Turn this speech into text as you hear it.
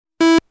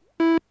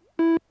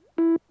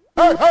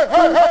Yeah,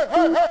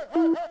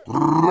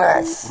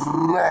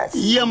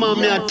 man,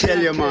 me I tell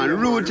you, man.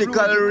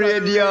 Rootikal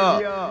Radio,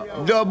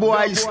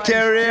 Dubwise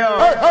Stereo,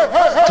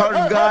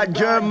 Stuttgart,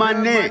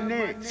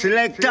 Germany.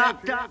 Selector,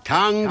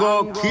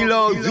 Tango,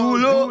 Kilo,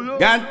 Zulu.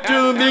 Got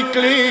to be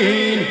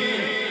clean.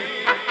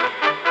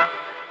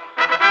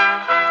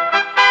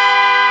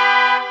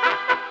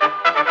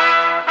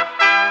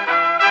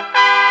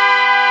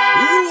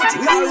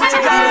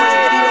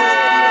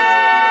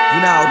 You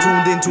now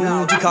tuned into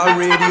Rootikal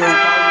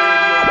Radio.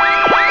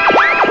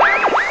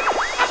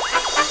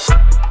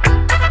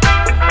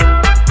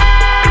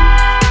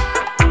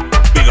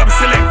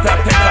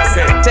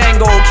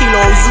 Tango,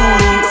 Kilo,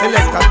 Zulu.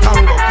 Select a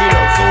Tango,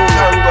 Kilo, Zulu.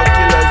 Tango,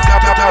 Killers,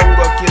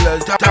 Tango,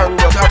 Killers,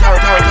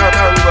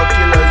 Tango,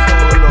 Killers,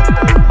 Zulu.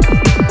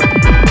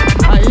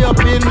 High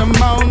up in the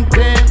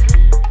mountain,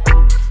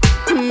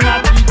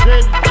 not the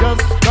dread,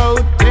 just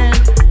scouting.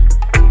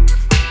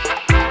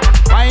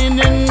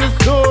 Finding the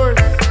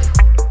source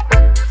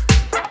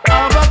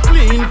of a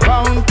clean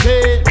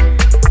fountain.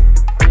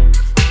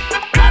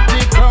 Not to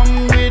come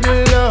with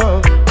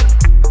love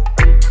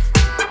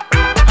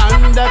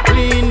and a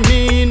clean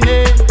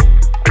meaning.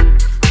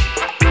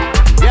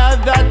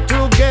 Gather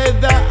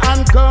together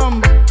and come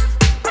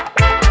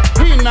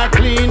in a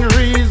clean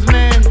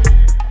reasoning.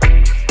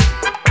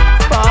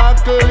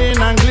 Sparkling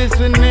and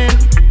glistening.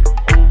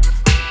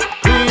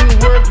 Clean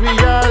words we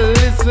are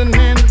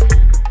listening.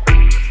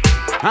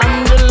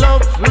 And the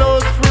love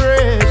flows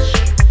fresh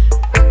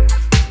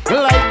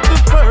like the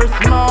first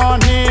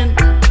morning.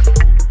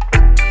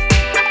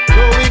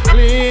 So we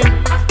clean,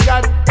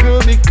 got to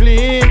be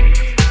clean.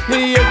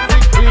 Yes, we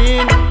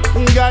clean,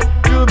 got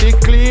to be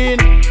clean.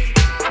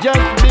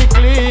 Just be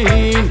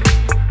clean,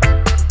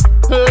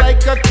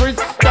 like a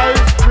crystal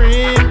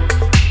stream.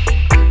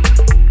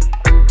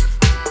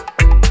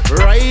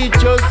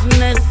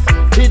 Righteousness,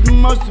 it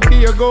must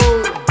be a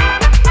goal.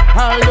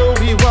 Although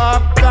we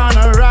walk on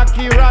a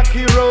rocky,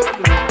 rocky road,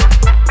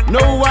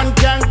 no one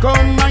can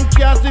come and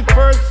cast the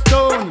first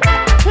stone.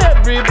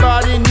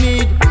 Everybody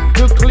need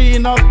to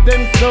clean up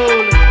them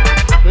soul.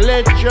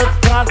 Let your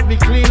thoughts be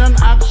clean and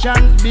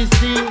actions be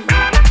seen.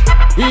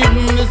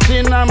 Even the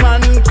sinner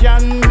man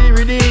can be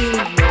redeemed.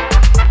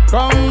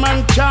 Come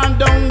and chant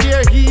down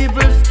their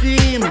evil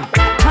scheme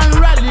and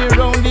rally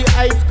around the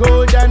ice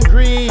cold and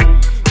green.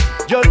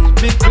 Just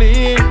be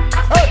clean.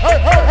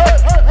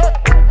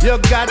 You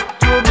got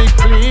to be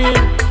clean.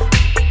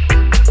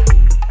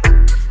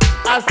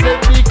 I said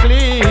be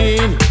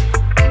clean,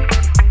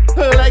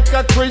 like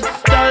a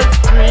crystal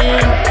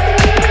stream.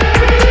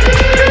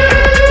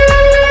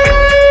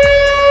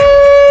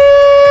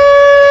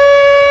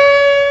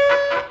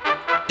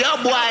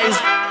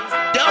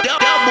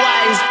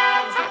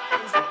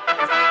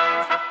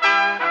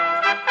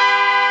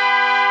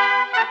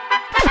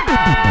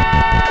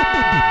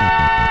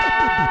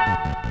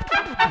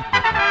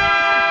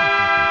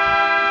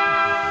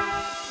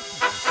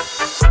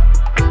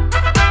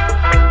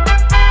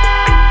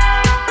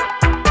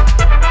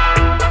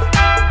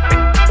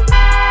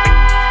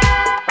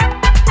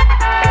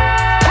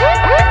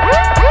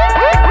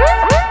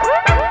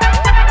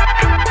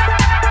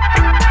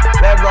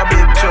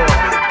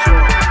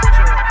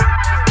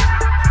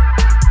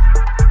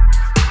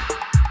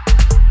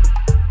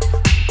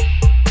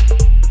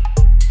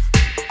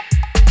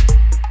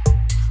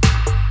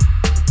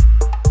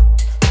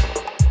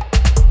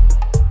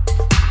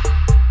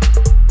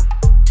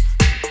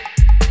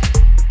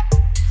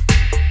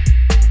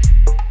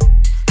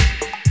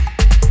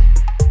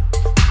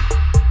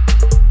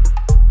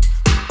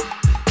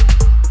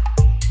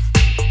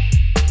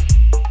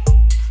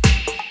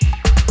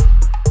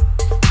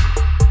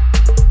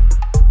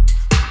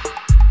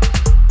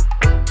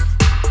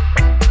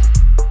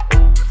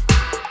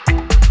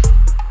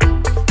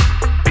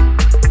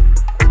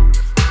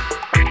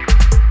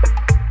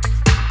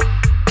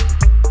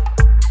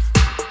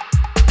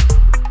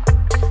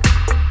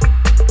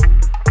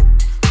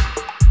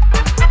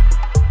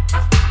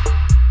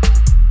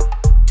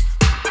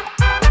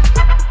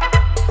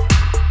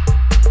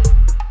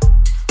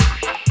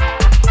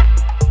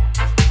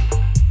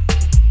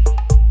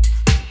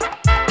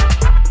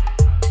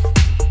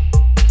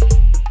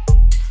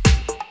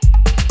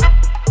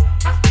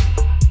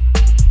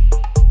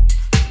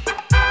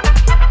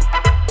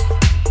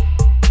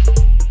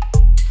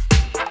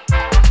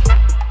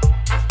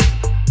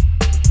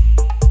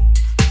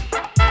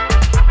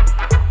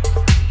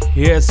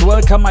 Yes,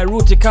 welcome my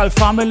Rootikal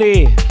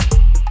family.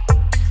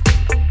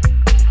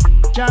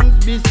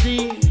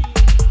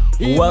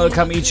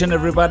 Welcome each and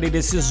everybody.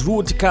 This is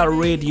Rootikal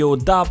Radio,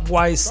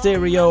 Dubwise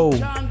Stereo.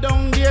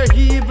 Down their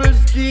evil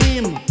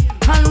scheme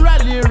and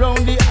rally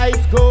around the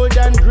ice cold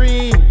and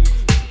green.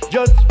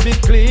 Just be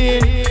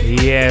clean.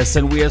 Yes,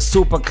 and we are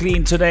super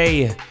clean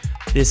today.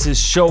 This is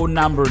show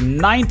number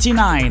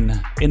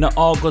 99 in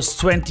August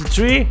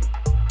 23.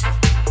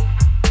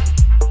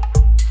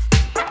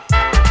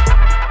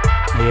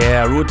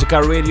 Yeah,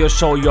 Rootikal Radio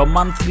Show, your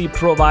monthly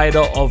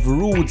provider of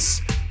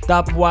roots,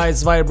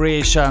 dubwise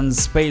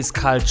vibrations, space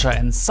culture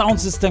and sound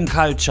system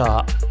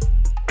culture.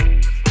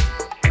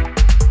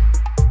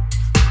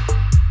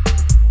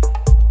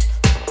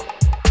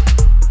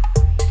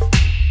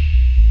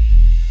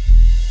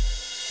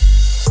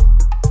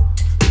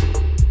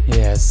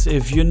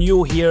 If you're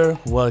new here,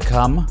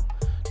 welcome.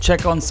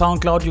 Check on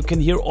SoundCloud, you can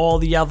hear all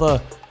the other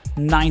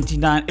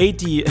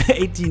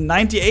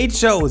 98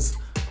 shows.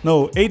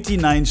 No,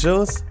 89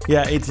 shows.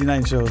 Yeah,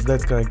 89 shows,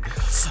 that's correct.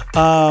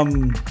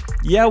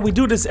 Yeah, we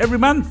do this every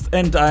month,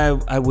 and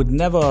I would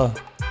never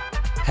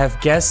have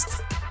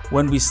guessed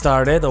when we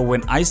started, or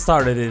when I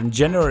started in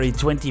January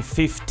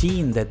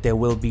 2015, that there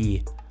will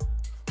be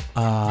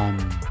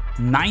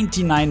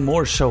 99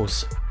 more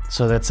shows.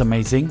 So that's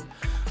amazing.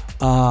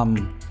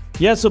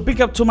 Yeah, so big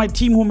up to my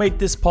team who made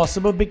this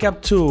possible. Big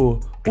up to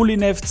Uli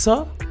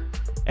Nevzer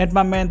and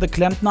my man the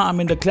Klempner. I'm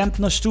in the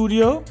Klempner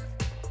studio.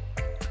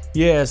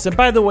 Yes, and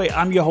by the way,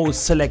 I'm your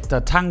host, Selector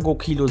Tango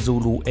Kilo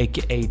Zulu,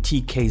 aka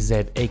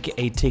TKZ,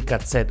 aka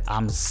TKZ.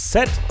 I'm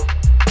set.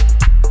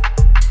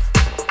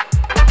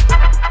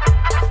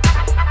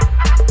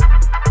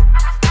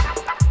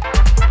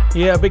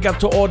 Yeah, big up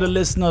to all the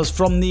listeners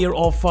from near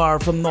or far,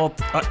 from north,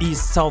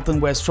 east, south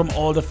and west, from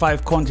all the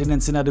 5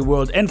 continents in the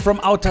world, and from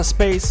outer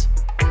space.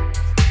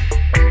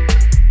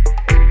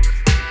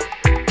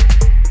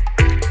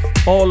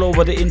 All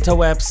over the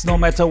interwebs, no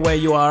matter where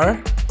you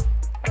are.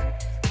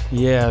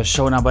 Yeah,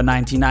 show number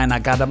 99. I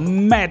got a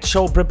mad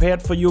show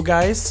prepared for you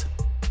guys.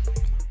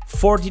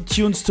 40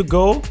 tunes to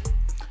go.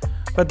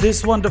 But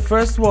this one, the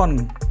first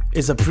one,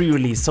 is a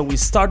pre-release. So we're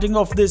starting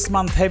off this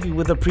month heavy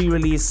with a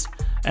pre-release.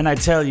 And I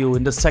tell you,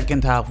 in the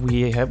second half,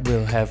 we'll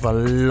have a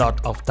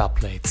lot of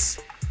dubplates.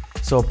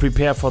 So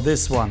prepare for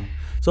this one.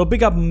 So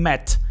big up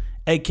Matt,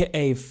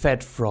 aka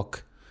Fat Frog,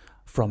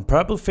 from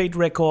Purple Fate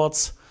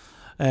Records,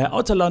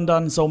 out of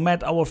London. So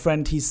Matt, our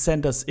friend, he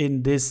sent us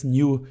in this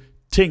new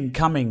thing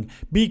coming.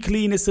 Be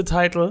Clean is the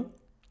title.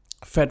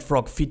 Fat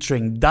Frog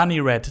featuring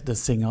Danny Red, the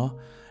singer.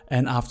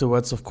 And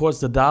afterwards, of course,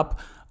 the dub.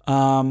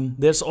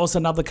 There's also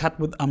another cut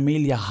with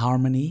Amelia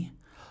Harmony.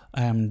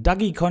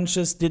 Dougie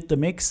Conscious did the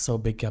mix, so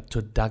big up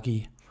to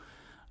Dougie.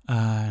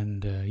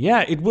 And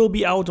yeah, it will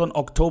be out on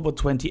October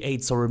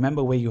 28th, so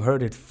remember where you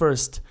heard it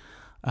first.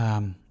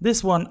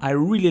 This one I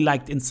really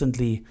liked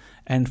instantly,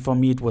 and for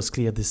me it was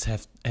clear this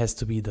has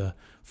to be the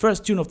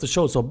first tune of the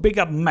show, so big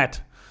up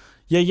Matt.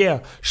 Yeah,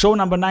 show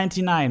number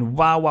 99,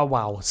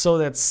 wow. So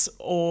that's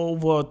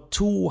over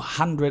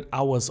 200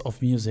 hours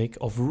of music,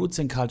 of roots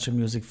and culture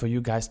music for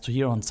you guys to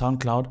hear on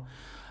SoundCloud.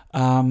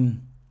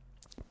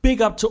 Big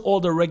up to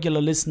all the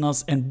regular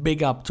listeners, and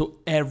big up to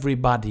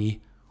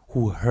everybody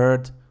who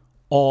heard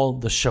all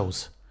the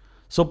shows.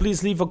 So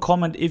please leave a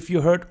comment if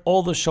you heard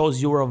all the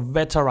shows. You're a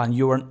veteran,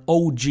 you're an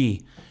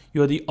OG,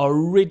 you're the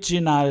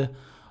original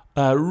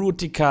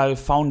Rootikal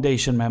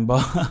Foundation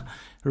member.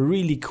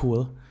 Really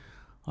cool.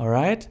 All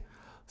right.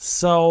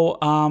 So,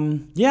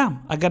 yeah,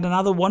 I got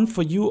another one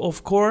for you,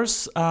 of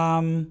course.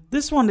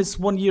 This one is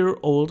 1 year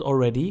old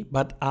already,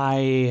 but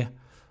I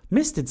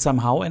missed it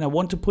somehow, and I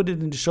want to put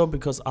it in the show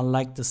because I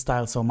like the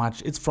style so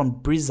much. It's from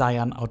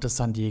Brizayan out of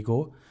San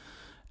Diego.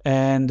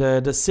 And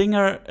the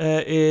singer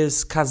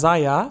is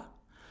Kazaya,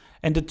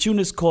 and the tune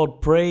is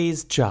called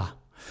Praise Jah.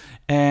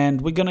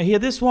 And we're going to hear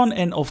this one,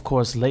 and of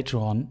course, later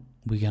on,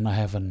 we're going to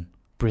have an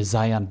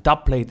Brizayan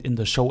dubplate in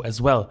the show as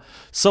well.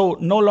 So,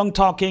 no long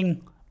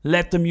talking.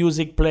 Let the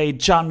music play,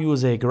 Jah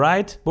music,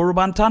 right,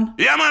 Burubantan?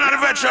 Yeah, man, I'm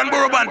a veteran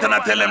Burubantan.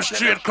 I tell them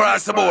straight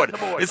across the board.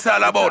 It's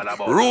all about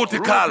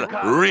Rootikal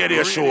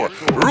Radio Show.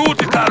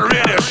 Rootikal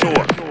Radio Show.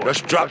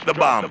 Just drop the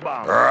bomb,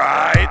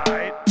 right?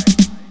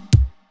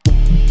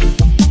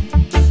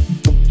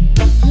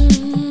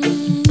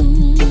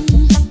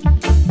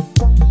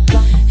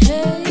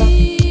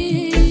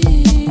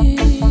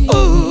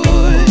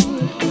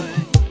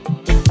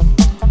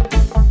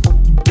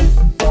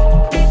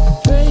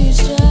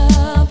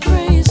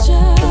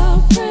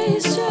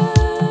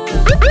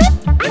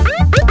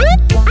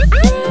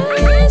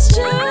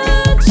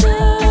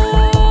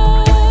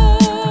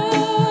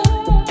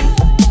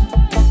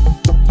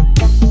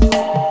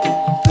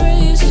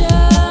 Praise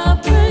Jah.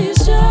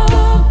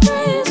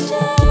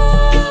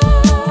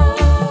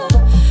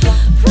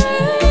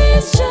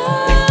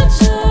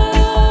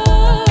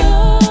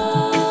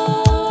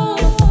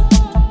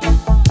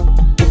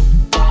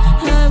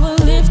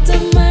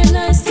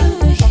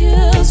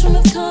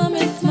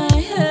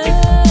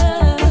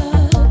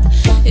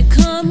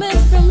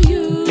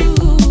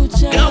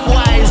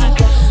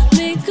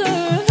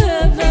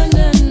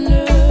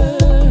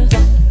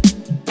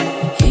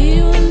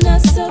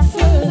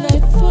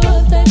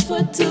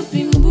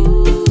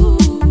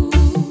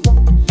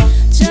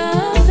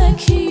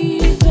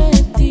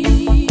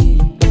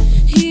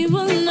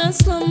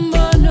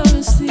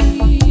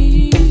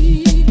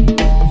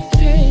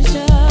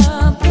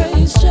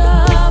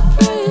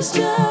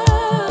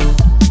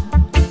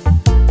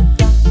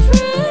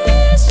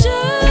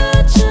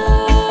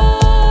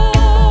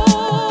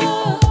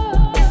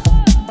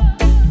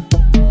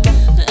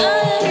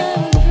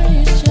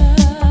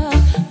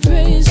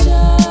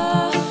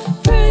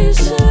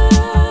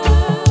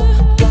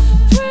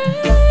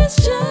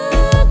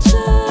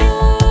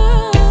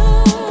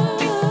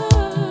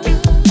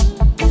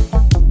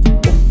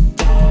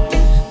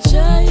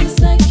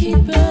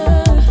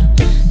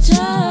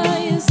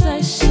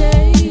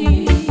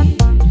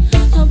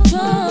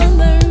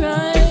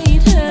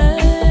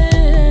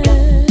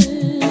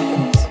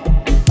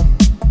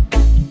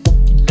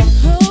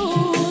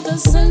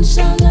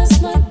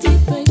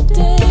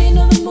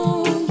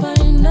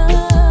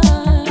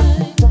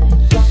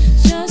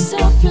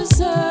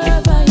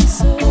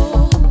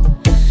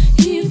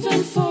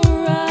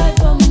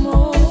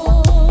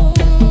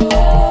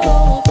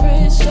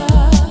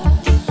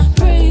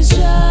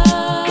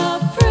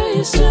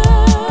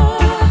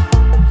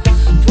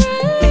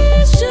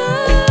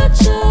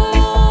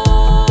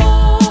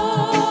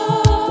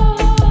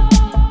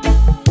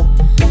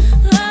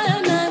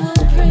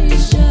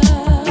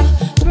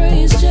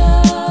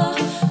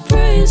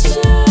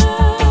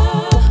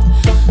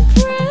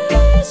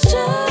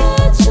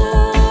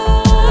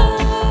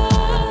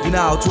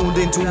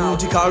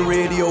 Rootikal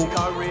Radio.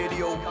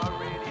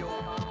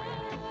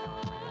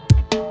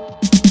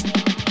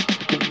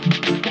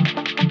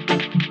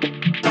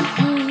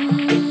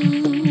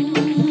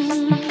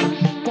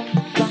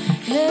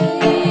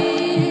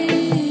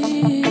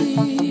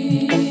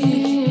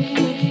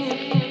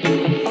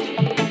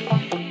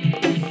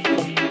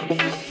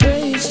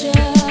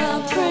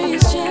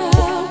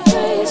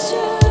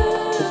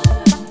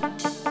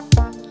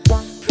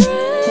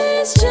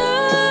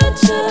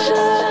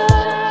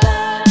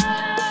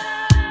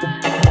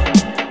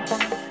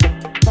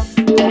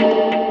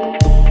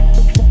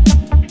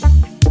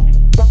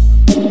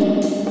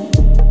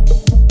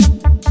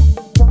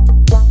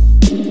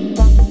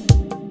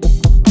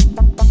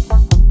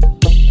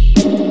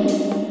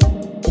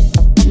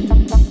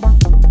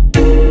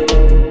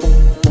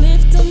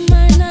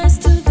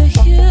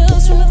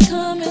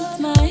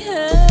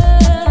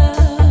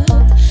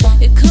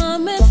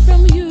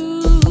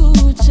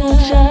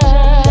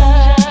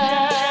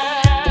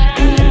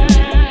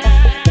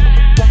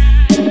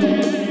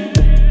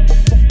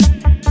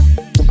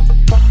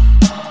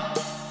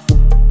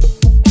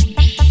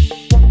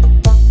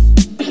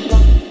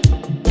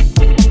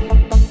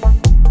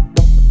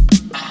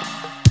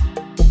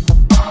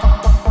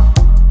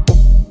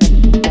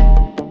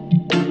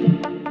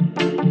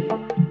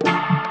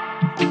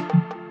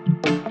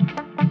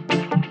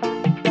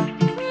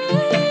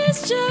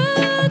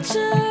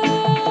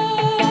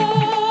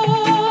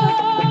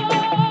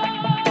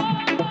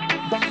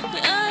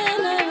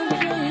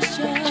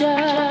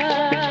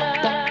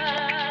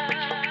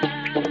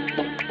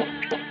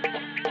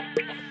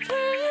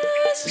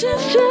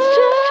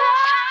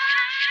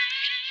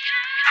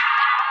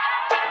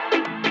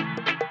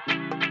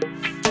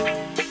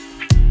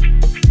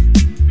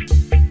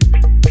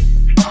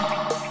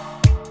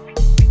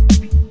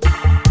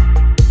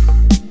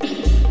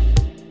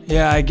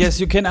 I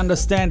guess you can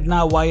understand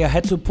now why I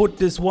had to put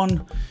this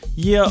 1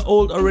 year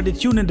old already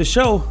tune in the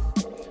show.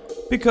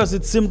 Because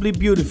it's simply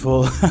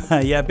beautiful.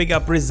 Yeah, big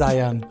up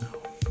Rizayan.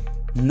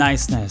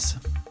 Niceness.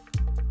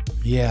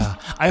 Yeah,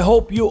 I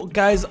hope you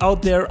guys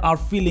out there are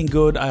feeling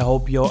good. I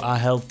hope you are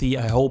healthy.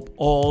 I hope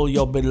all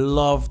your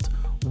beloved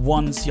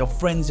ones, your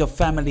friends, your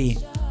family,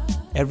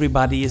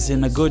 everybody is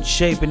in a good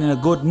shape and in a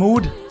good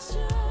mood.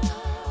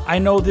 I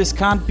know this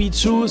can't be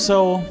true,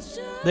 so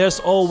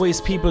there's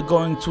always people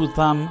going through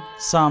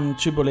some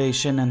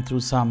tribulation and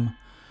through some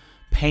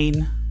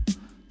pain.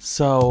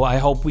 So I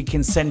hope we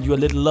can send you a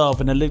little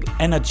love and a little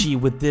energy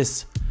with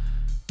this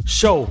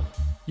show.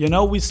 You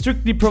know, we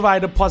strictly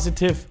provide a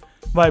positive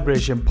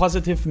vibration,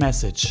 positive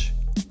message.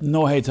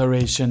 No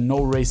hateration, no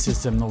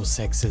racism, no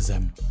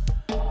sexism.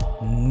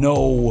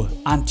 No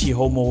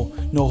anti-homo,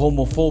 no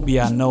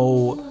homophobia,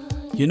 no...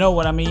 You know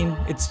what I mean?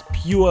 It's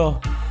pure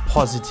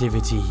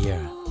positivity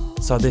here.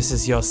 So this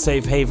is your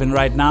safe haven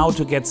right now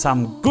to get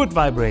some good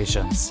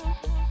vibrations.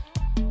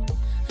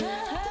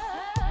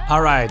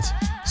 Alright,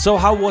 so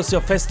how was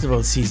your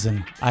festival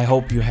season? I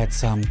hope you had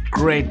some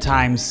great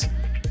times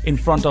in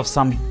front of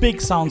some big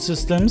sound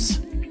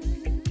systems.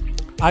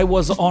 I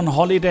was on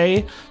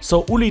holiday,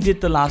 so Uli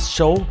did the last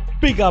show.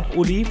 Big up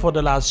Uli for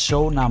the last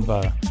show,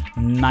 number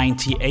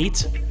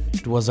 98.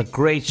 It was a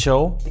great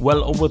show,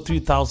 well over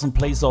 3,000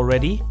 plays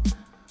already.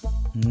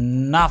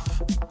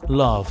 Enough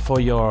love for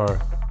your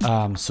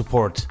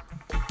support.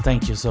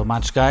 Thank you so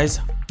much, guys.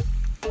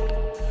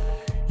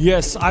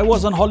 Yes, I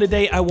was on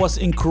holiday. I was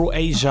in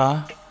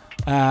Croatia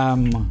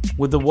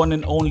with the one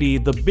and only,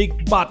 the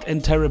big butt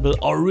and terrible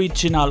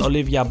original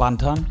Olivia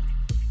Bantan.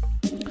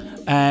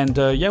 And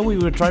we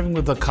were driving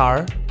with a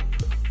car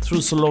through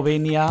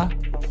Slovenia.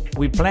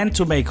 We planned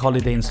to make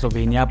holiday in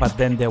Slovenia, but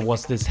then there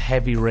was this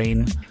heavy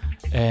rain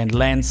and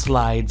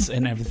landslides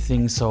and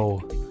everything.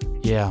 So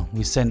yeah,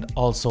 we sent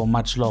also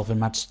much love and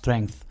much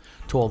strength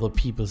to all the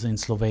peoples in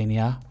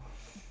Slovenia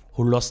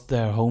who lost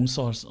their homes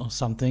or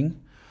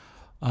something.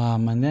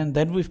 And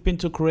then we've been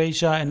to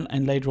Croatia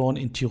and later on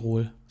in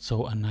Tyrol.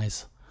 So a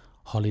nice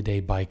holiday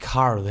by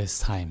car this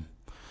time.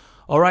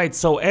 Alright,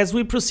 so as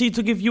we proceed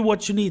to give you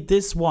what you need,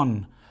 this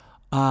one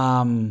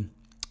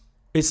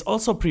is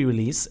also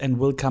pre-release and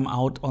will come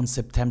out on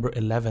September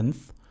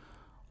 11th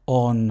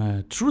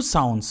on True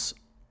Sounds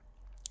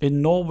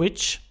in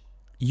Norwich,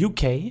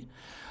 UK.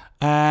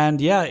 And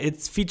yeah, it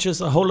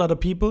features a whole lot of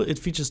people. It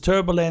features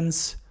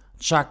Turbulence,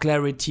 Shark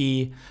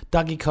Clarity,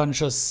 Dougie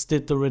Conscious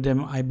did the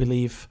rhythm, I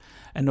believe.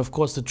 And of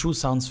course the True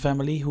Sounds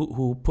family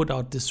who put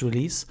out this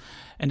release.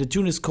 And the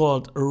tune is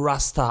called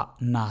Rasta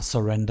Na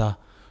Surrender.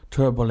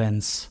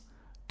 Turbulence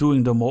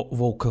doing the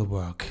vocal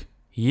work.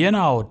 You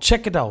know,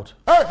 check it out.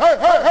 Hey, hey,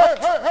 hey, hey,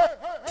 hey,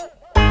 hey,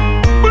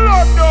 hey.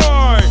 Blood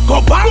boy,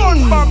 go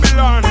bang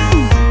Babylon.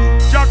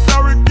 Jack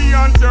Clarity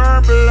and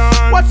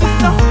Turbulence. What's it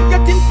now?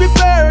 Getting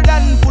prepared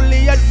and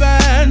fully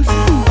advanced.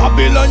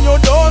 Babylon, you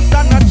don't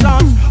stand a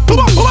chance.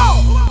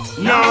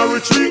 Now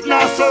retreat,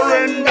 now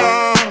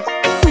surrender.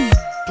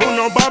 To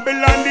no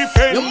Babylon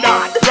defender.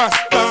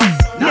 Rasta.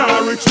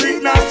 Now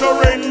retreat, now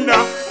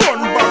surrender.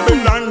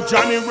 Babylon,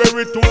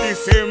 January to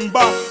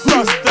December.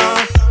 Rasta,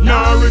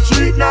 now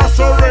retreat, now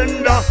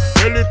surrender.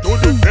 Tell it to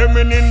the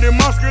feminine, the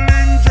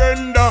masculine,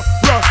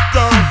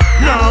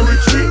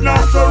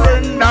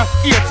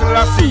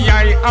 Selassie,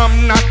 I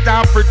am not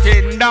a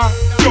pretender.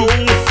 Yo,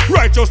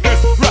 righteousness,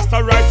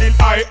 Rasta writing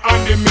I on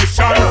the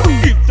mission.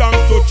 Give thanks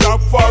to Jah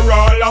for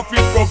all of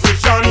his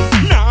provision.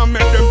 Now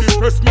make them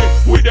depress me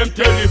with them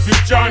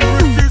television.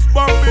 Resist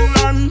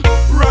Babylon,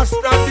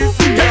 Rasta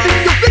decision.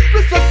 Telling you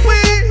victory so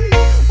sweet,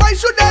 why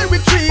should I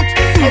retreat?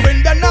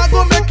 Surrender now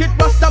go make it,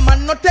 Rasta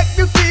man no take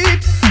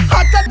defeat.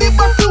 After the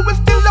battle we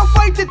still a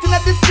fight it in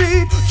the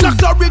street.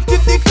 Security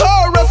the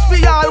chorus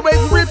we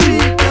always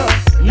repeat.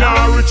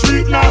 Now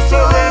retreat, now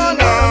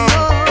surrender.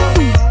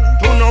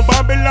 To no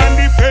Babylon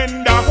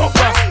defender,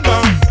 Rasta.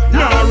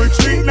 Now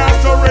retreat, now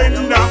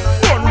surrender.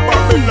 One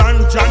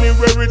Babylon,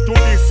 January to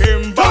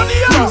December,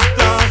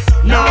 Rasta.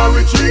 Now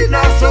retreat,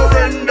 now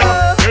surrender.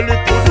 Tell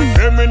it to the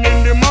feminine,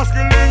 the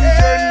masculine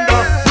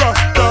gender,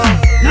 Rasta.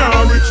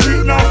 Now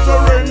retreat, now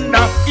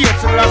surrender.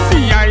 Yes,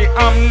 Lassie, I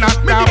am not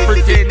a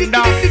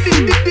pretender.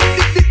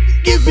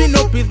 Giving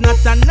up is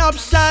not an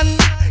option.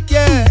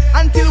 Yeah,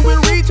 until we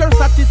reach our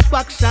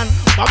satisfaction.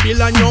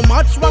 Babylon, your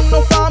match wrong,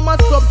 no farmer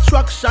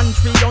subtraction.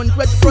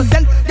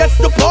 300% that's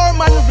the poor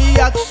man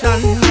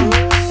reaction.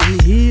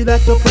 And he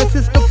that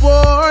oppresses the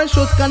poor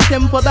shows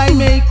contempt for thy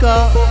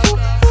maker.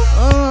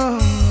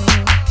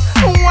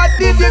 What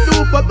did you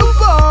do for the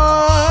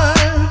poor?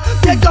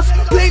 They just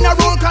playing a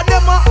role cause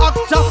them a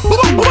actor.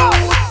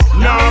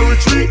 Now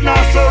retreat, now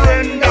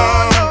surrender.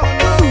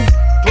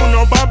 To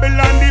no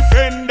Babylon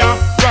defender,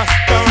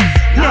 Rasta.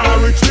 Now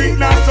retreat,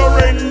 now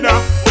surrender.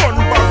 One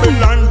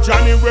Babylon,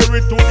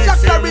 January to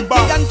December,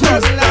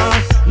 Rasta.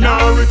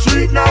 Now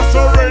retreat, now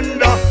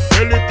surrender.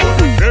 Tell it to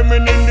the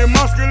feminine, the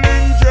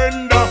masculine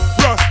gender,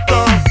 Rasta.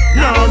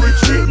 Now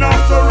retreat, now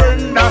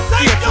surrender.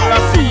 Yes,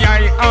 Lassie,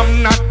 I am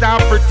not a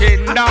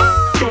pretender.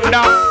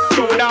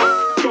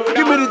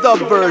 Give me the dub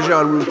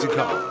version,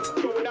 Rootikal.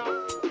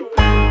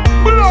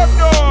 Blood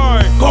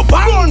boy, Go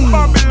run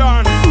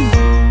Babylon.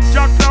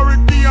 Jah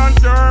clarity and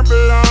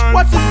turbulence.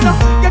 What's it now?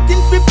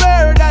 Getting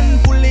prepared and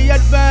fully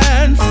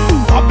advanced.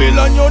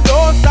 Babylon, you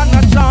don't stand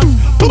a chance.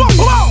 Come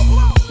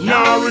on.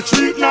 Now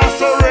retreat, now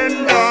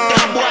surrender.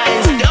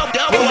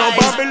 To no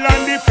Babylon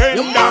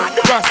defender,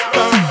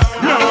 Rasta.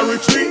 Now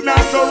retreat,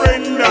 now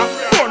surrender.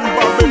 One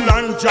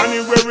Babylon,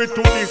 January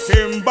to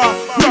December,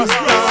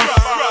 Rasta.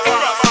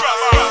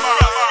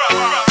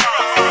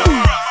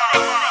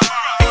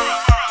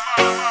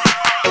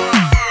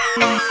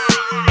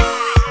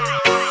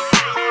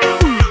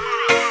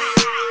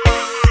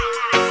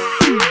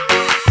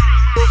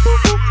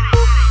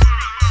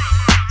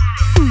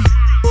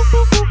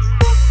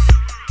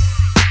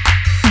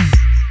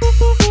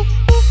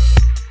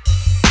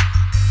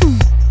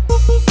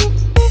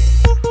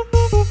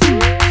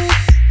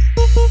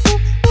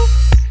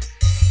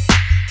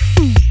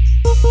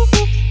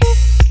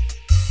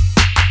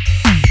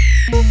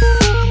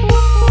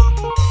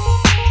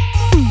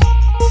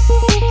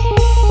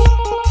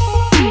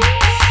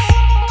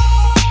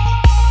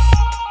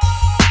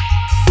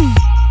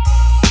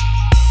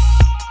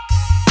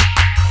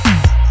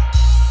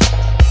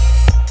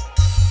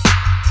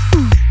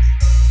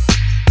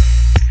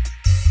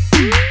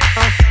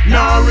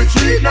 Now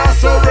retreat, now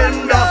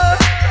surrender.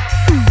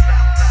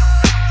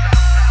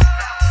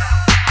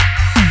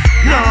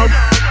 Now.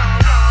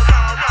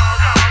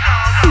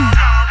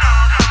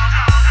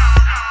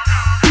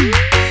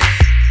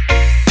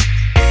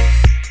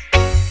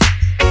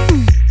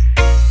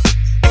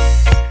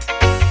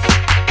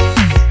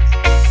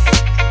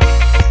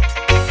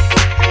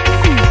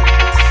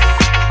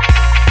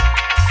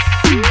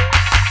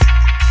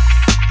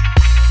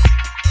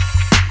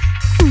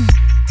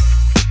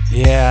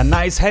 Yeah,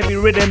 nice heavy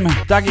rhythm,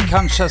 Dougie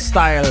Culture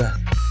style,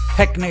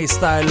 Hackney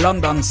style,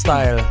 London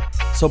style.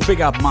 So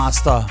big up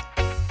Master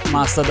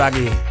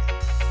Dougie.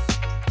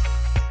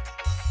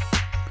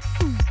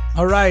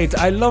 Alright,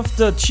 I love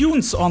the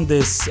tunes on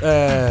this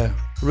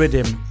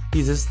rhythm.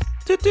 These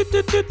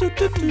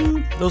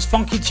those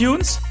funky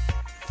tunes.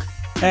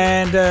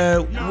 And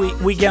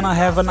we gonna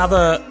have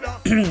another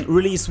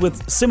release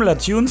with similar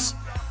tunes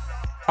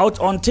out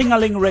on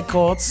Tingaling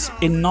Records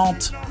in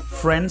Nantes,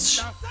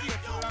 France.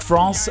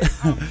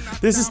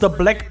 This is the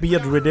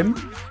Blackbeard rhythm.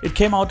 It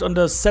came out on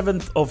the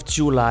 7th of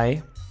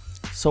July.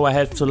 So I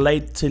have to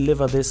late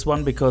deliver this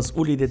one because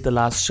Uli did the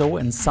last show,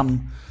 and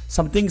some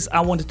things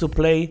I wanted to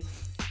play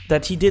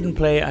that he didn't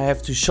play I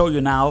have to show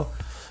you now.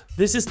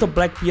 This is the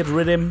Blackbeard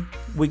rhythm.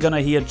 We're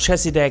gonna hear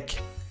Chesidek,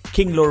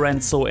 King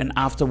Lorenzo, and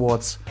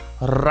afterwards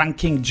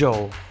Ranking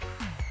Joe.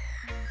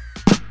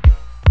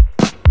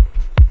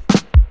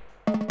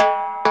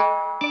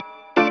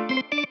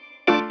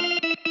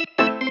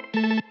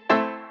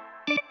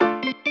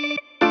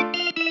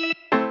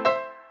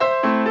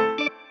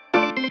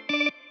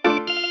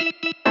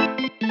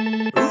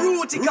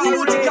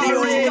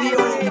 Rootikal Radio.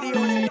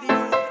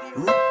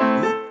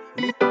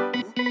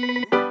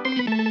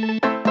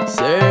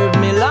 Serve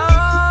me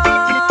long,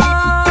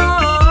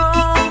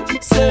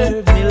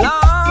 serve me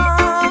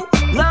long,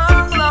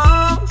 long,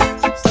 long.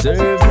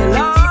 Serve me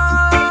long,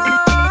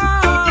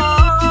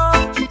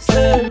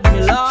 serve me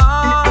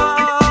long,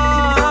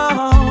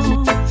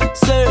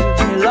 serve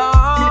me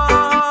long.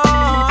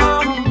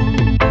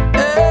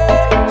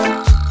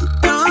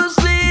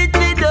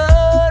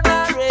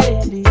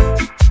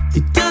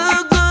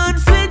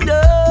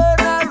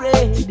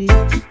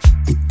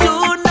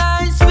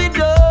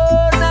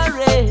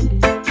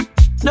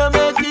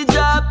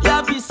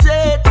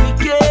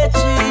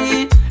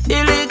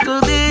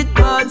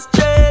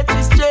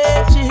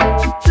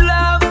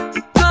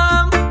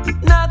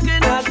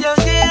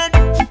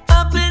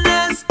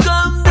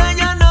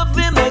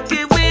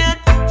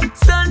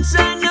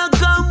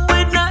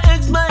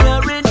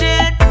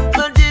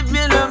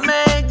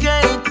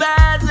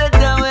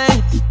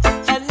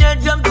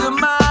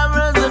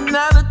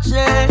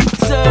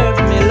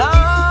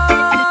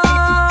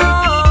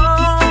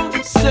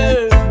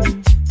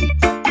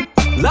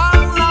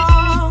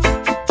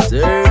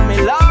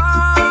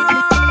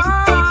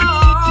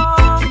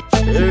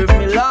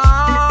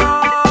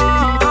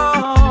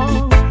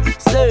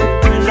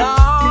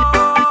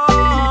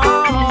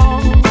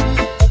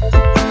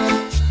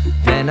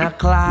 I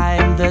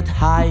climbed that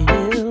high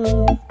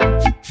hill,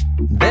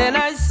 then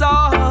I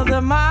saw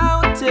the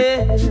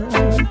mountain.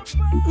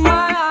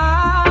 My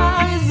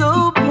eyes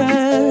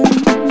open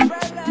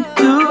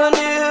to a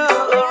new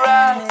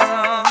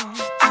horizon,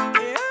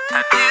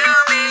 a new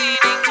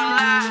meaning to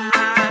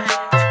life.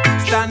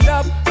 Stand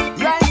up,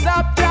 rise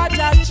up,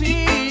 Jaja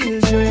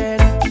children.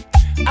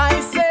 I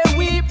say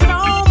weep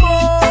no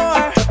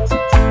more.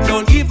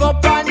 Don't give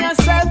up on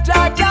yourself,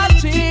 Jaja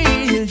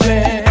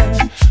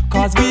children.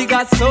 'Cause we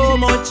got so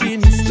much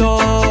in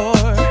store.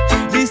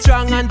 Be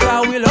strong and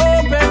Jah will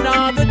open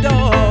all the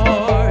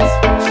doors.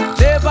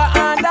 Never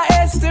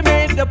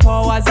underestimate the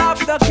powers of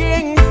the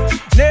King.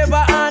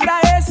 Never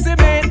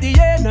underestimate the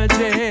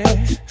energy.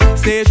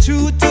 Stay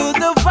true to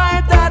the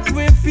vibe that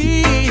we're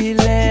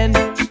feeling.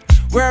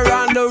 We're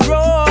on the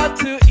road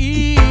to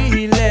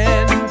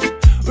healing.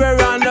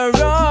 We're on the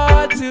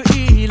road to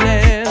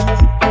healing.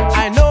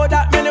 I know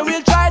that many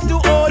will try to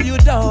hold you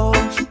down.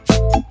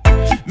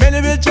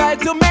 Many will try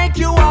to make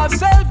you have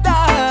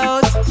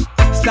self-doubt.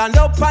 Stand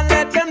up and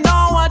let them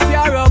know what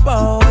you're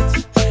about.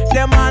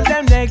 Them and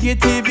them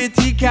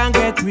negativity can't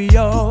get we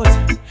out.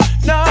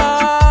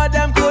 No,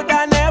 them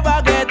coulda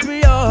never get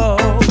we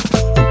out.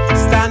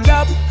 Stand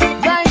up,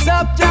 rise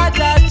up,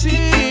 Jaja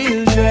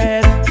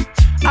children.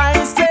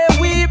 I say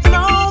weep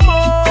no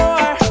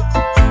more.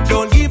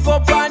 Don't give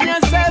up on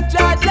yourself,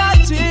 Jaja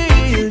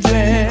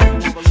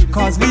children.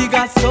 'Cause we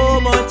got so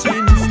much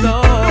in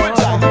store.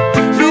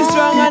 Be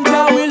strong and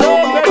Jah will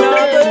open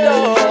all the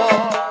door.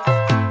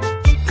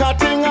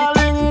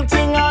 Ting-a-ling,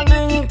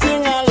 ting-a-ling,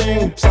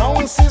 ting-a-ling.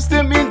 Sound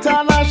system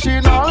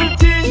international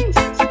ting.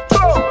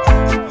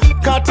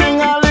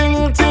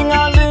 Ting-a-ling,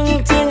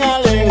 ting-a-ling,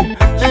 ting-a-ling.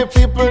 The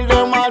people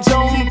them a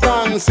jump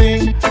and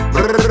sing.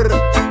 Brrr.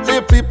 The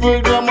people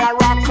them a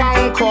rock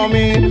and come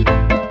in.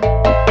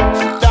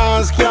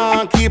 Dance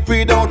can't keep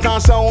without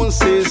a sound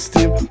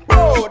system.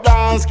 Bro,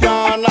 dance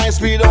can't nice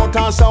without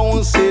a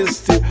sound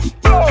system.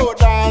 Bro,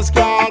 dance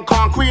can't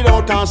conk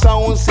without a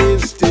sound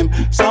system.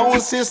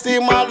 Sound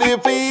system of the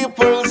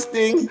people's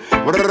thing.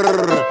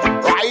 Brrr.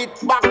 Right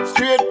back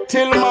straight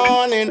till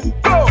morning.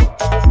 Bro.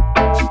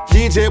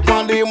 DJ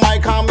pon the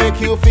mic and make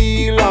you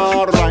feel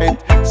alright.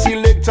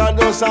 Selector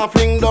does a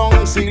fling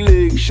down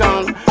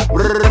selection.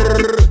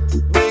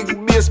 Brrr.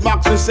 Big bass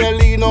box we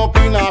selling up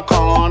in a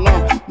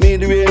corner.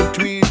 Midway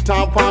tweet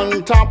up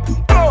on top.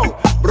 Oh,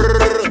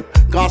 brrr.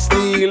 Got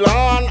steel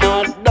on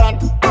at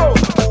that.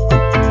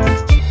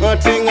 Oh,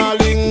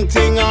 ting-a-ling,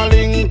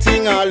 ting-a-ling,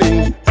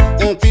 ting-a-ling.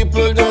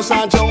 People just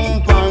a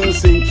jump and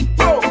sing.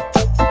 Oh,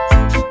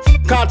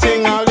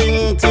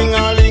 ting-a-ling,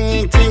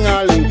 ting-a-ling,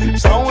 ting-a-ling.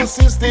 Sound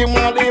system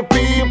of the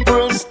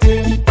people's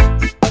thing.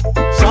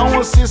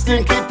 Sound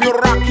system keep you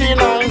rocking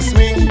and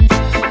swing.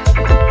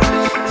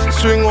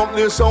 String up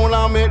the sound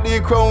and make the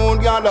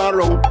crowd gather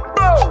round.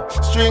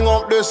 String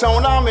up the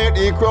sound and make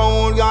the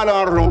crowd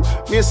gather round.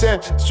 Me say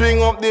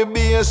string up the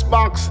bass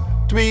box,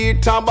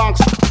 tweeter box,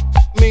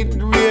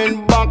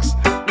 mid-range box,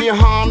 the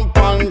hand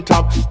pan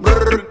top.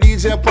 Brrr,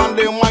 DJ pan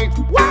the mic.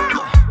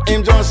 Wow,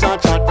 him just a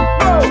chat.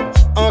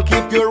 And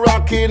keep you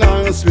rocking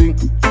and swing.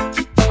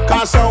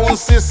 'Cause sound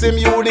system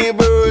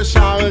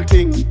universal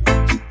thing.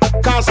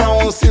 'Cause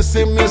sound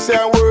system is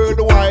a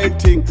worldwide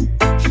thing.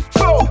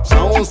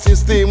 Sound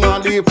system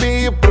of the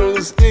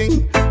people's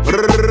thing.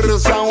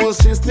 Sound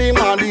system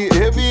of the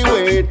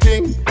heavyweight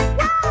thing.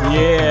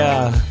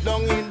 Yeah,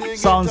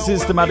 sound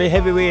system of the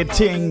heavyweight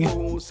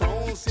thing.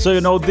 So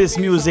you know this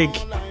music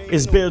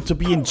is built to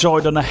be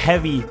enjoyed on a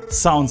heavy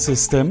sound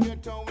system.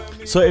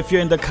 So if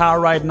you're in the car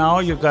right now,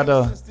 you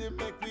gotta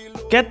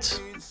get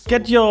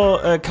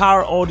your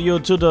car audio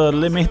to the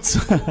limits.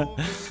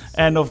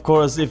 And of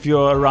course, if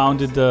you're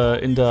around in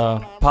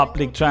the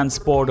public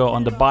transport or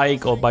on the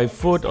bike or by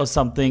foot or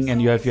something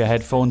and you have your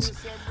headphones,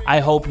 I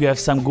hope you have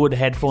some good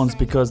headphones,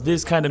 because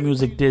this kind of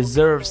music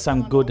deserves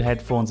some good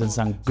headphones and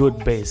some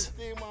good bass.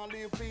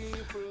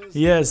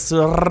 Yes,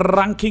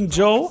 Ranking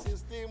Joe,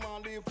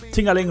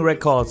 Ting-a-ling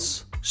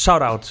Records,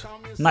 shout out,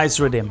 nice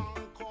rhythm.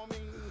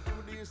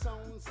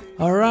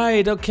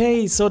 Alright,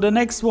 okay, so the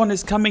next one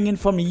is coming in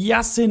from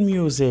Yasin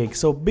Music.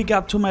 So big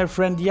up to my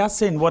friend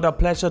Yasin. What a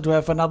pleasure to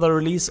have another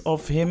release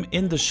of him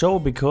in the show,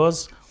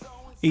 because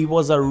he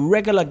was a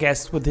regular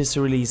guest with his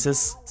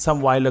releases some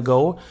while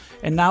ago,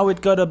 and now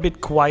it got a bit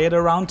quiet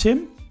around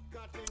him.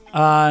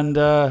 And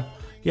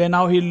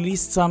now he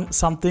released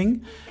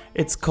something.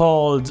 It's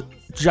called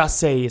Just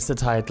Say is the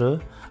title.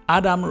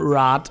 Adam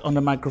Rad on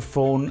the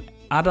microphone.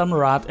 Adam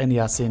Rad and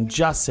Yasin,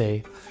 Just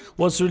Say,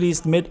 was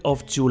released mid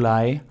of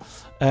July.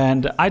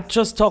 And I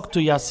just talked to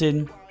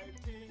Yasin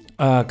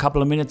a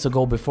couple of minutes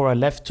ago before I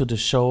left to do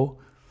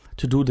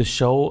the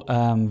show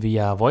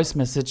via voice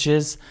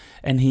messages,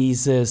 and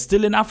he's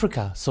still in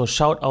Africa. So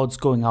shout outs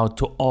going out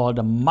to all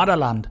the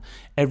motherland,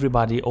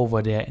 everybody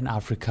over there in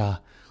Africa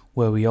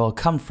where we all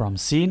come from.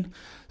 Seen?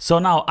 So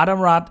now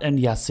Adam Rad and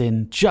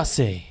Yasin, Just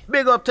Say.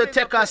 Big up to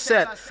take a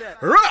set.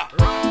 Rock!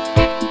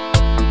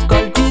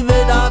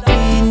 Cultivate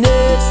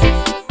happiness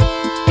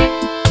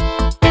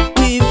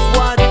with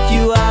what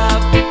you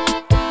have.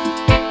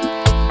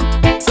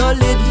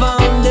 Solid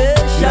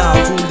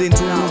tuned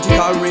into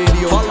Rootikal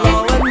Radio.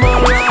 Following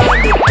more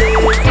on the day.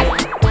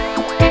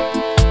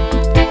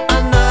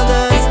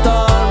 Another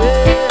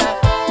story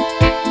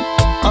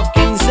of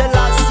King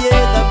Selassie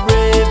the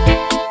Brave.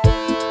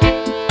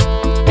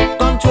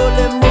 Control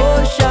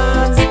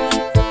emotions,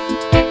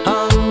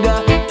 hunger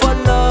for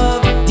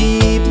love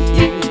deep.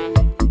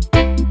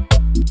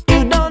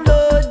 You don't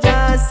know,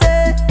 just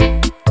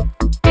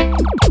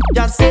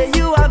say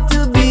you have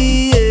to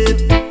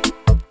behave.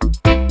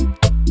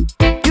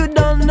 You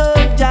don't know,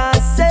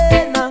 just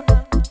say no.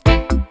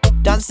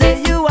 Just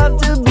say you have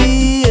to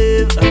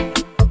behave.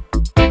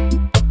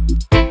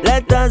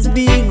 Let us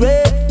be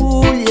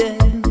grateful, yeah,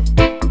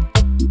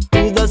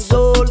 to the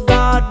soul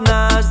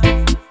gardeners,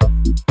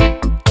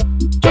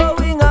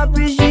 showing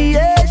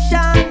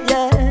appreciation,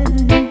 yeah,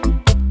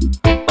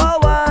 for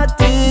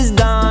what is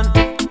done.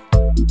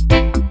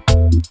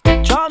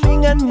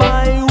 Charming and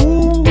my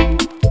womb,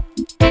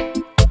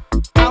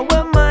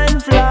 our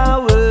mind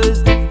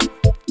flowers,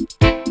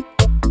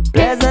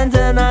 pleasant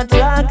and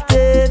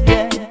attractive,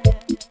 yeah.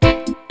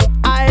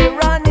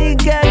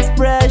 Ironic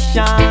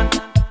expression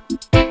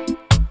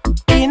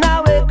in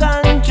our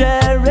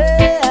contrary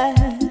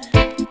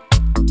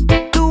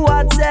to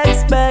what's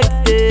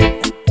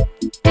expected.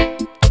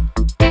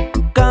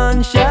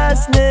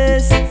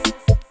 Consciousness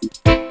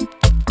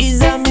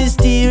is a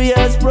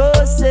mysterious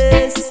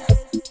process.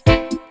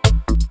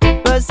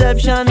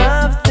 Perception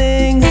of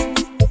things,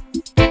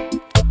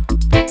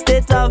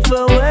 state of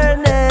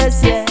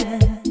awareness, yeah.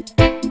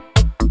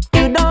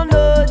 You don't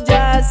know,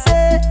 just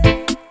say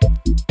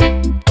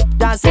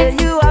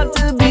you have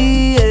to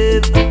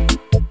behave.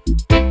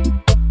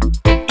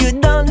 You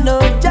don't know,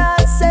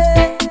 just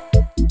say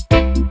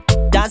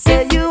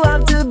you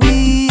have to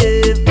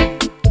behave.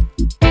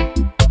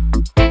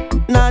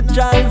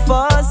 Natural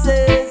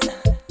forces.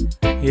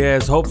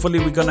 Yes, hopefully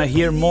we're gonna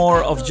hear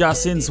more of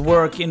Jacin's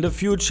work in the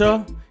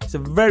future. He's a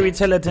very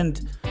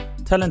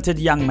talented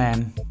young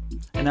man,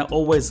 and I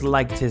always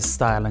liked his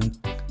style and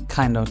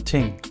kind of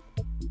thing.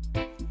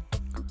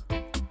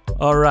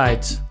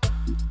 Alright.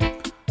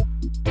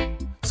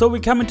 So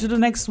we're coming to the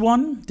next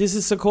one. This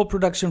is a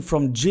co-production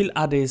from Jill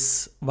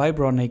Addis,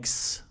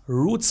 Vibronics,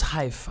 Roots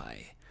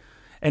Hi-Fi.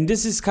 And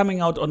this is coming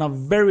out on a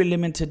very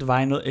limited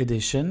vinyl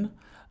edition.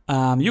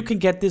 You can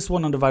get this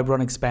one on the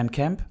Vibronics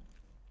Bandcamp.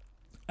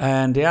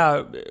 And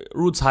yeah,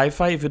 Roots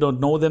Hi-Fi, if you don't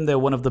know them, they're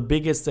one of the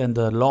biggest and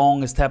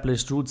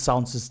long-established Roots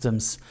sound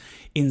systems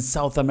in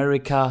South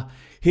America,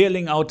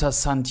 hailing out of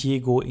San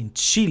Diego in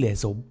Chile.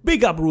 So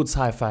big up Roots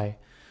Hi-Fi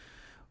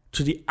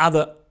to the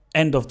other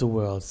end of the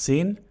world,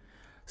 seen?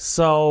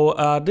 So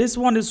this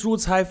one is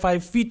Roots Hi-Fi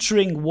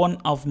featuring one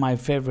of my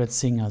favorite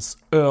singers,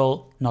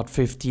 Earl, not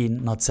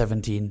 15, not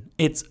 17.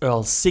 It's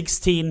Earl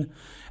 16.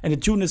 And the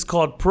tune is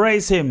called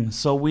Praise Him.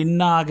 So we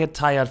nah get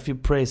tired if we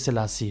praise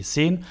Selassie,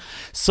 seen?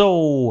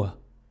 So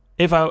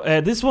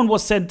this one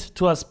was sent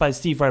to us by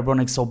Steve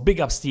Vibronics, so big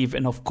up Steve,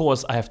 and of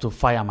course I have to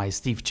fire my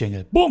Steve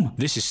jingle. Boom!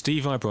 This is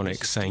Steve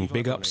Vibronics saying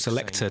big up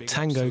Selector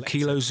Tango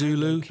Kilo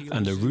Zulu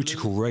and the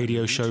Rootikal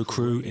Radio Show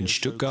crew in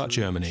Stuttgart,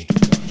 Germany.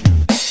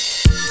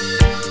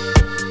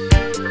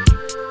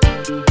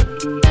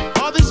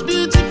 All this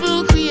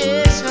beautiful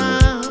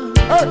creation,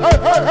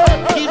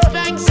 give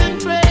thanks and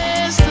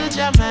praise to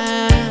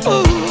Jaman.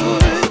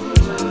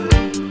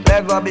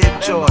 Mega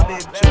big joy.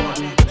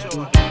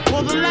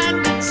 For the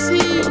land and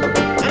sea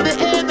and the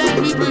air that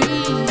we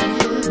breathe,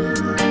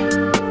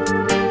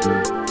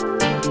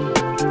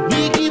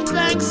 we give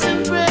thanks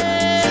and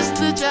praise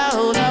to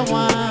Jehovah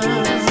One.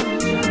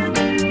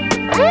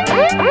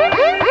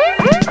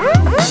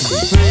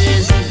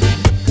 Praise Him,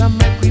 come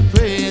make we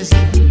praise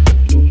Him.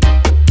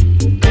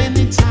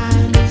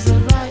 Anytime is the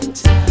right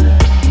time.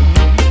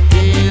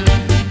 Hail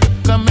Him,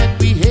 come make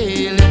we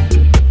hail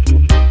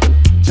Him.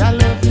 Jah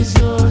love is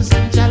yours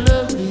and Jah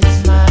love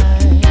is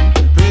mine.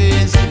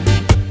 Praise Him,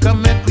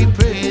 come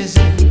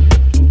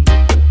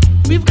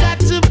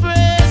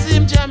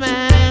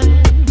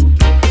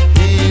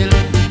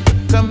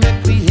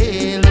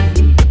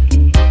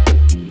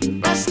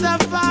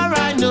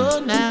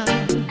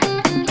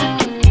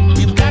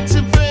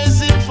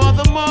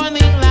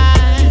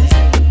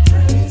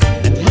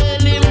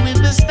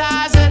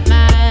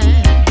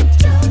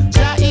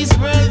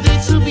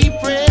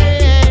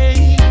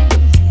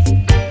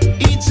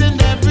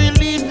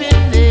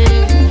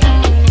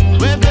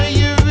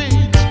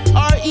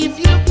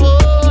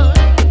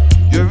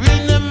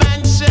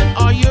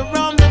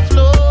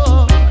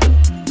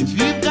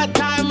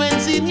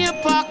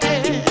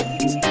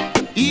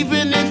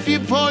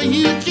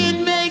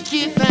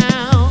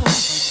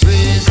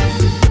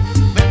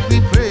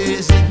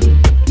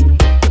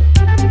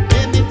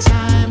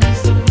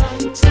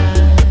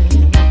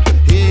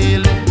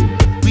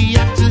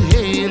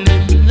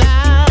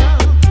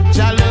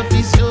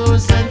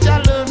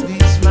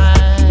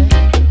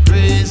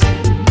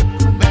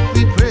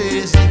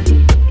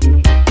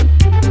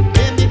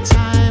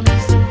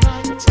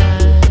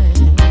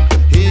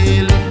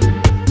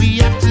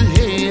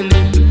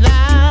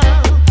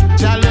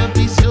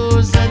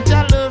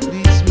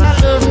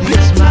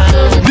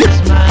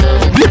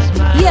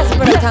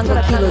Tango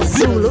Kilo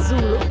Zulu.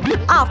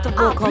 After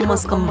vocal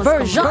must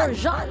conversion.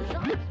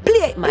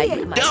 Play it, my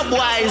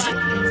Dubwise.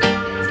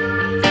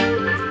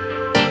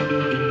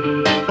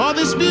 For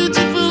this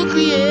beautiful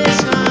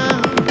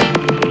creation,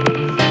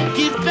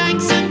 give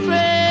thanks and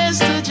praise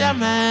to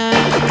Jamal.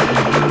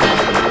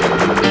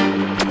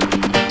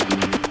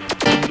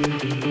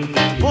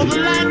 For the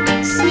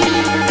land, sea,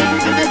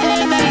 and the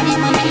air that we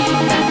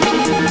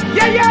breathe.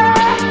 Yeah, yeah!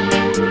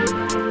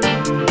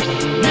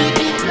 We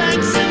give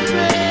thanks and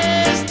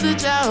praise to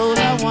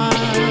Jehovah One.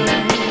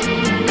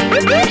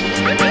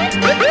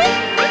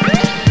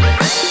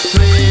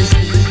 Praise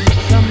Him,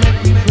 come let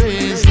me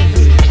praise Him.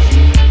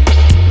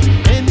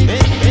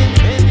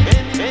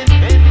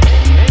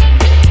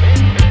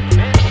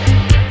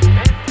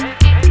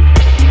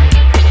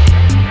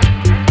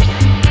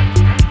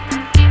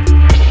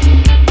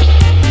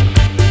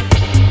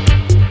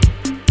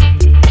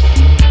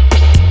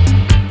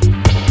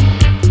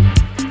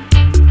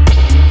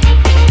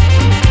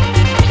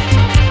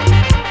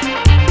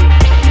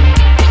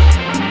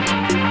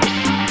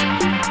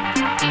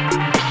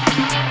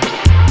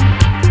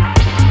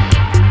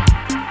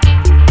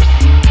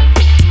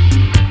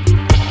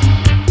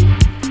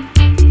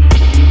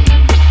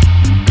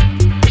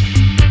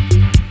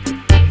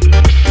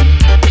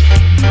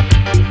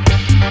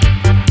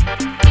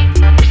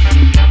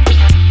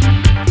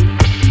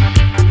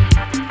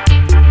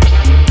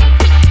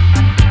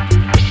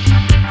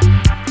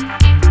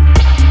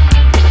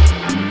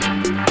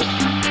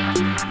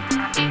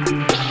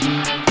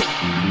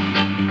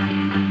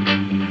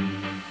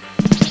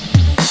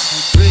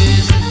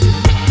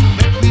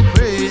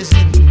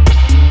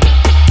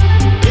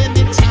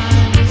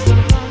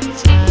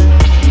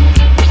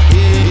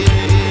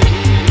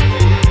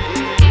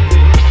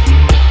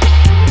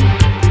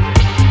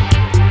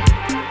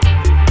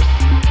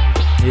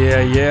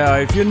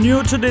 If you're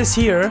new to this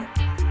here,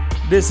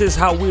 this is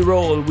how we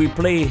roll. We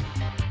play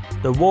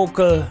the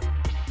vocal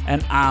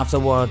and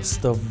afterwards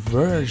the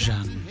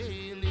version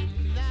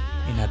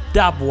in a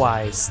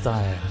dubwise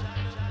style.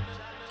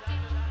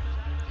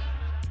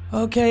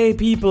 Okay,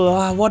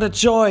 people, what a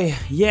joy.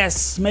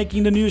 Yes,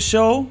 making the new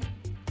show.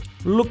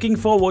 Looking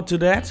forward to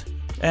that.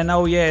 And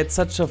oh yeah, it's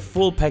such a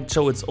full-packed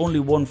show. It's only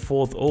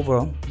 1/4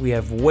 over. We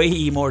have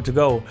way more to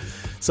go.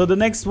 So the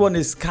next one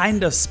is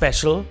kind of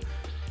special.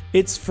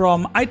 It's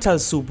from Ital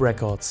Soup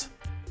Records.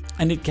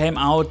 And it came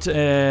out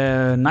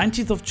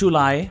 19th of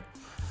July.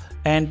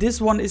 And this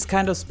one is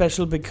kind of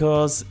special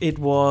because it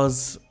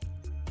was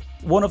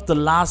one of the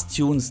last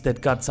tunes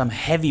that got some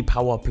heavy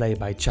power play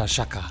by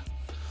Chashaka.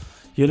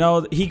 You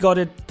know, he got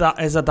it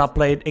as a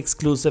dubplate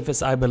exclusive,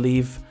 as I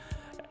believe.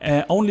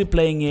 Only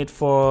playing it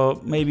for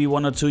maybe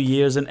 1 or 2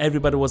 years, and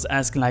everybody was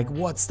asking like,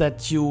 what's that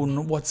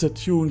tune? What's that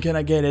tune? Can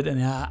I get it? And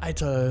yeah,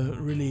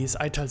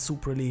 Ital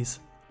Soup release.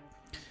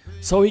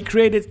 So he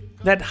created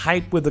that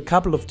hype with a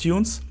couple of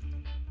tunes.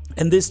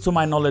 And this, to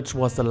my knowledge,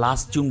 was the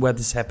last tune where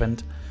this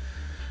happened.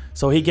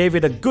 So he gave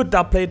it a good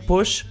dubplate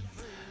push.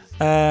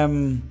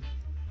 Tesfa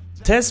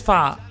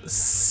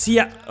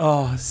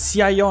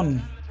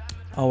Siayon.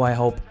 Oh, I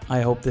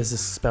hope this is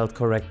spelled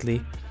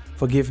correctly.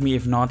 Forgive me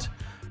if not.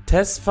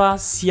 Tesfa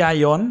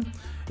Siayon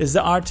is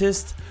the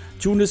artist.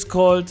 Tune is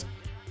called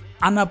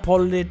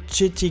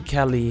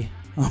Unapologetically.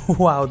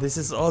 Wow, this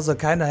is also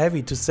kind of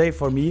heavy to say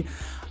for me.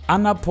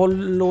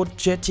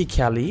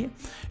 Unapologetically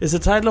is the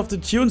title of the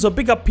tune. So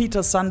big up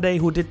Peter Sunday,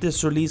 who did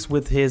this release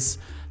with his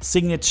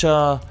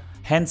signature,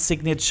 hand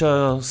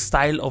signature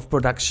style of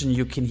production.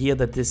 You can hear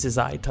that this is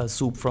Ital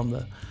Soup from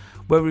the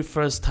very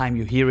first time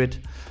you hear it.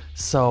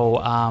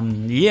 So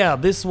yeah,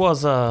 this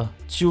was a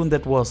tune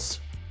that was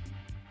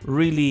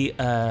really,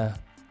 how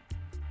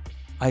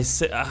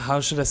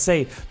should I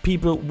say?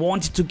 People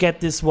wanted to get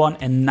this one,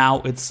 and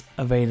now it's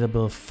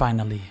available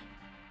finally.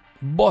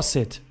 Boss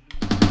it.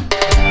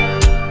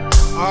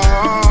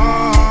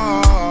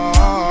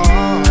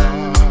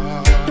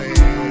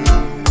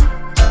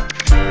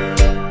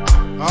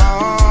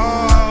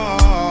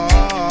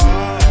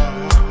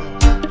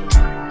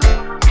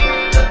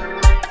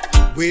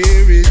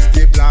 Where is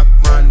the black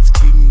man's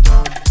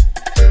kingdom?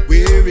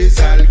 Where is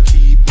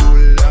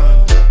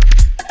Al-Kibula?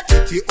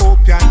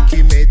 Ethiopian,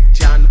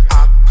 Kimetian,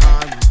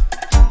 Akan.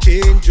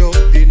 Change up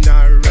the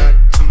narrative.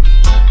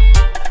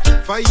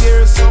 For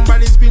years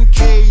somebody's been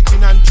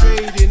caging and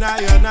trading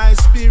I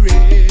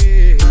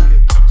spirit,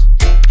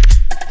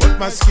 but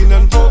my skin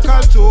and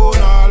vocal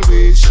tone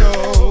always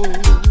shows.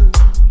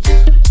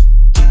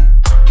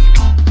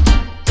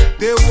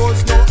 There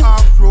was no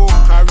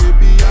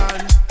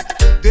Afro-Caribbean,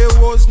 there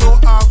was no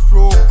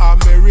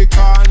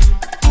Afro-American,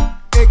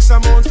 X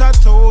amount of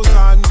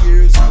 1,000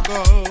 years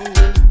ago.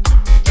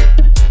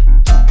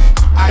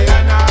 I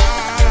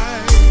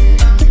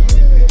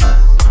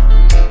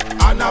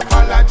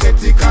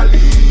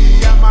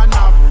unapologetically am an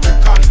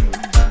African,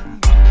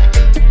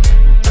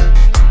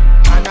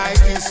 and I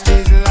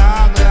history's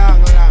long,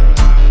 long, long.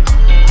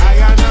 I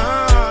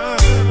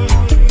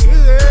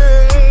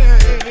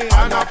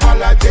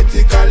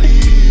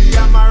unapologetically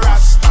am a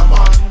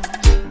Rastaman.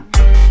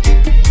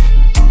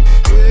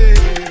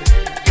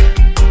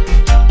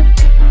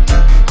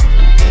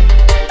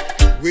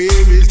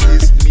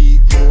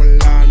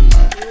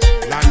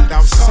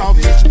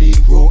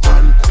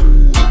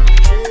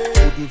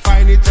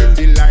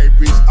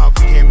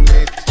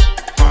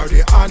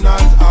 the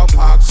honors of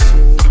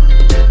Aksum.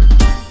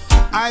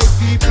 I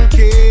people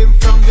came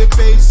from the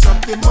base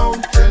of the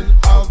mountain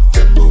of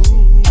the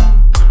moon,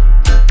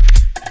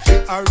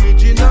 the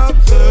origin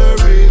of the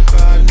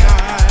river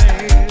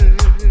Nile.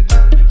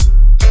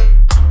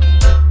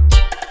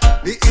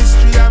 The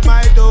history of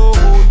my own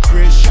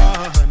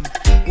oppression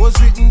was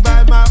written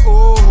by my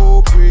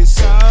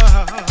oppressor,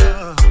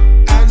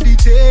 and he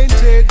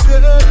tainted the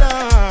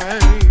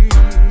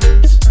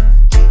lines.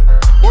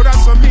 But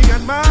that's for me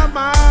and my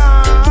mind.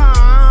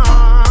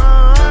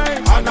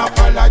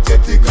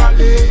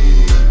 Unapologetically,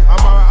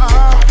 I'm an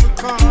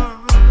African,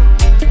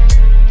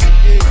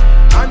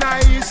 yeah. And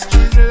our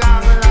history's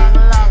long, long,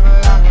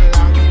 long,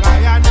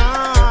 long, long,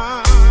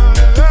 long.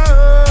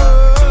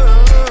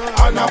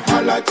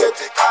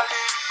 Unapologetically.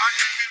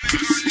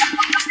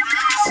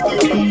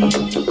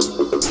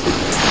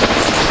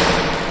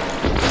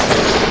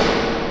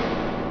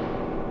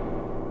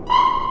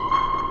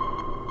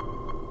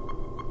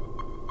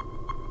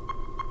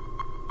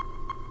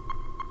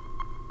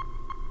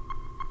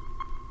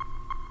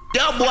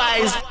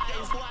 Dubwise.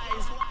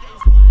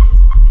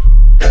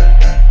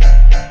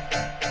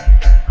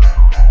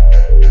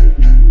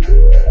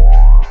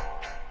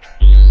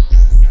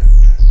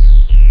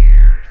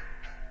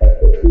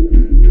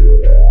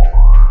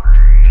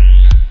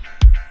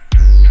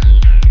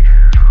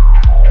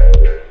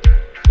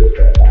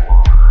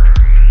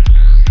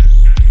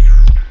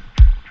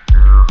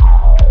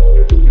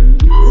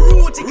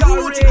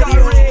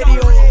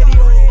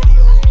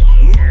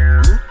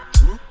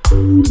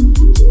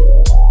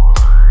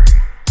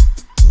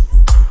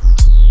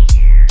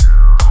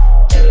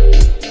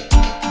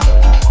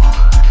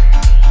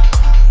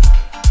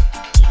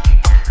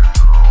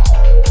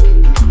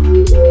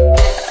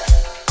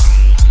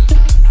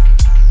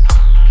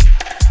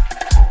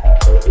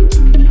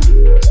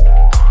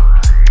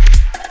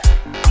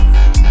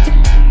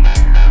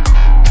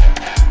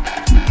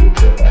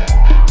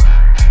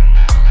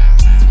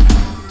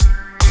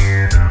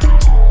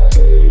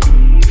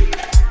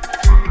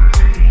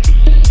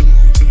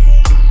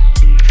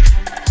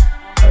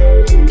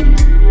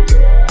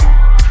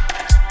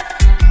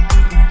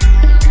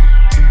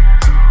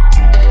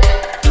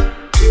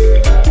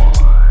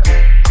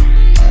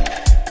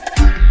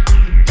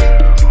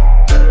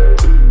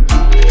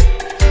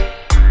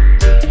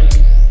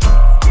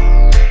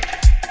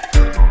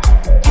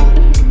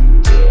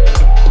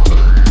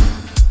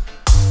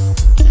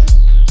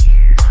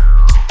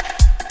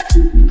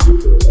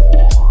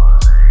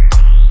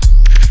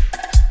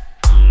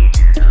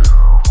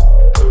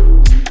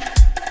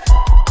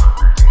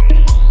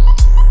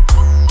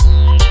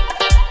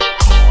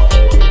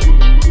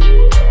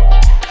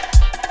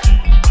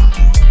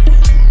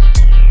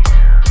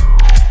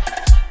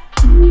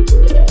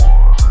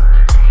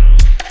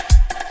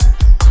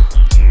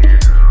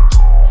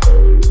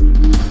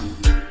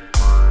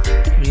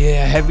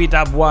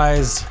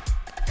 Dubwise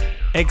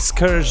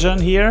excursion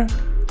here.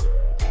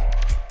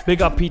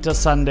 Big up Peter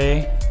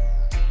Sunday.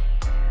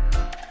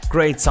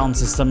 Great sound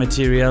system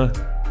material.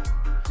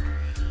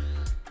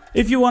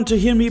 If you want to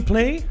hear me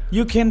play,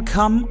 you can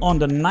come on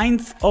the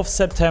 9th of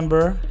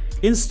September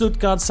in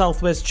Stuttgart,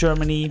 Southwest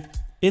Germany,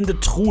 in the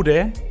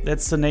Trude.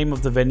 That's the name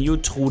of the venue,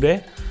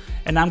 Trude.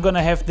 And I'm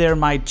gonna have there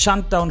my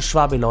Chant Down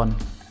Schwabylon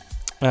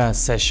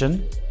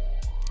session.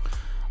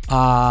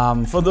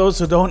 For those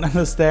who don't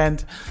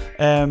understand,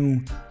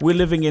 we're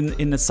living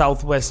in the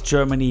southwest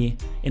Germany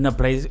in a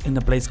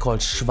place called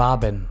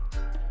Schwaben,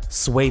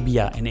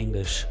 Swabia in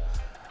English.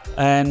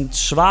 And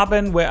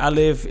Schwaben, where I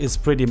live, is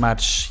pretty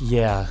much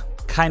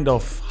kind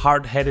of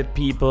hard-headed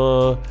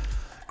people,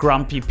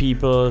 grumpy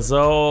people.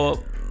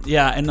 So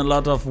and a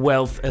lot of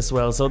wealth as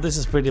well. So this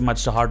is pretty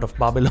much the heart of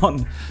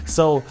Babylon.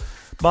 So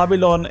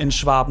Babylon in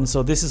Schwaben.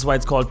 So this is why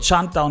it's called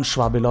Chant Down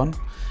Schwabylon.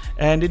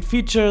 And it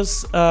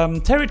features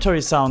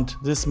Territory Sound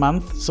this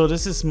month. So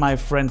this is my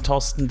friend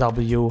Torsten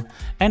W.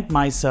 and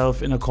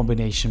myself in a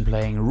combination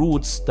playing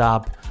roots,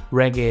 dub,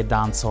 reggae,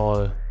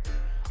 dancehall,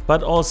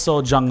 but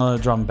also jungle,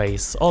 drum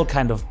bass, all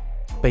kind of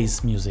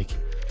bass music.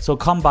 So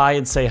come by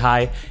and say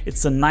hi.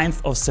 It's the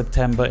 9th of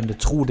September in the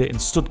Trude in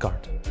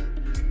Stuttgart.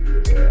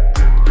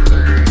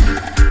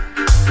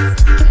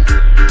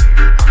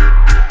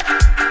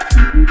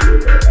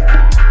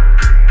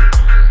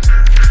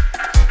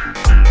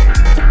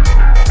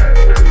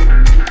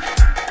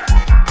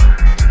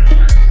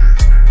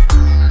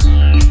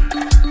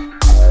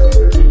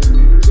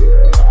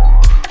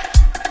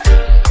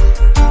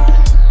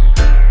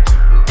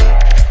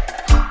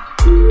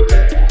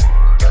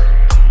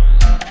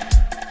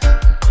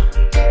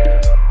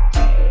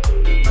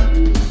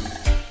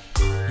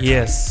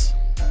 Yes,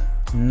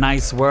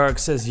 nice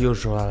works as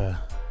usual.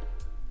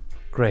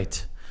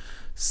 Great.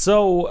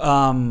 So,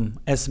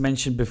 as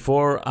mentioned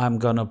before, I'm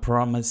gonna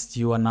promise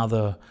you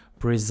another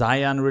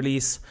Brizayan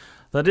release.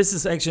 Now, this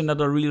is actually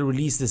not a real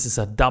release, this is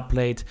a dub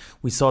plate.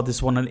 We saw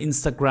this one on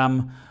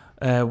Instagram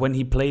when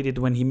he played it,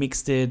 when he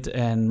mixed it,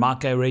 and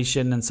Mark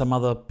Iration and some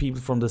other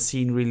people from the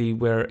scene really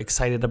were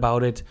excited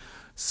about it.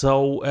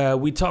 So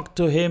we talked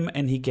to him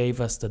and he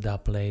gave us the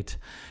dub plate.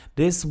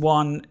 This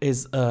one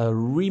is a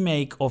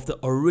remake of the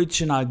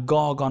original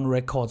Gorgon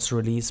Records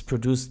release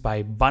produced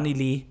by Bunny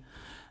Lee,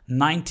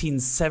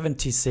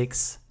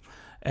 1976,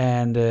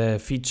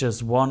 and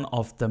features one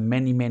of the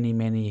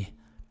many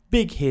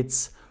big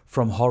hits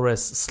from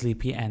Horace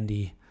Sleepy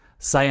Andy,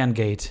 Cyan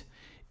Gate,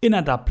 in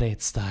a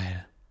dubplate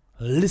style.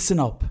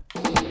 Listen up.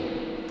 You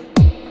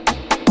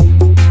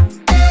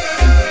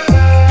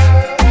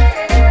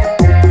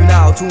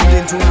now tuned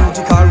into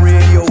Rootikal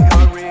Radio.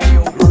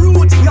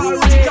 Rootikal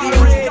Radio.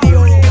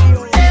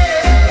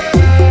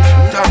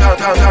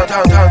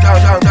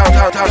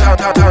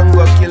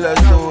 Tango killer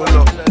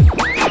solo.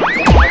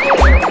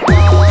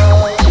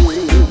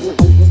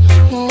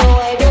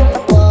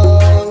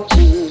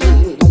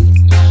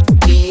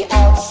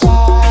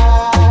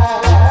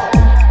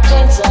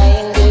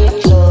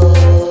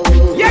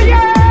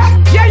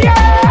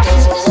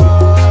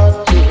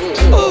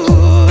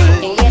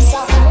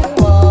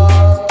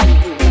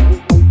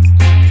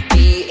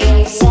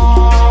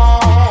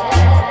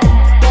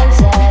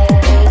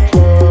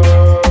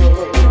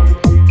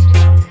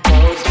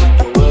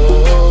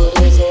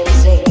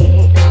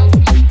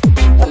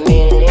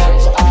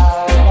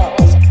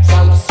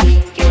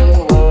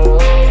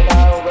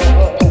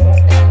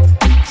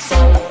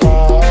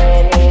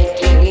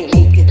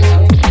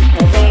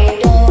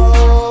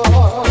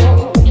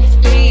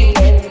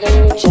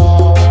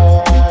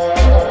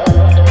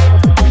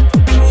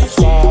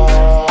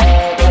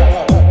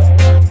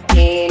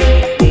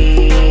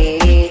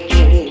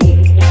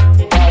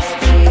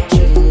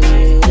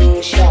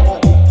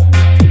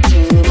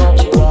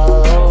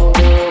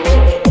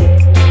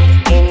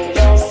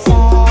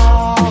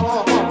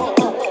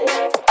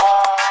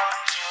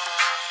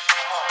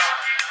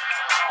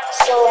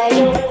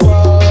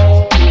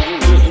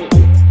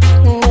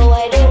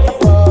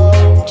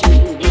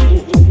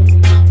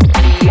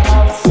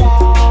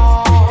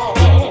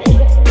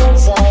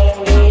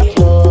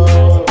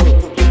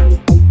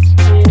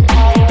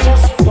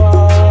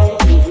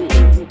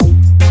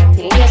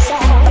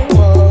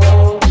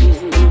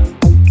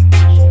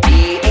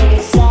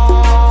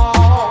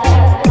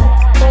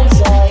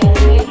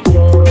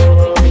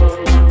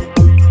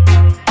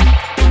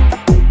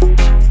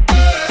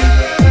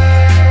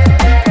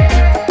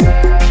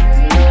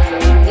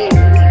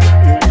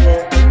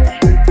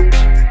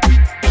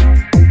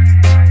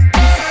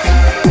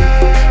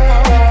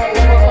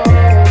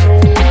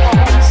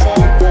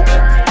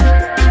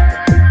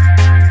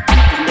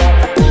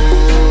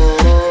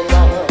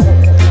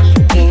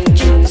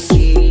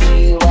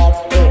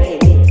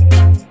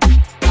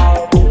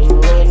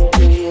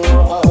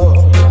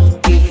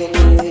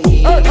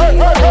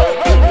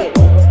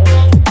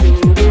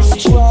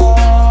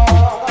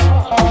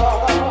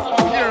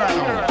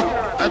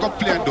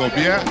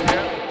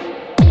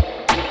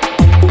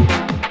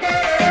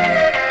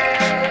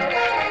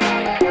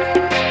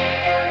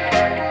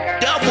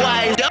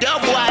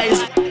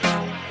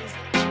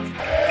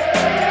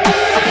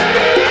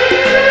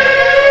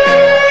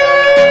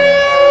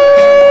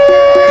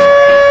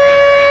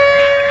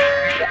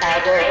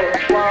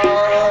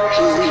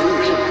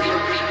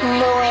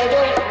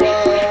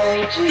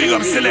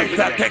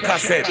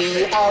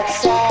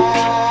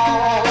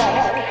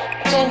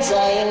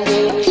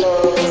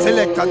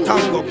 Select a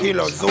tango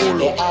killer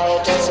Zulu.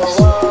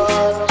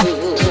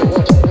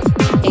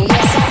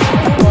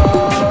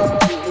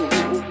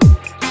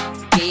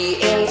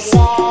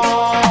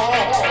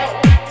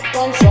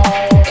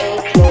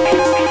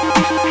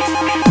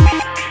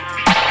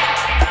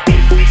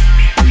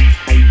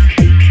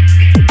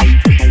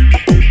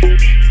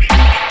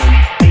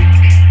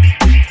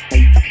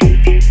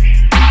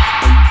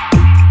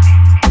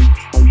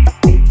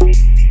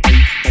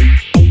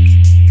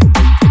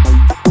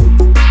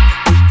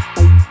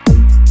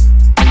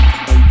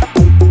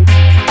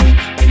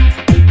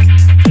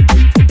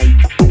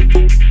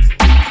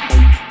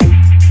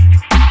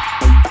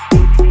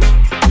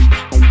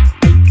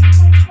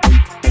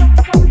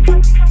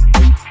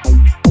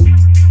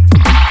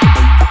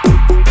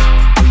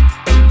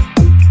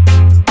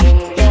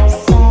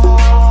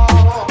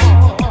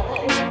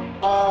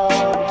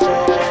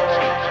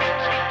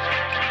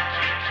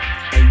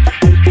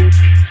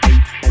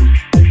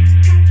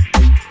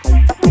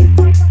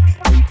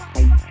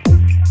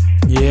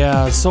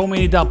 So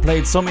many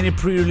dubplates, so many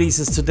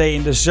pre-releases today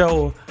in the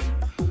show.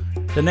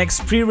 The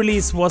next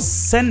pre-release was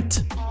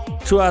sent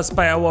to us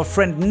by our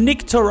friend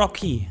Nick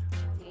Toroki.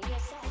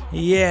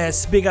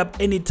 Yes, big up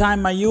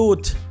anytime my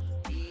youth.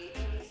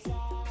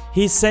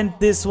 He sent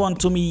this one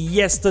to me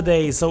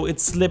yesterday, so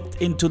it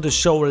slipped into the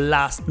show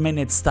last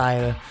minute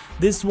style.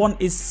 This one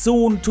is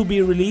soon to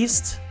be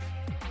released.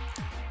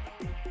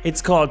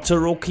 It's called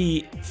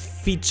Toroki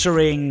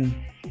featuring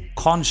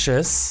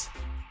Conscious.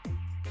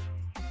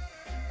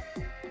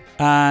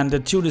 And the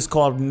tune is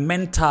called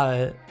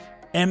Mental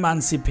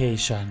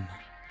Emancipation.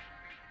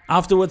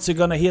 Afterwards, you're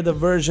gonna hear the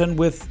version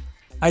with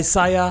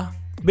Isaiah.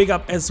 Big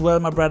up as well,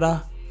 my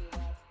brother.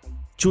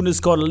 Tune is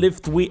called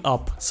Lift We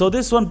Up. So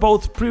this one,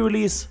 both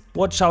pre-release.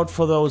 Watch out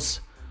for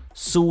those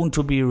soon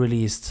to be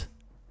released.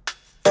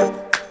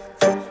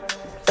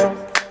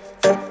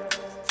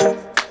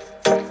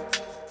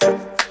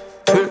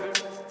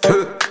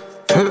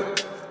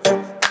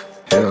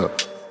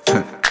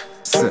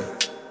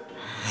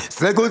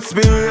 Say good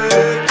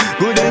spirit,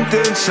 good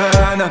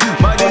intention,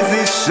 my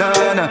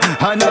decision,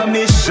 and a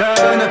mission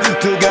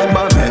to get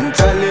my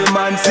mental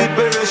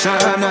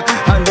emancipation.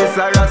 And this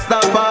a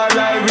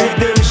Rastafari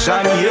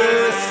redemption,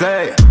 yes,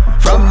 say.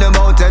 From the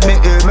mountain me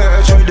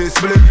emerge with the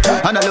split,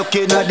 and I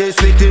looking at the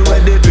city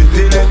where they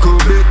pretty little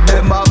bit.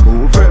 Them a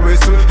move very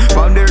swift,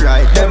 from the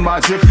right them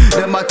a drift,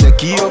 them a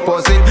take you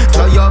opposite.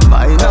 So your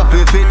mind a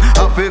fi fit,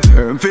 a fi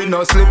firm fi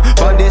no slip.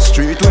 On the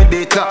street with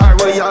the tar,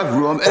 where you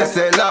roam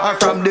SLR.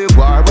 From the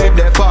war with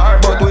the far,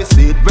 but we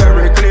see it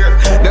very clear.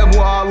 Them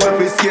war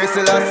we fi scarce,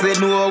 till I say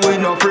no we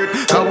no afraid.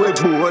 And we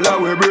bold and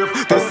we brave,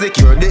 to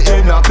secure the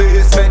inner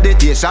peace.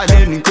 Meditation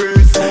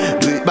increase,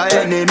 do it by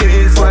any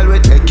means, while we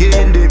take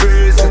in the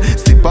breeze.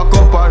 Sip a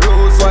cup of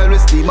rose while we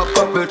steam a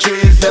couple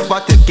trees.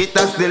 Never take it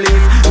as the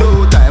least,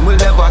 no time will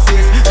never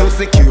cease. To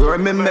secure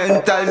me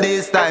mental,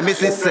 this time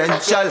is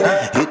essential.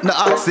 It no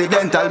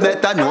accidental,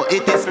 better know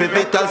it is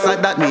pivotal. So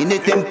that mean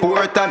it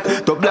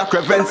important to block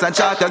reverence and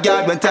charter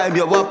guard when time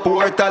you a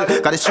portal.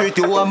 Cause the street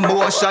you a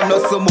motion, no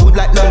smooth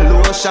like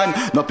no lotion.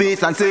 No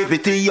peace and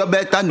safety, you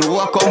better know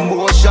a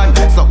commotion.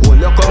 So hold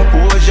your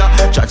composure,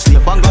 charge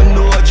safe and go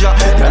know ya.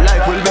 Your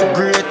life will be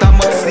great and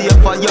much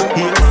safer, you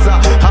hear sir.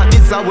 And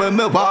this is where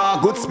me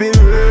walk, good spirit,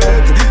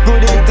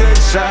 good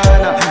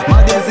intention,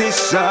 my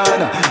decision,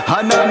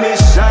 and a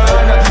mission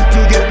to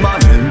get my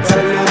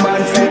mental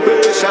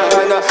emancipation.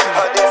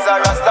 And this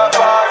a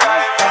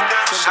Rastafari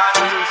redemption,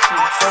 good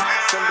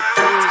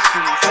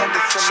spirit,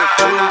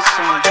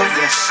 celebration,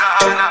 decision,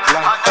 and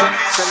a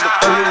mission to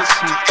get my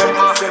mental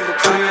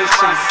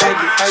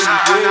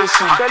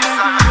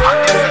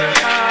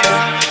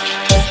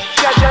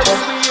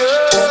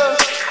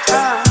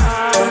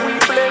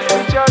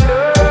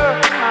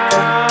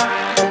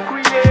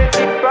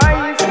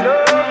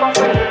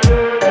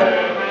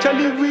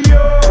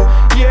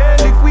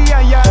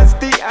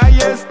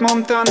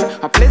mountain,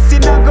 a place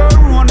in a go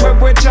round where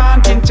we're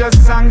chanting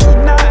just song.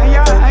 In a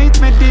higher height,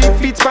 me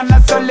defeats pan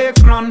a solid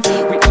run.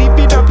 We live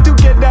it up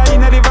together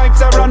in the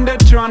vibes around the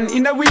throne.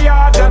 In a we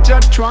are that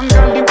just trunk,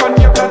 and live on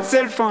your blood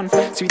cell phone.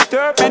 Sweet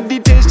up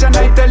meditation,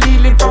 night a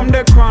healing from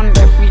the crown.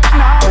 If we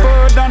now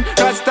burden,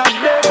 Rasta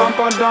they bump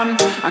on done.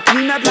 And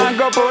clean up now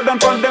go burden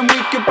for them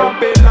wicked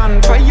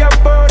Babylon. Fire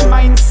burn,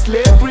 mind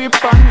slavery,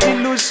 pan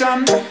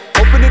illusion.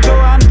 Open the door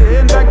and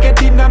then I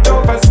get in and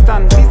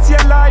overstand. This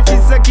your life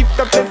is a gift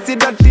of blessing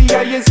that the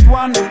highest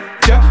one.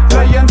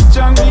 Lion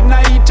strong in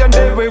each and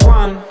every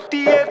one.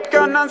 The earth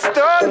cannot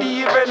stop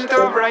the event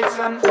of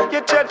rising.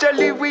 You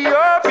gradually we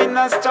up in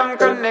a strong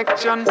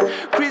connection.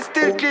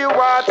 Crystal clear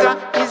water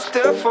is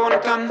the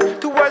fountain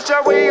to wash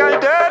away all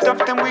dirt of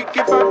them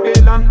wicked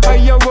Babylon.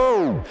 Fire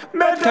woe,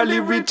 mentally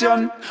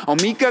region.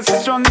 Omega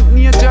strong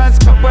nature's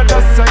power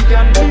that's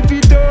iron. Live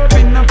it up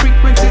in the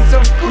frequencies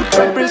of good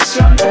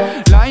vibration.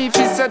 Life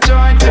is a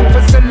joy time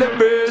for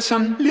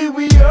celebration. Live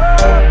we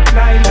up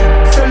life,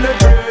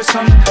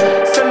 celebration,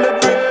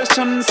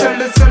 celebration,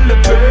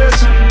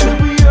 celebration.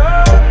 Live we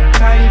up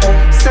life,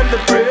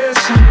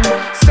 celebration,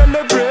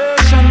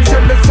 celebration,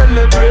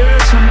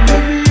 celebration.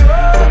 Live we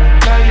up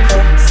life,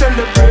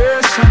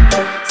 celebration,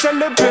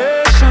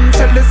 celebration,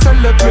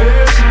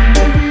 celebration.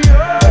 Live we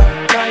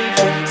up life,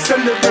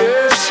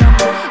 celebration,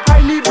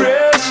 high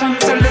liberation,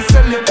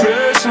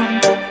 celebration.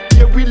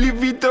 Yeah, we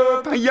live it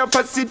up, higher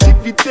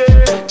positivity.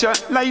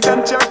 Light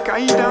and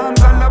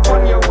guidance all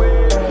upon your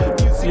way.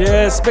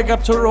 Yes, big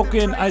up to Rocky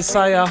and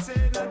Isaiah.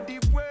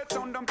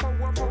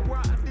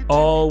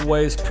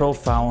 Always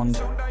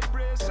profound.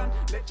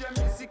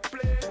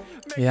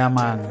 Yeah,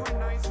 man.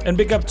 And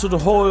big up to the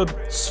whole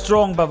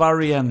strong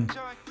Bavarian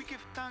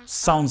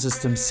sound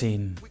system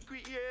scene.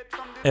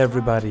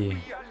 Everybody.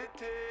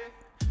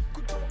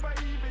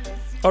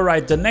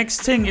 Alright, the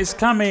next thing is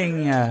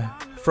coming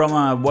from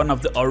one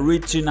of the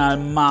original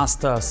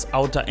masters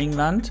out of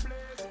England.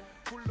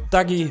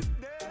 Dougie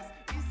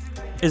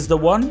is the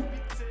one,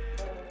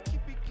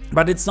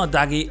 but it's not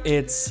Dougie,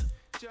 it's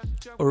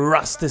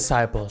Rust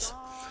Disciples.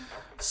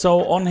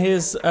 So on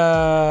his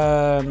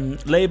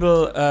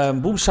label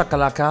Boom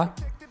Shakalaka,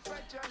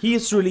 he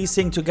is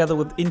releasing together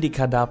with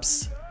Indica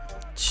Dubs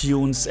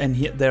tunes, and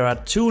there are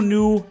 2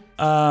 new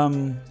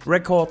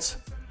records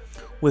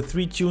with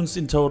 3 tunes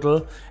in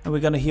total, and we're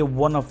gonna hear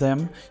one of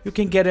them. You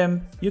can get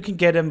them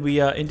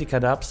via Indica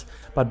Dubs,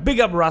 but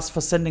big up Rust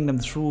for sending them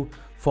through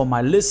for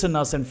my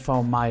listeners and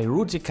for my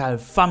Rootikal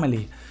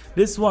family.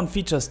 This one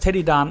features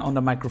Teddy Dan on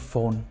the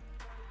microphone,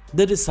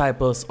 The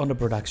Disciples on the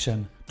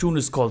production. Tune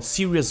is called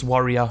Serious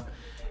Warrior,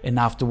 and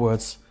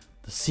afterwards,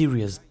 the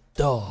Serious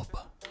Dub.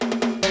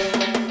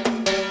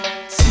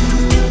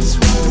 Serious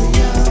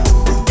warrior.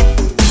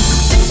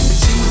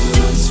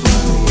 Serious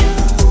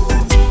warrior.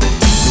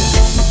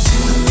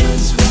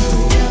 Serious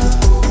warrior.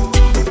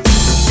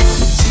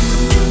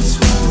 Serious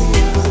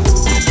warrior.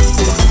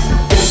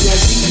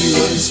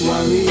 Serious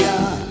warrior.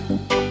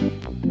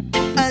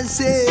 I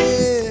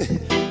say,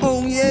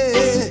 oh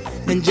yeah,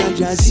 and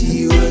Jaja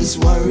serious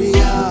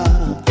warrior.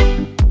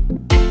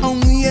 Oh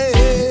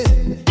yeah,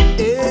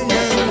 yeah.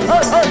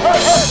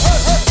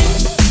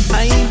 I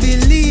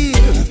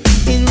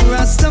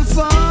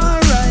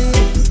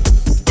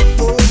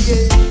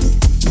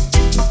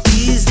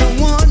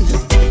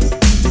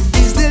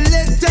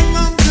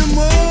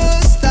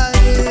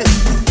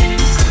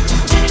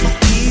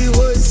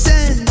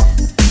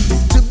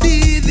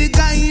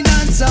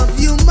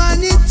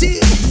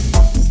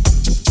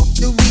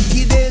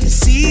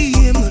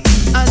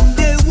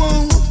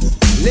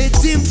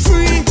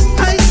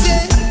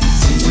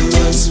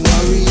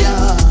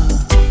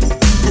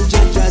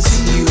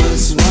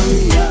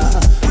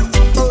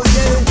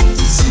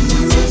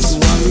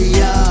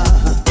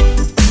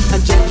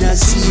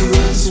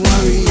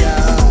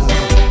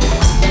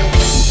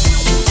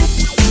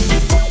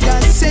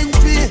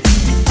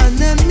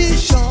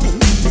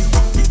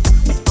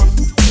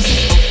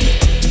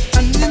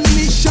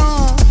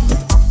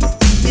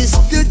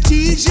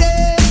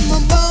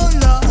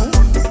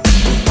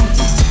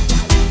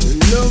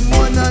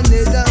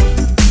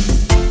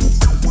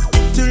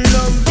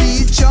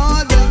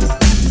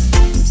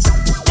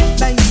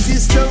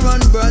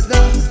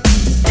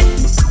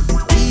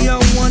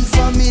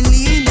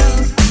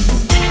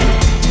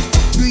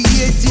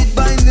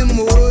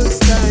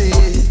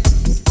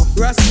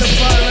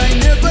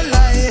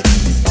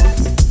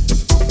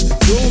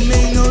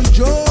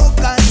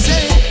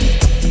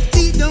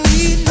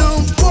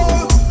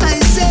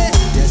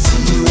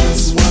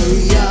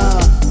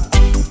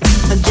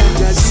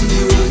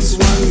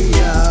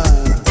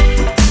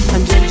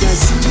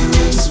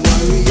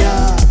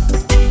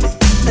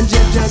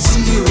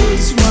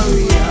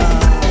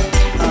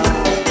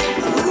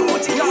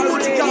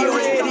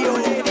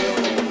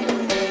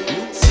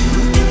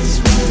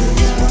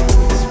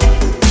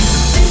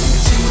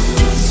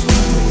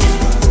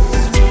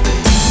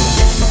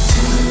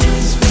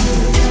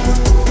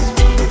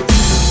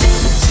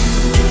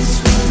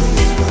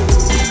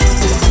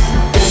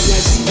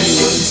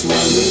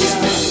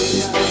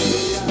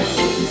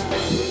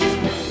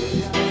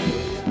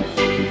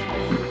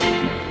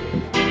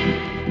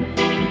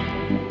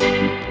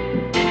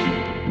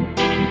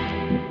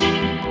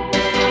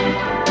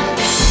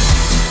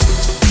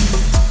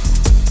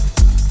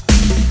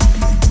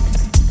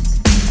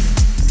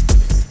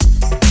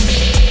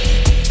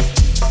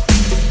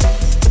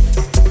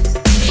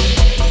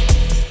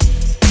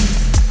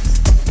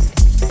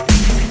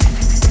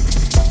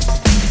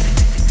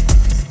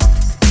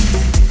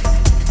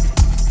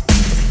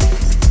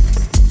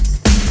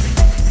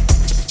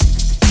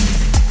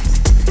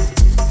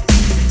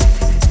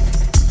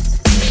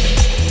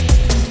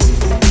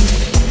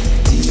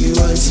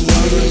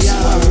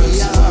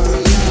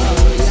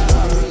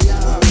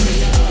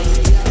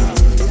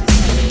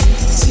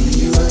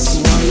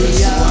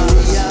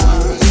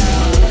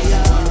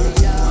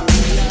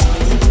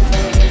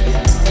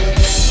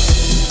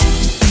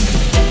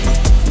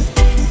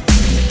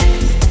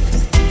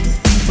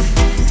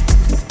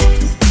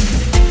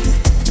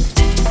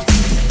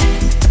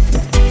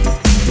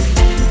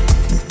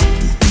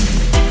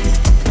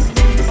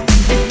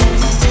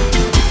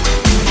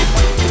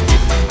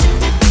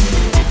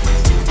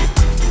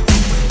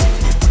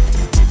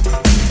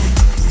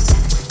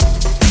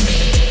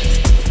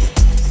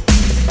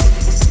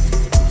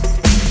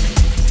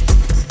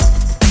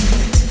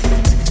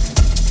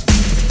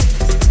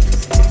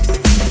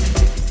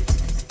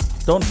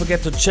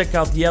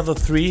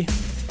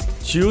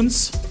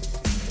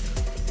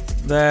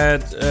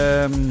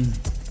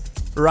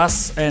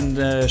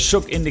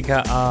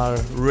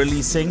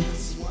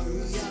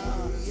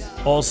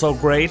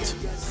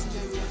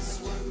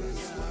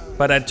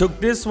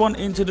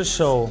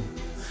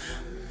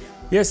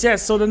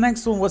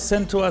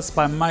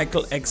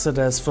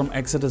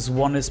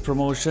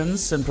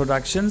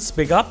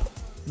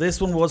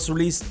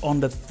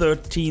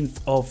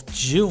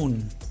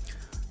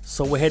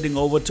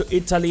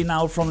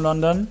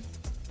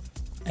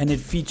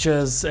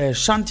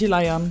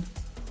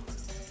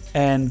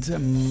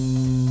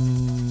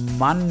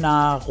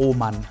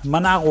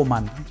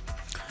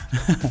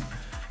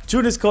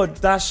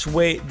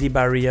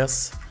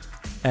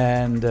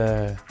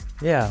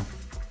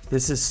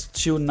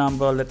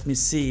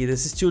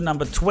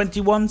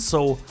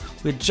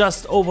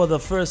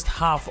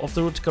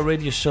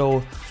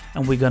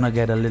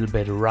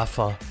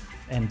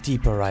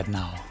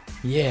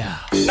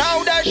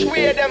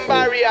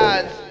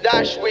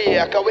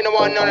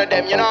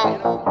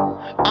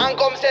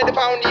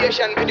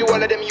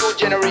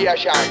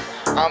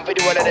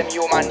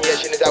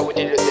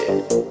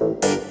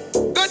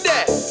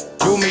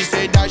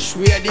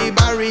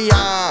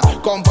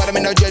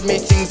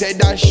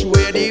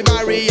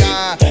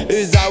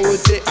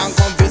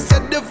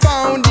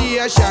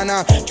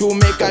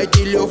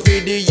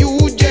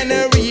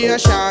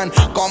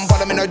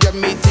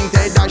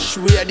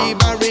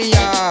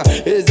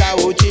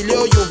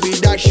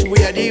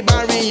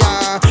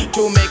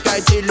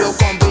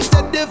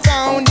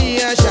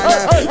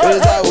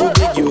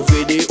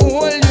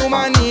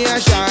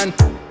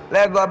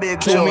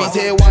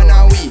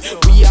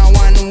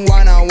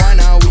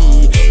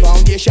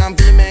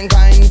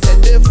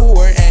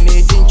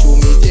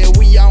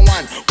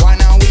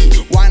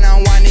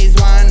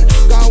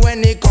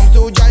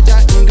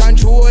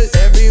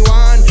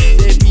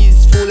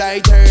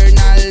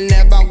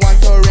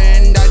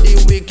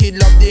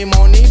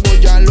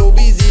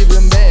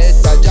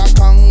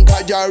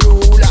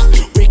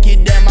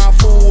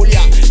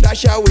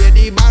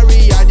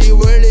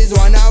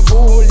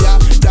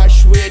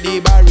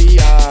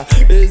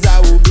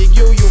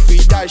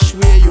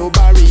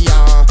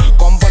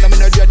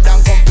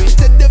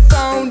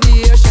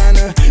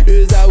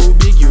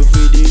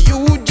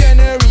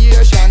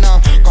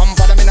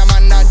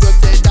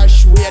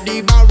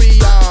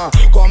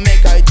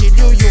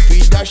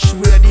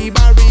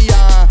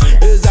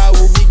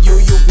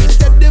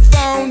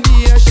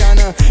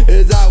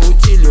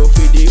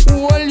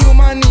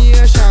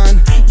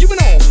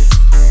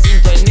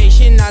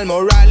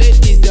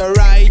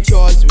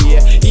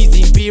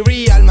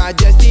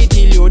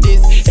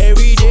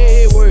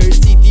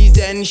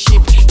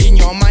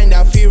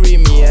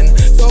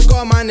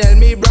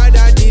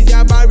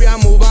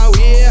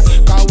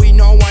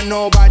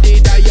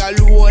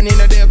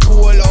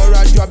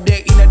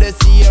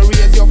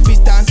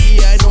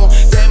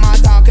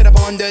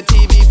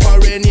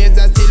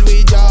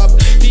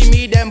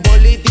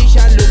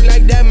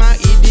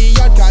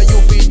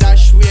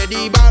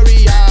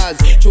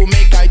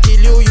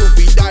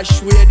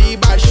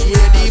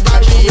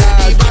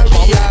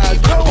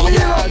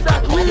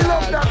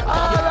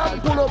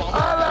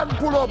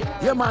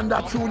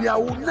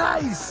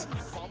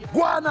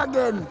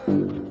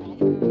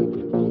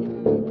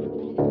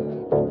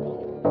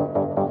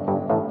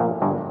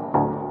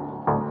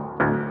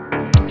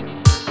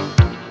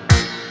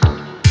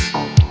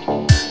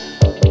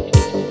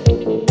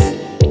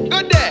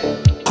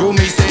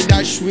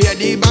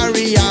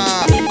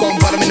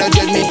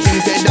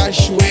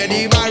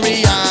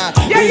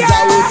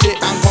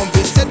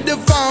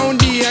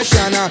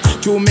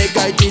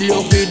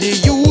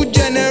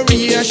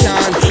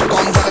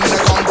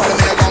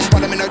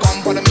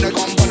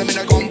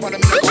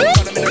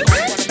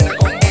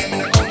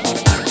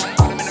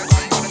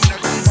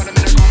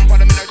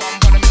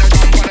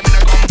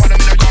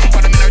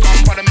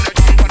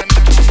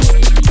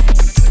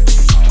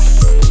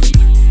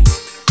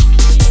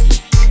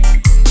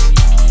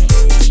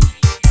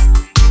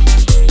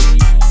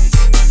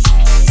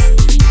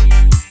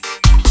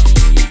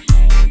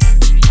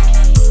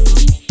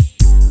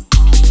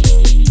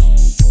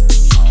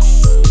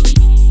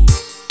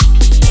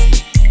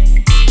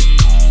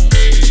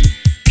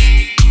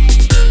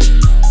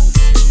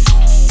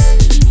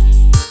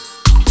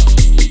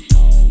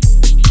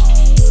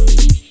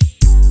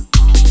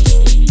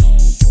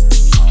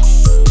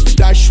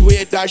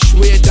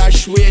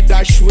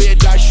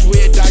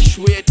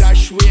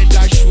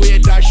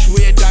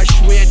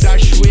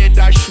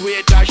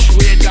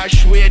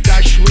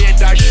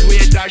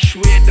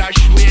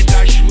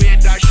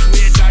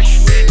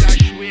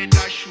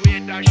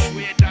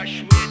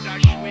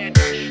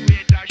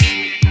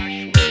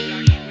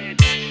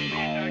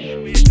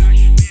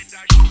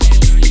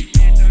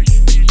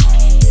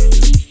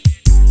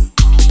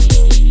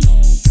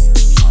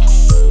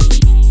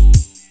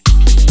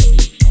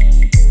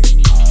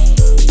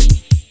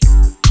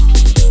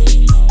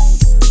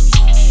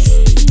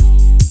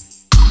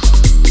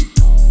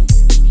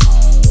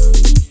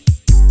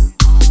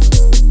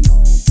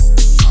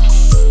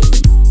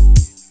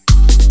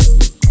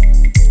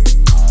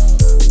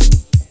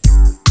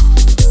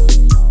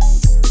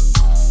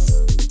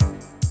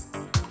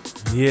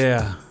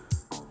Yeah,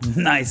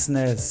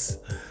 niceness.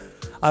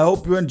 I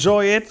hope you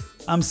enjoy it.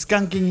 I'm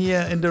skunking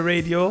here in the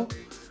radio,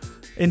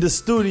 in the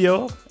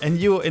studio, and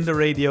you in the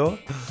radio.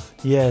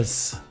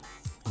 Yes.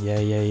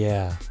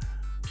 Yeah.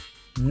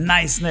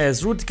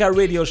 Niceness. Rootikal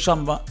Radio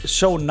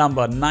show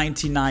number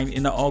 99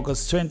 in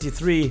August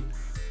 23.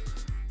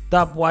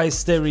 Dubwise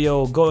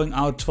Stereo going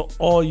out for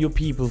all you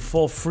people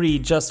for free,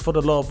 just for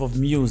the love of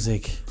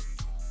music.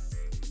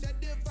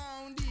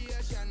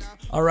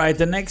 Alright,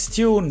 the next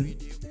tune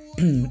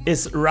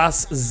is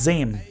Ras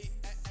Zem.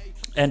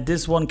 And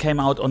this one came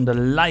out on the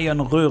Lion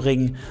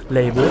Röhring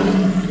label.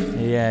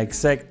 Yeah,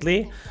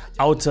 exactly.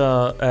 Out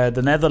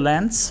the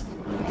Netherlands.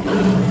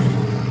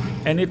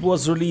 And it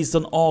was released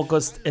on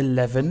August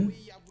 11.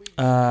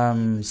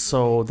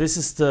 So this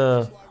is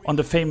on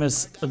the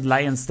famous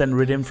Lion's Den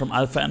rhythm from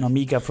Alpha and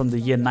Omega from the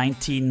year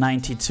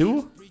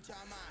 1992.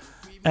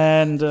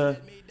 And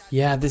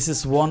yeah, this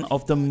is one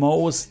of the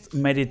most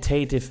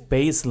meditative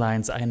bass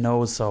lines I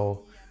know,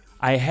 so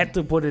I had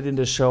to put it in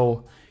the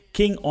show.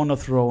 King on a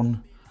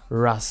Throne,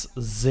 Ras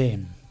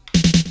Zem.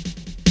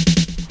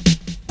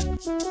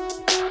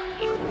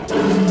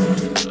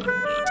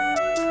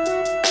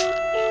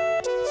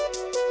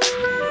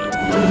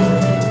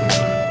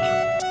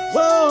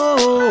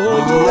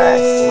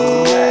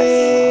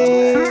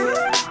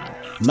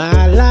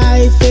 My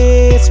life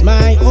is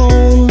my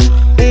own,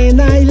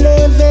 and I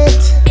live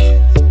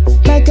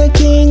it like a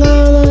king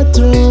on a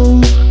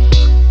throne,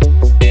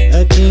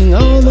 a king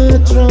on a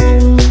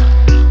throne.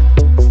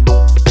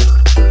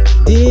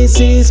 This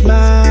is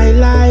my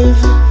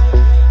life,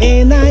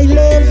 and I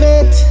live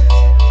it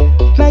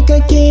like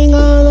a king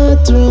on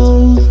a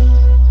throne,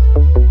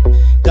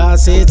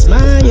 'cause it's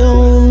my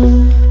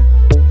own.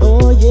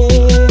 Oh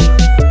yeah.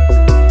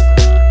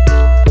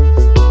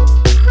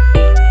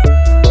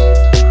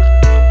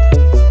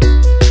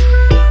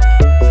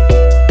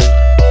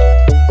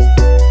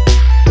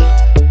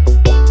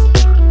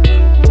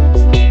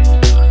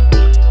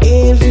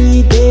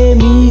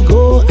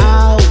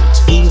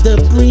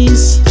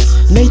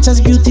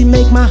 Nature's beauty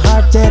make my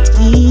heart at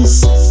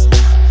ease.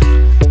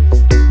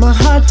 My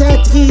heart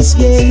at ease,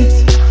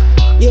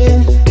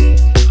 yeah.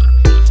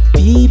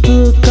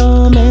 People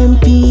come and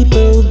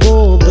people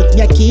go, but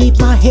me I keep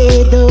my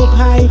head up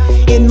high,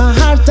 in my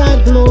heart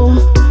I glow.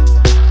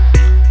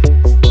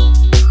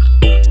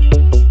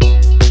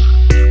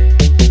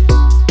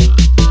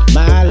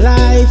 My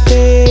life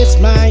is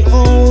my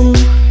own,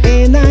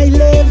 and I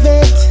live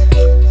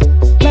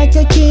it like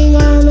a king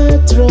on a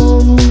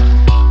throne.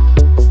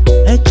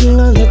 A king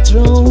on the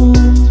throne,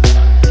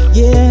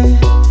 yeah.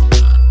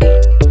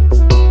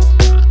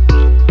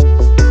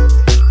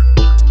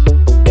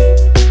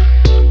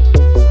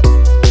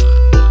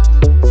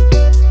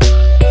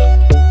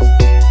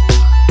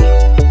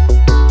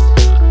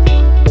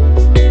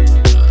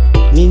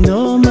 Me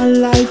know my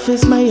life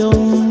is my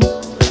own,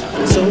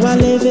 so I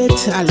live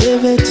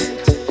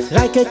it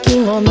like a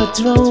king on the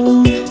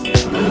throne,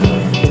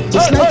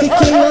 just like a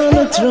king on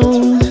the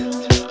throne.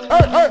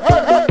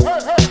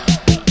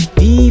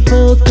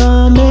 People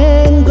come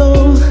and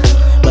go,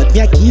 but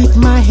me I keep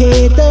my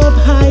head up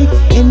high,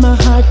 in my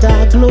heart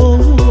I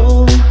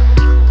glow,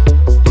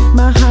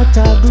 my heart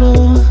I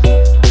glow.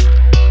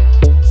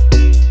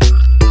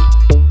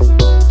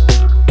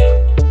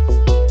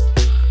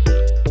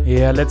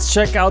 Yeah, let's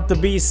check out the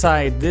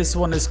B-side. This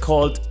one is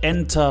called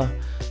Enter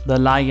the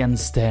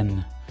Lion's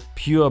Den.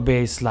 Pure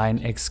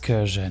bassline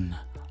excursion.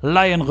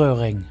 Lion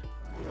Röhring.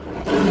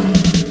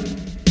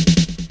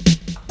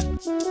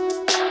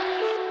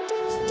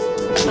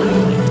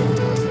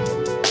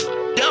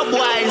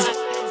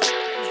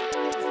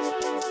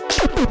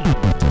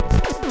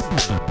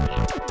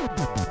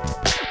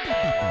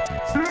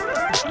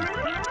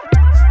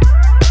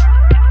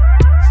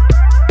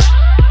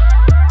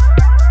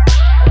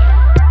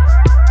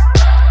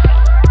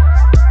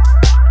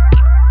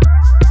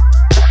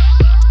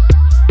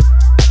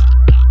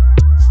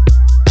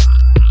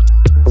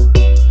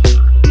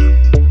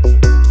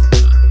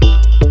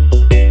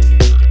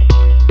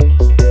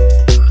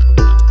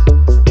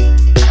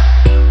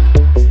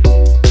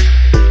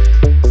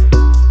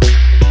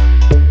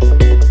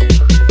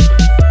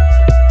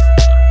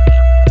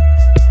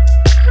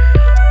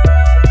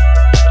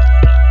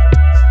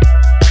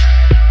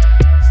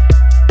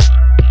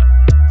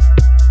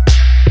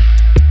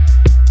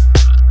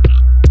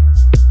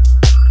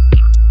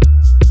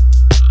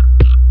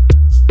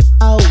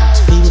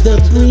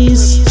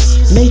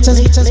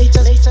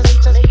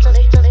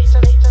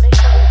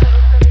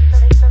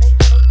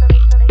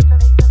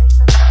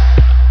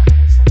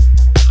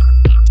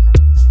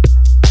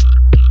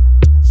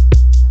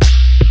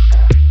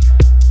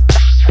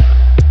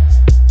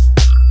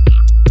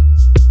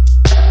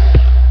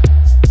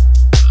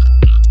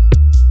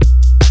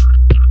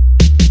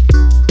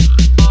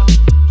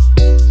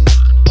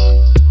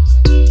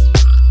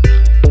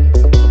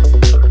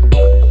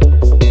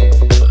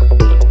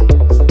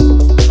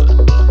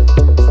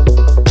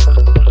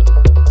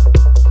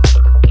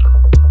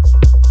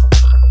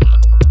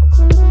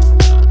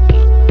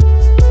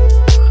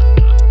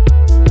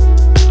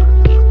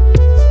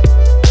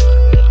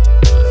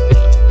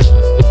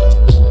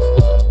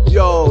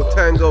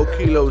 Tango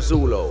Kilo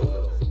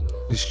Zulu.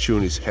 This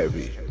tune is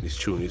heavy. This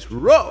tune is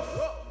rough.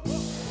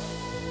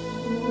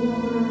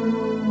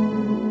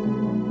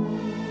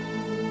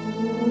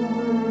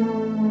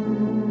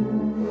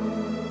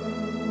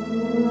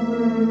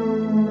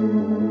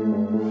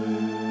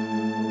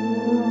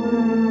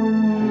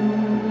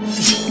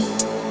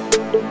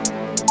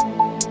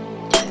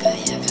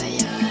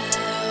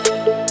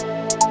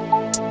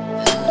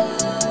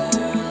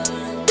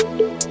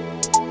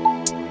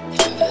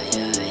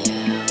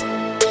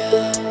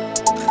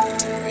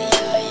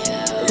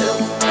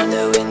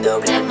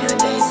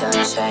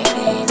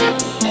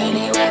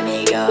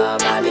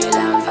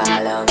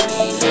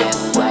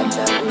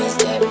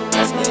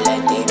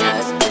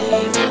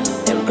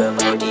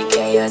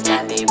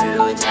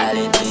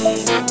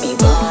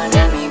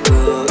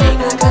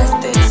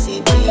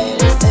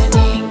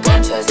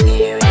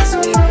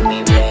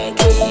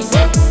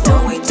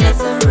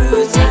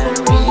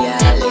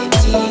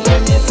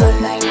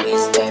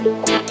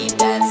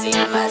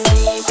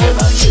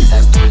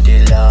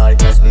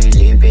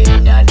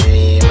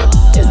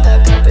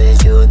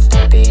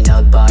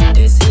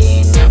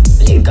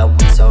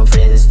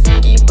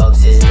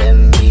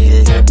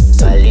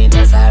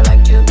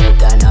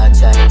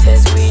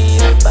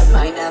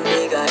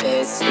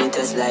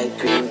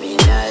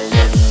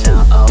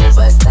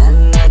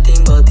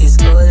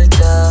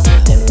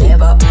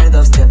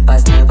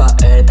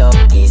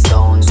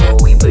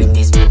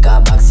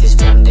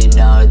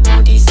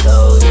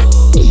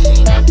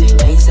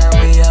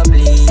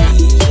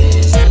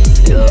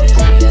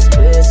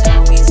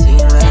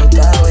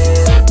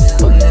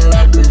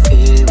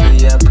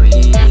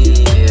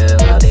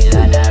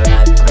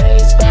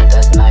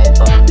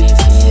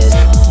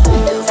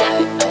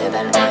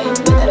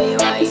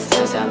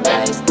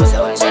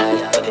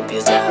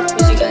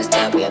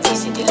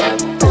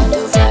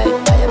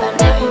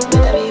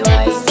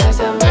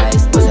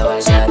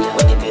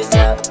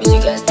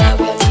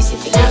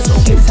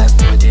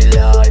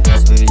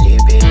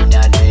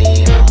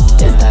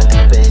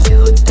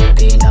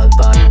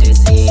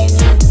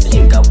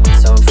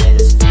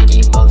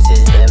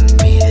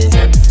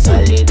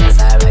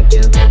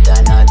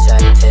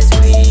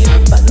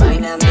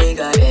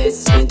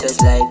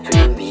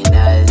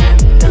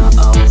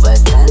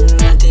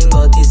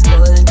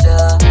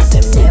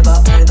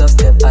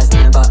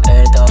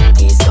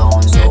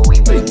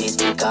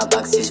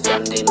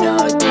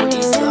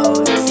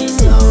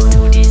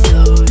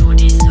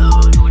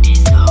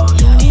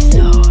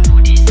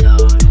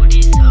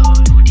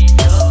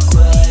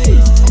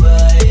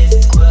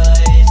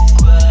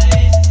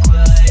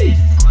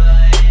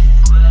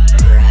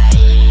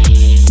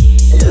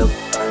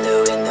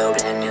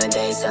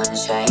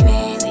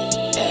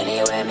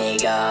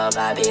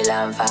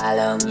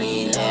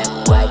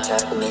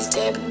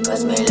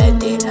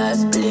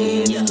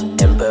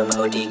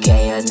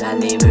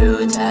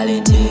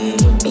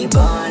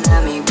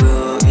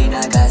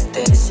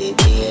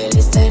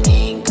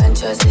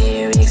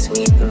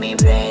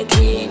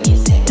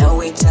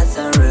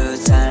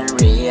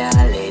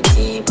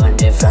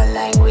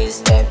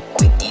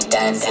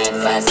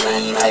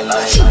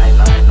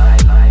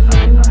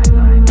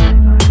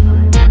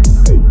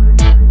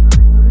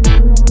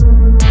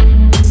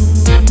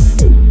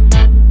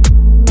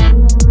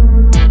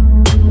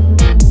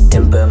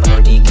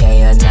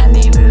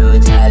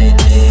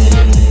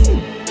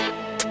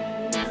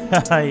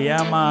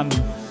 Yeah, man.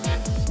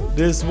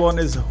 This one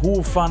is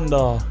Who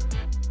Thunder.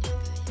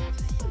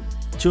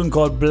 Tune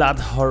called Blood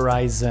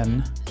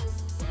Horizon.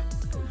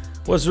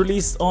 Was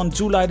released on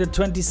July the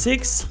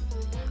 26th.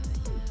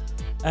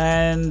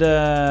 And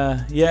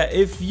yeah,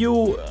 if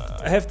you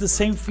have the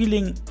same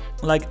feeling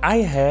like I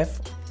have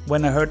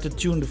when I heard the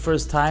tune the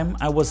first time,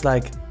 I was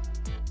like,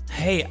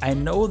 hey, I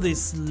know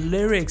these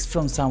lyrics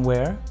from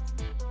somewhere.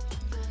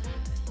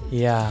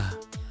 Yeah,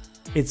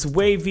 it's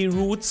Wavy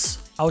Roots.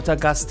 Outer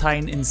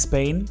Gastain in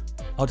Spain,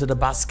 out of the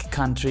Basque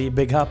country,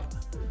 big up.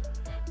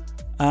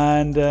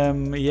 And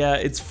yeah,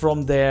 it's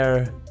from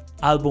their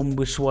album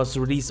which was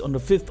released on the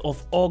 5th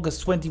of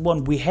August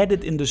 21. We had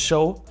it in the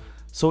show.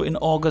 So in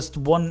August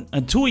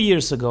 2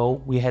 years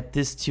ago, we had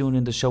this tune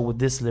in the show with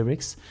these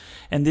lyrics.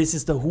 And this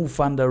is the Who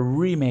Thunder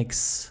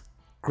remix.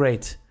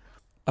 Great.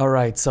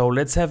 Alright, so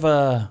let's have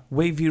a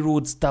Wavy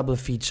Roots double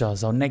feature.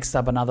 So next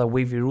up another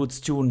Wavy Roots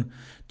tune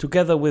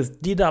together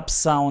with D-Dub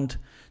Sound.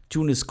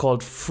 Tune is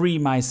called Free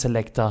My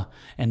Selector,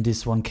 and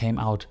this one came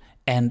out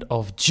end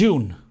of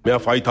June. Me a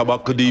fight a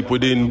back deep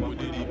within.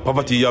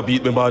 Poverty a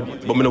beat me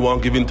bad, but me no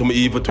want give in to me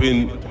evil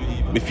twin.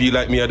 Me feel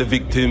like me a the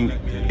victim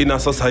in a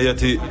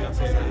society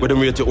where them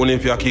rate you only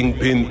if you're a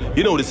kingpin.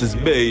 You know this is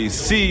bass.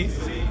 See,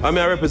 I mean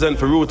I represent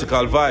for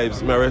Rootikal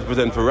vibes, me I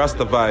represent for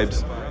Rasta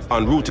vibes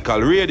on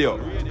Rootikal Radio.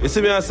 You see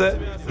me I say,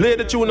 play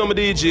the tune on my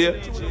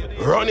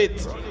DJ, run it,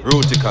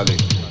 Rootikal.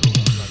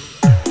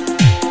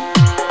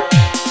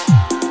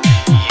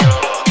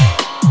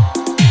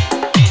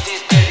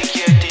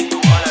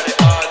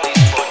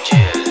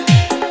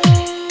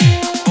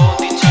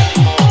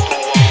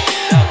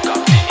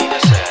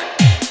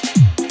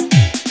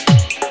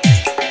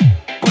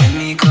 When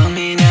me come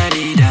in at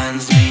the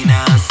dance, me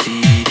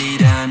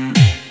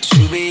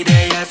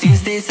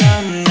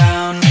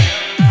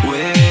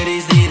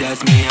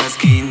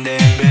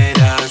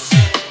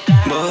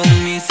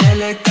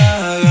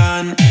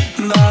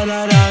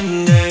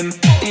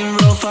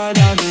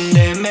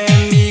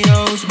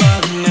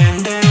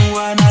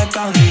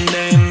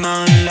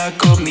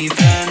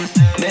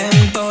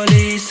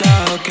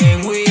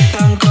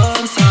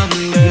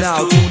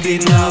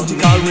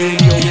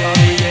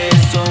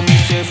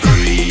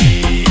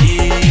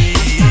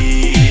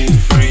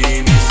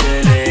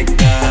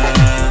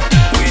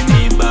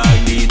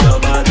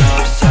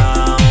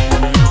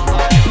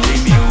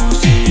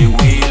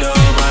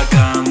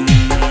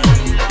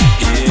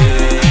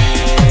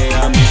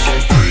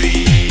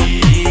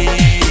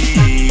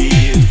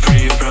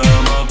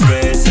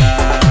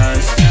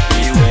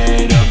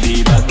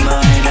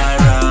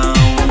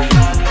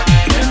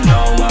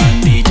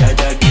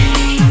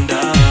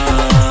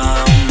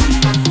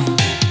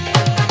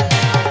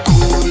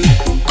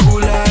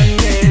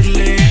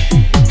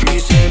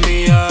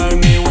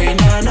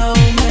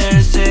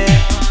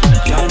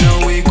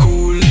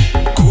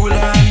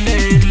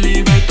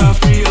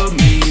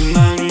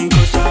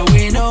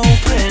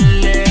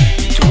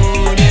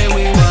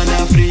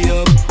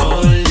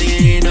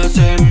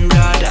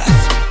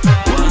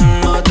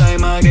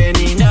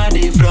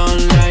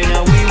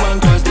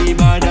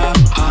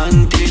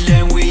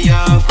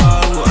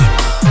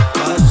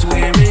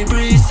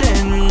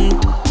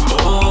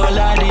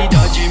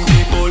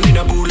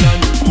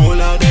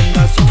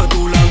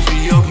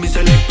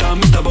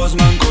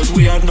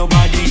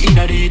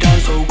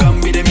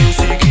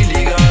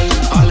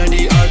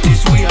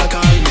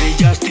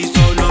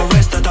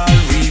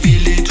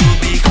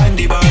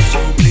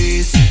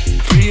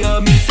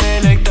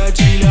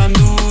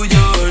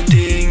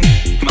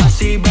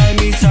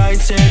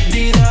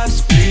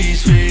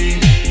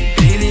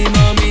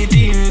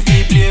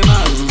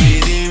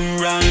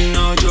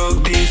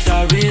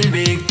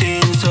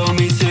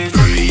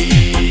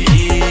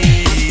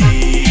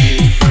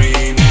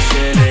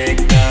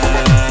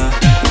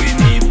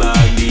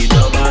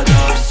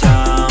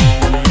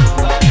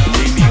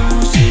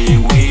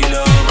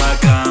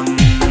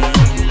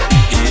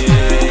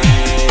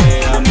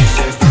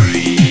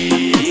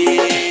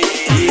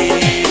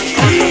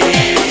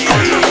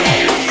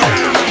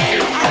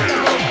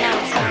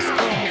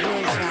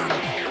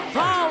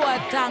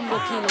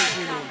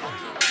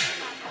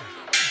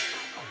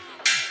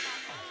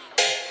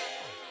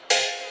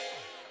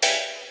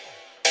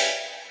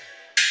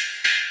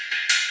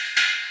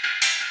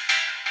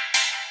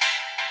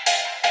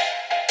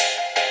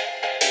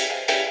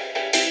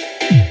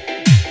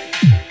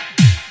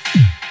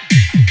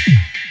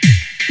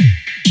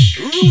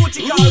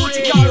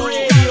Rootikal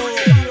Radio.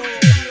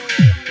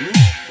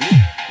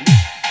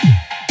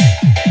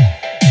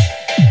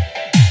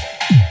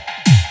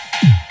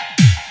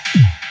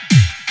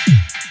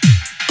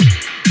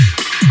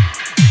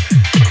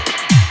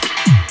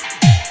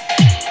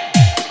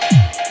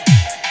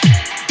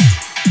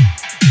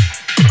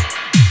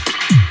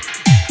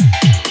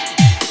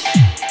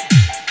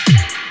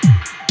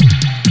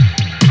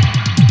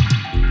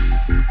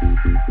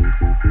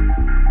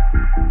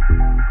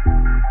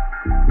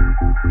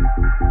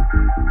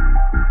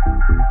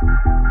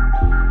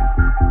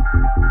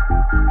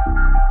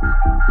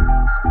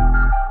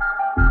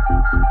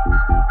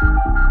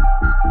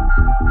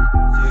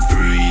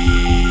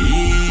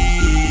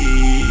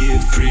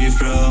 Free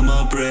from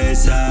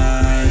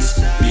oppressors.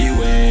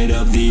 Beware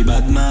of the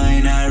bad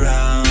mind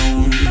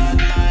around.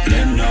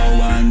 Them no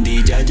one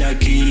the judge a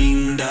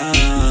kingdom.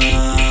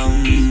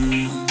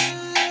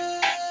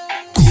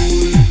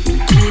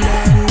 Cool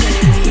and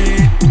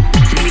deadly.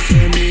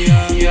 Listen me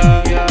up.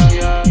 Yeah.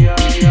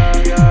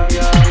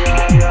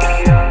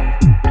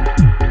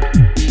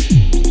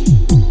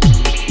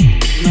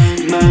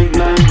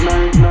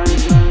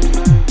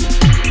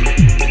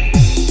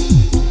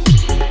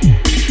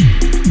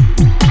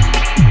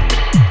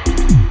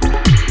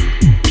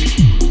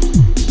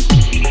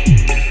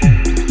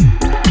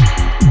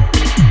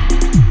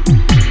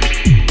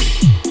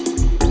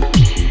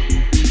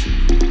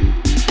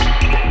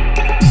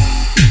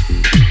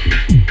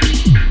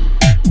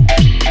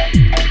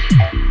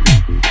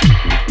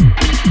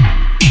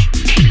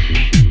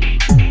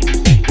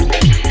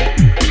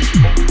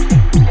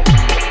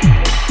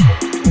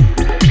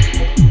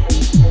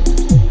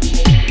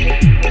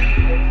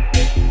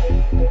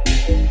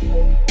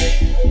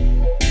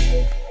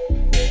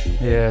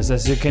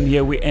 As you can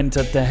hear, we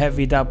entered the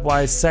heavy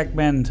dubwise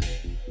segment.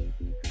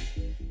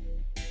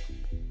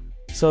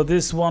 So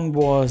this one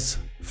was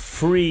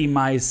Free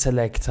My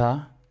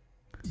Selector,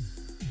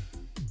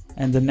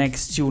 and the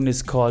next tune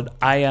is called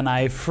I and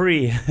I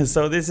Free.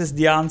 So this is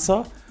the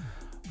answer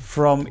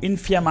from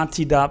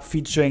Infiammati Dub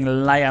featuring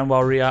Lion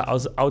Warrior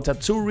out of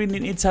Turin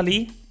in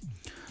Italy.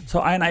 So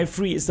I and I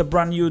Free is the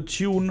brand new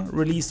tune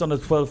released on a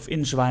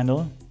 12-inch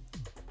vinyl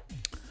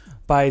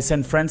by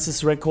St.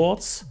 Francis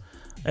Records.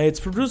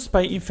 It's produced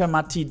by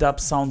Infiammati Dub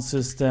Sound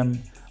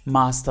System,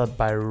 mastered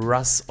by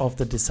Russ of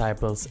the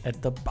Disciples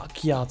at the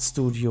Backyard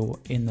Studio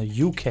in the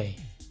UK.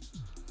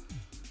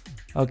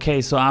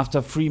 Okay, so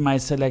after Free My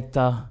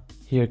Selector,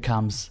 here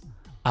comes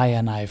I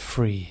and I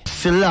Free.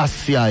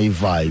 Selassie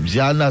vibes,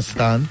 you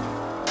understand?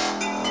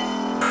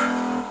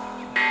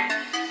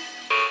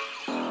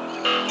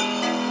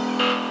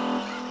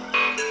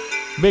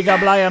 Big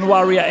up Lion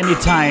Warrior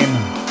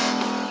anytime.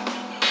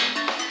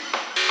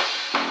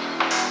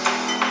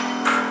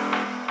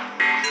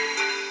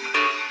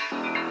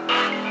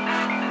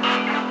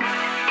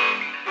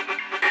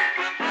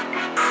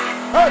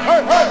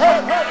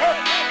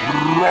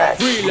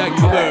 Free like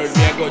a bird,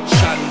 me I go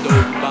chant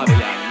down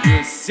Babylon.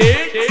 You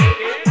see?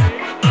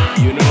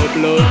 You know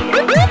blood.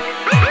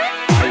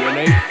 I and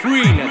I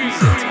free at this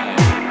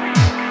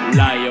time.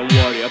 Lion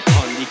Warrior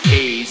upon the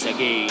case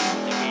again.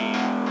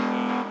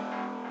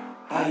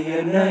 I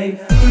and I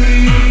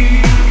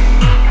free.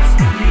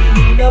 Standing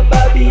in a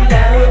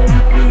Babylon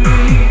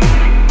free.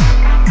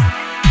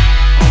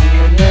 I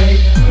and I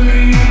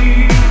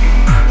free.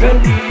 The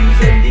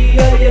leaves and the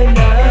I and I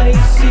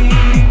see.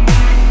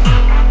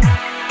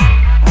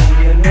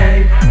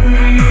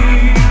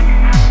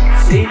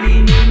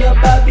 Sailing in a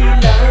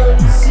Babylon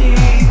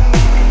sea.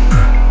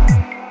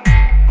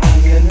 I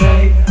and I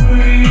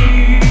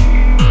free.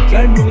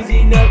 John knows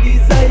in a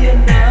desire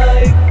and I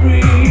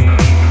free.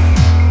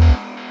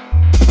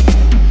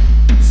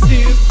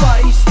 Step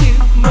by step,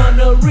 man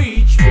a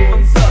reach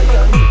Mount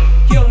Zion.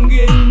 Can't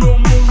get no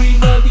more in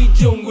the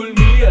jungle,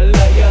 me a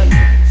lion.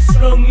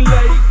 Strong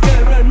like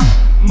Aaron,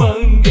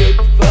 man get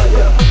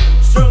fire.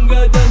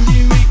 Stronger than the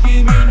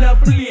wicked, me not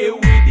play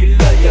with the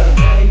lion.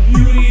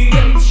 You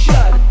get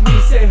shot, me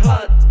say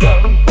hot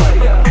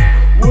gunfire.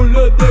 All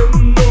of them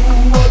know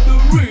what the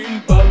real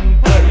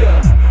vampire.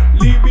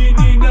 Living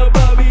in a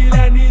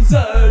Babylon is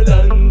all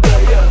and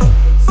dire.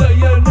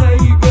 Zion I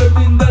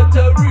garden that a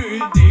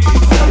real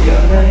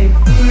desire. I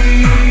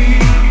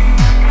free,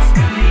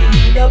 standing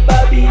in a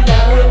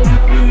Babylon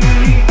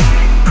free.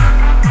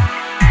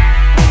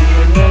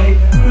 I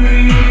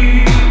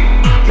free,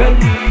 the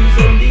leaves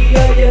and the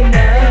iron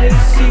I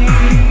see.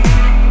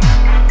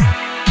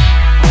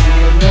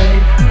 I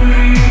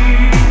free,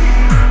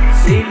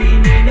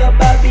 sailing in a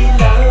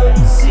Babylon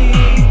sea.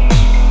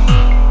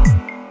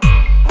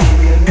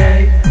 I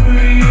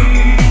free,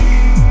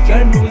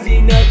 John knows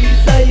in a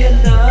desire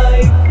and I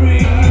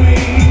free.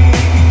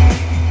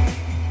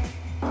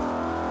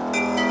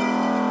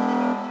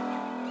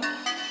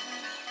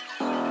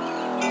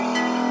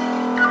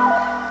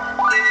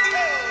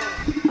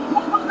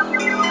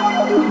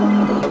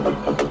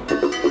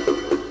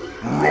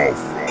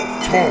 Rough,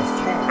 tough,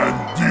 and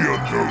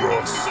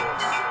dangerous.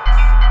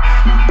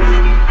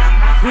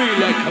 Free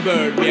like a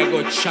bird, me I go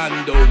chant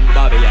down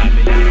Babylon.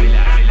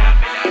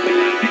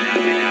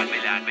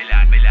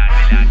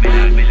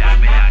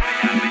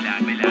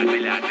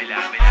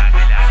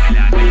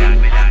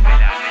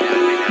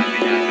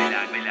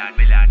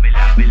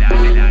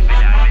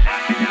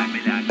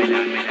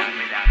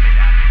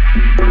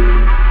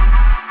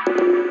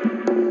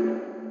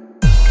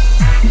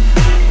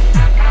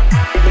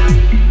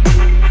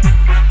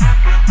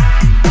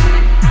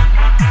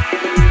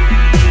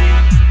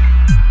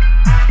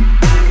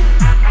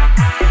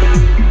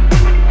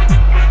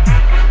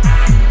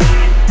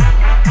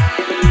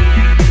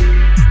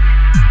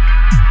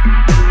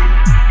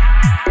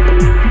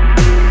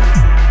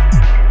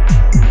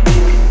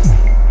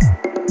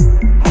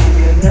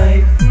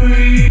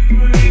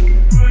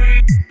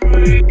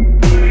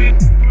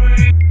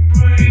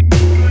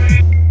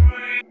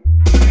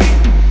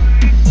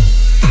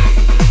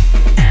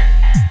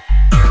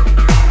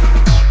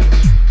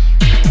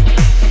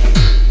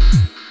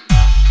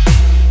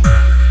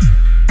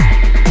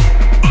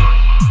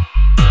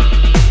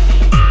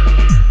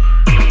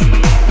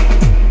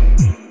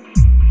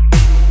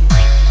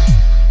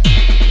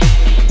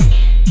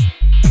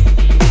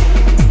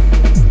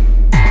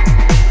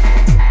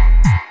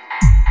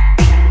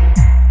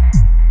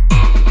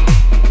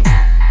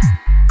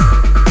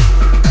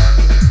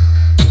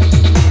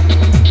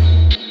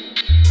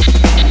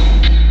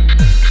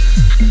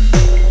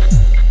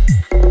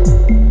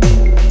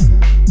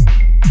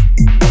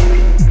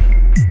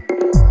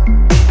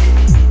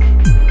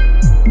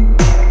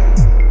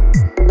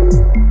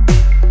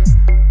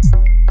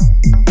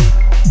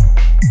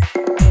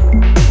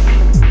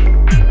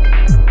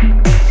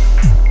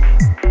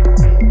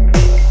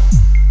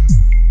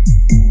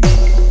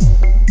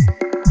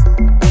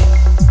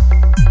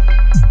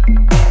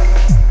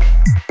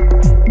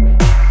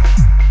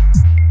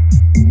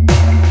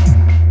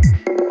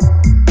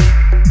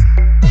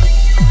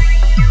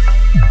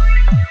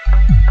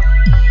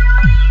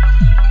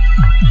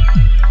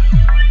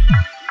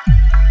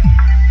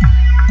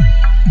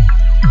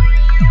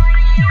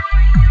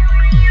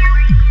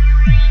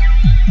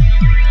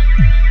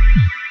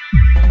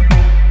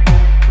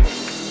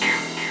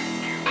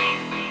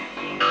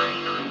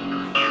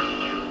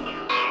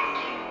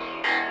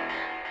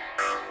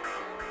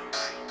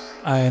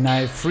 And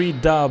I free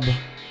dub.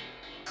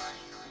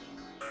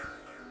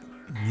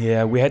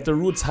 Yeah, we had the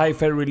Roots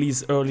Hi-Fi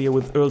release earlier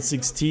with Earl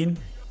 16.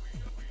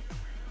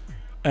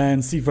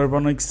 And Steve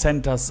Verbonic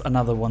sent us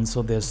another one,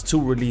 so there's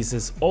 2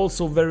 releases.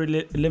 Also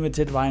very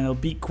limited vinyl.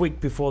 Be quick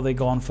before they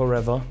gone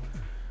forever.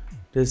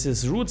 This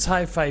is Roots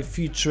Hi-Fi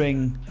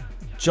featuring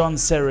John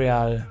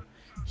Serial.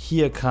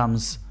 Here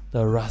comes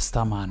the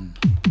Rastaman.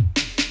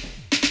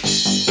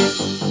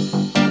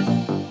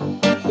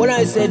 When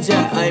I say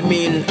Jah, I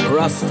mean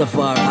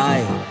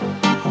Rastafari.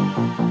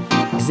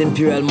 His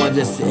Imperial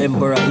Majesty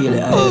Emperor Haile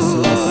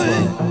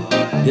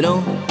Selassie. You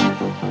know?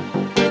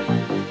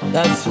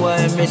 That's why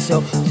I miss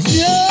you.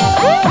 Jah!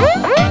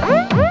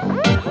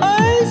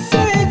 I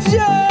say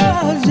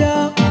Jah,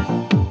 Jah.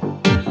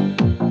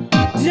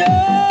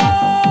 Jah.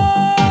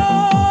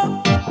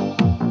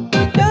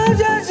 Jah,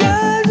 Jah,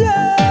 Jah,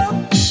 Jah.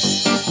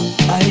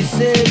 I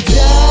say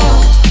Jah.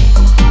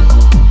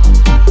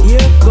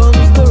 Here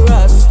comes the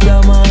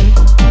Rastaman.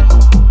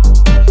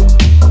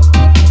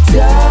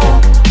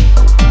 Jah.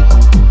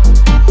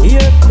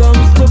 Here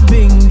comes the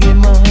Bingy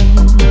man.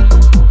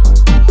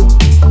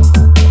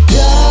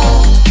 Jah.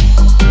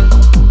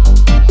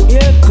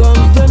 Here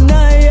comes the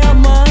night.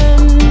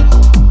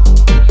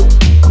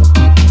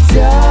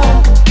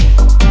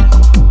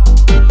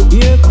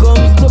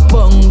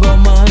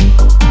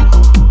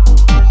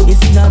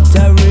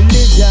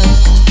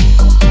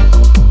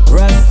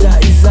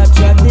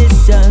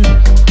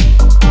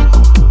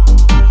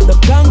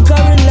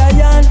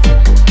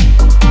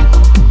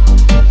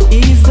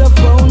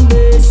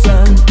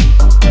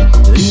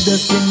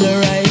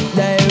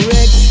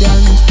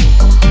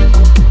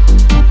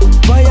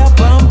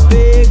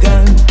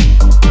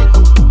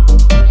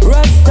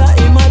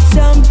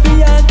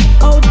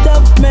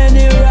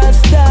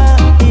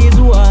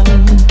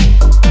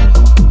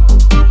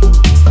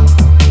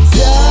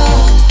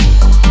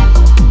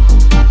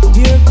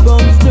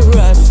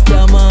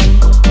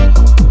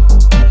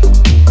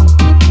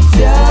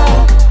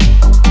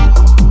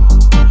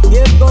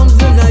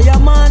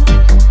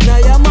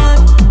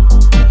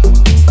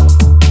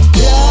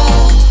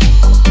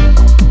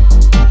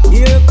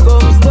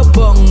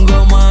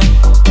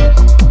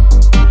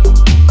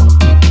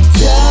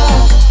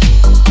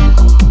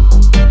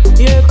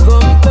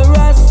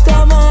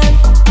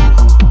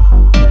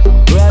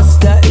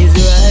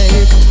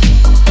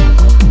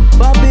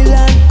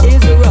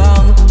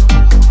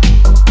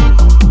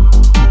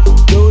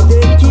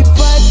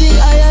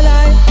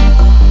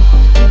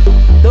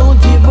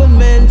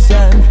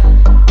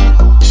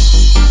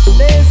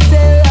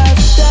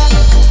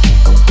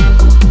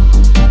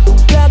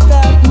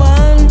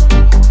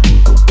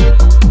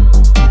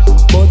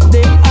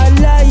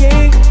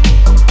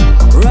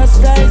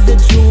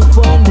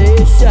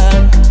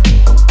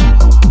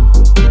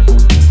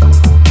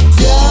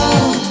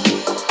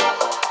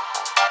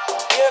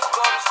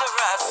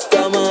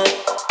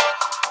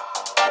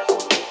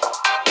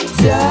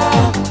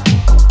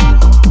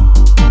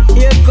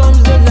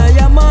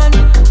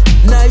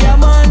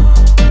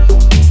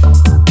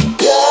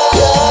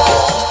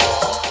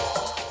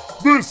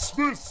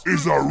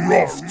 is a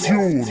rough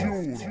tune.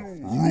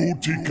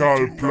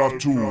 Rootikal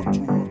platoon.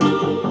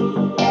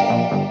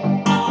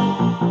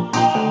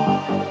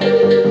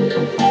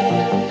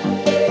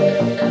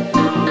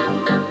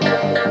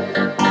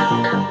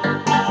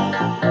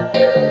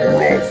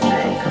 Rough,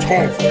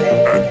 tough,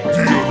 and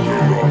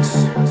dangerous.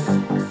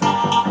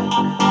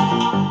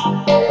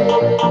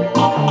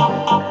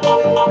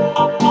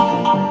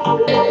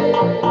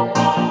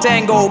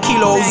 Tango,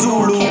 Kilo,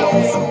 Zulu.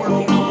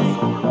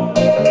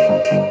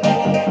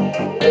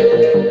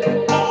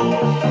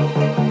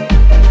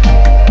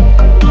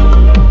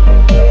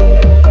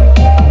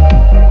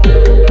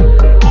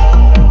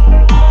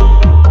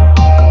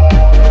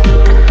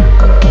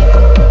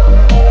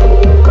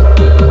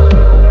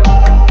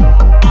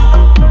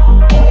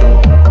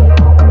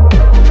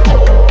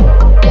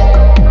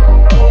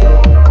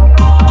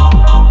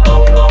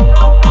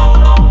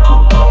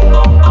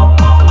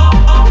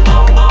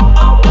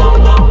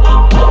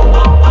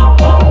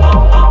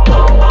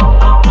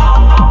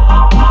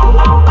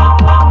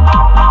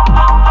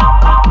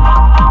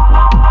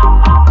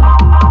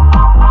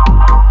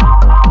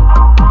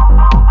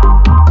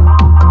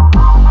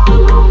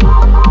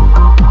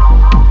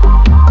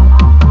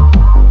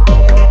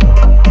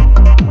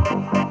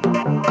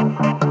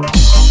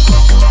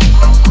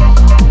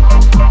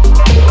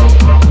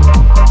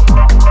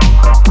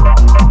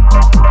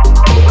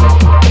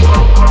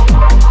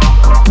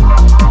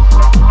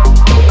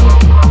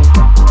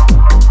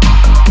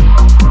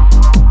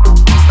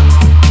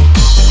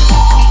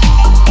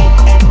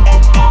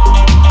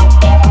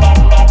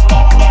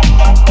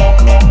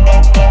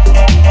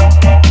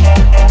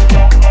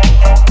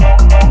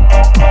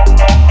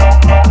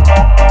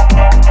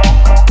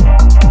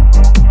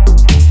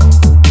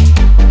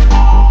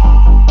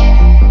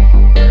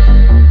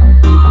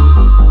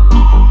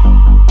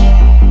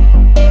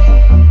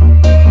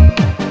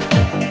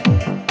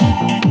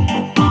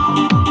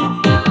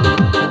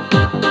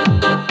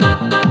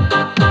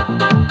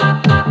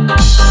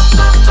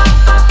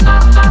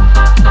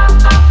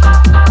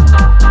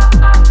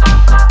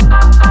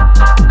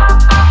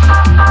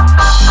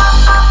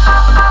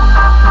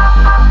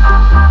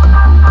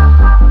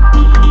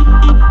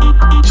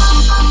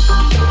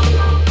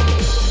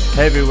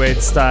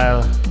 Heavyweight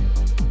style.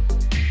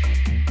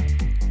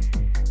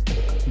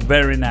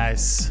 Very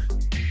nice.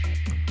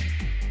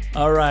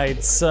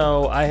 Alright,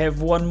 so I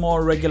have one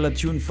more regular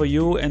tune for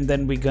you and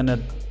then we're gonna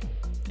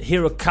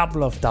hear a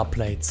couple of dub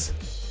plates.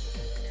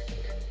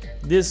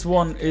 This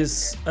one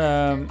is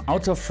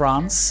out of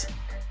France.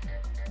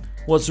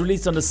 Was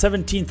released on the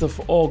 17th of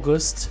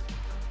August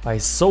by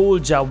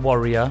Soulja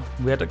Warrior.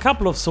 We had a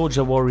couple of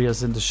Soulja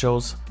Warriors in the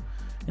shows,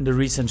 in the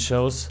recent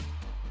shows.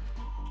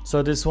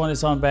 So this one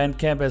is on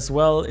Bandcamp as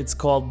well. It's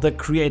called The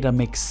Creator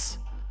Mix.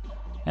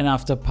 And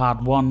after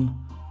part 1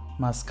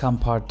 must come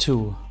part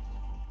 2.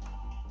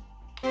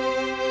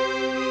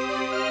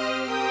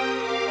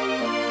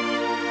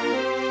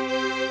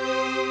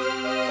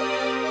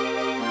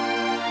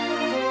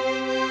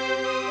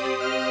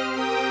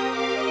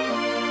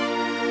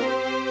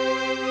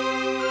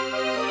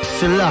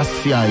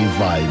 Selassie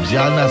vibes, you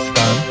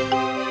understand?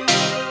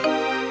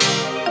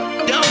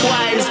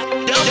 Dubwise,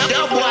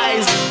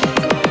 dubwise.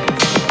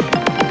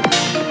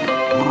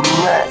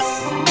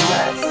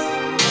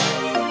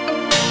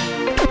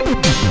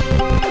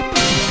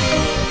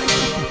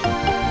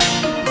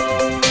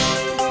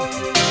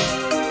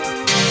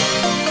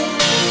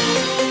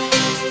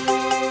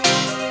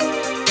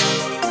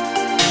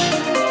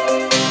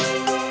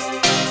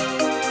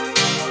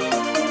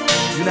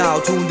 You now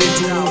tuned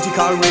into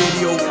Rootikal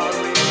Radio.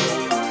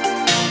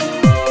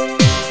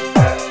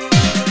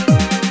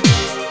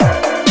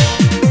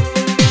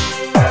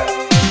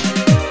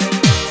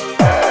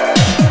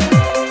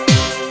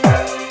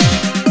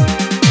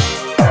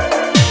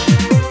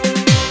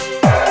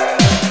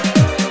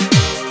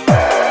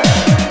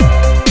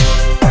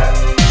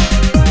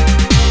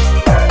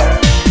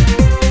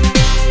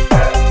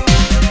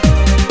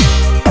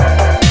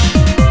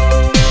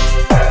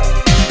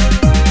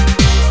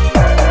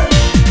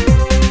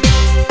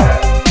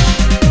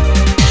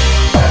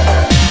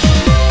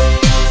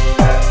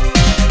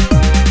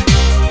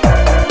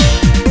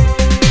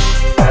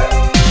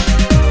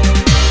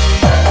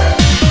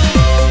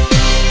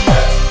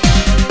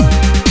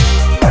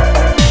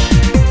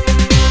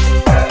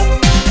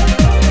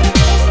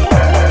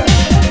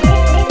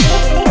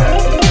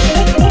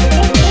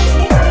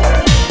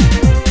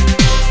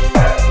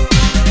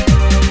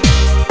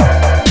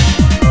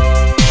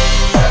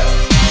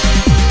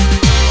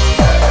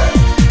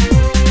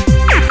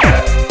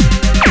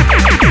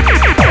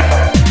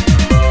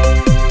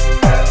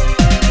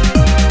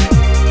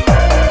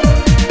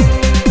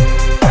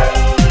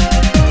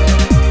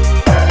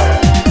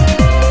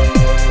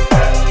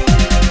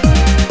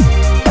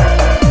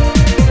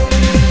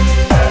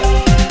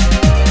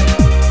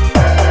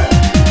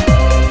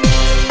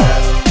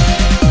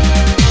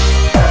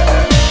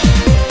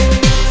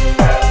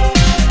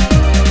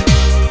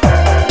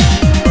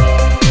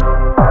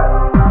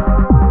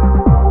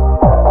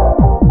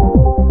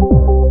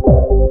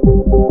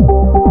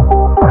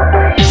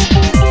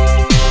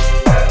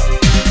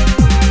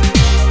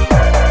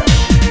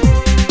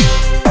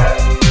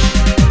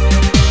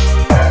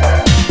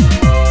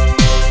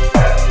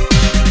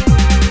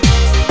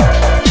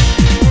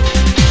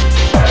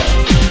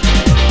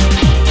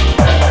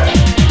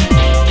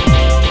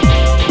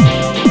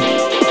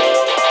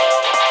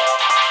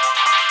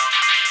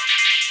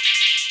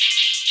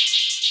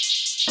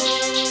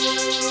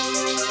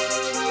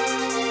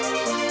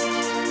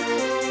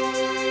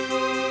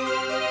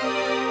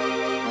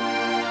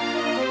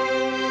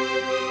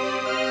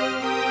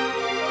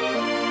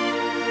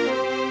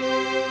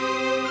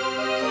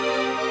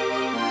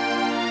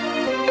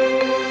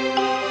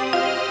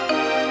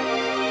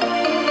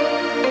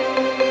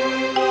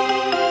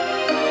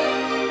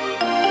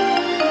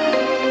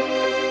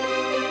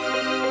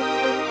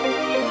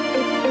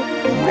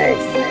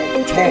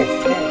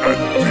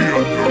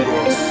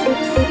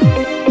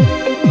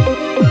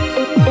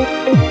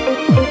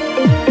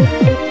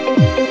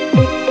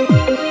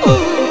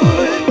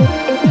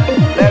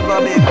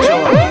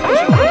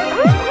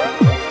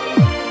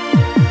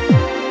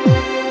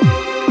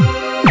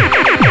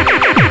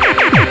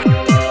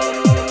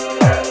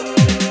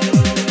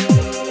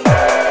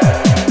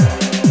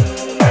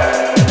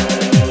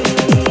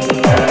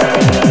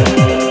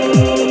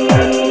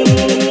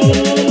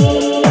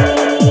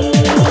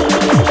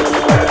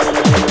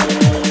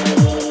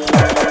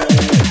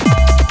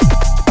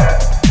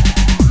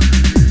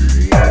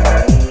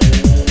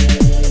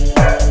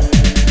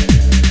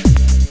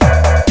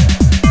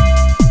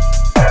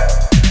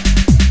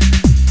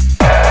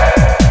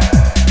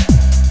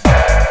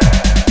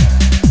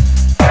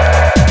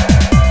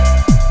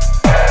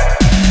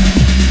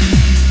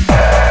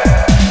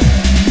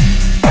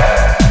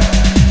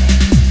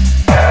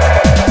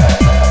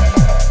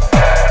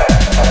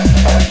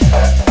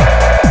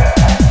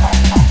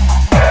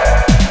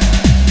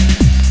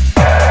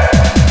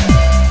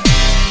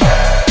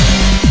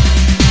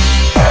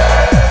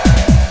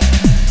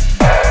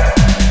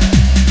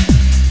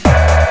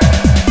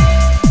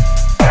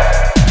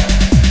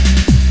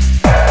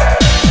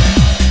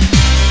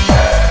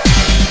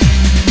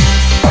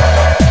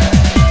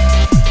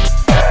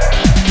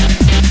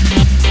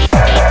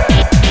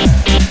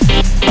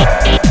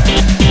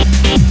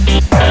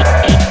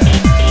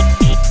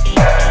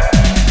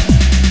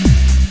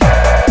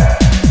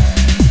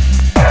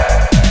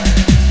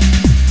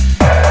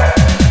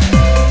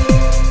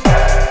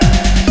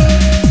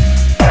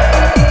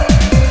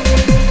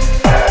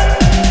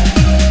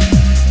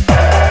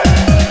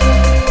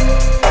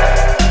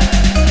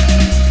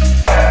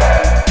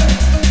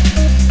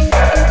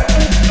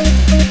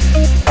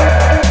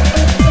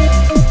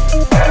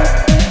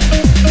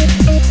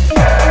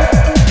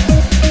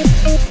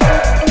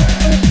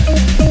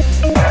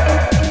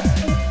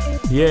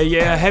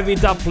 yeah, heavy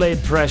dub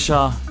plate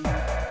pressure.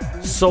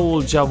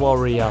 Soldier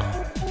Warrior.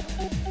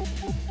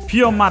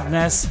 Pure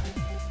madness.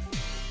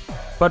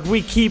 But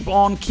we keep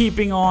on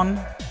keeping on.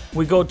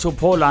 We go to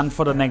Poland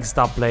for the next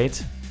dub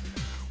plate.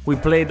 We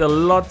played a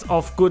lot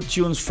of good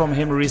tunes from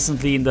him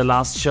recently in the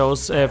last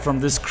shows from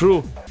this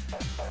crew.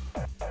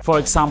 For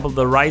example,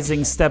 the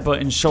Rising Stepper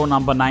in show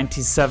number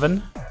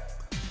 97.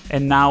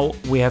 And now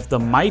we have the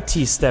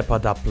Mighty Stepper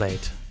dub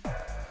plate.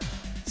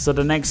 So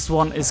the next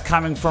one is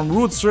coming from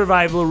Roots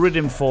Revival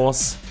Rhythm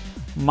Force,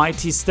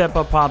 Mighty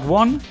Stepper Part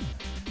 1.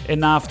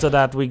 And after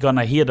that we're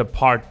gonna hear the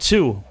Part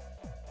 2.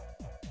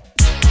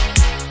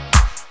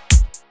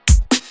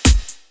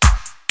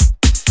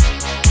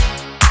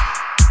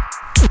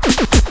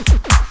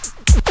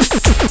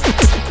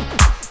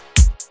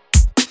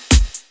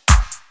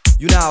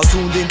 You now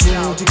tuned into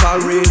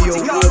Rootikal Radio.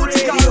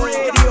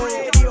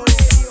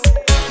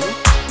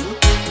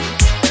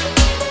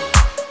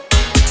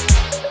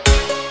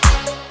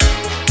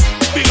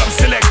 Big up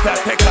selector,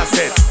 take a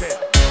set.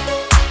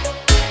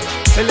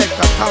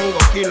 Selector Tango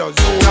Killer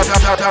Zulu.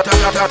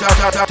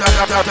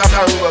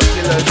 Tango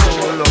Killer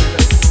Zulu.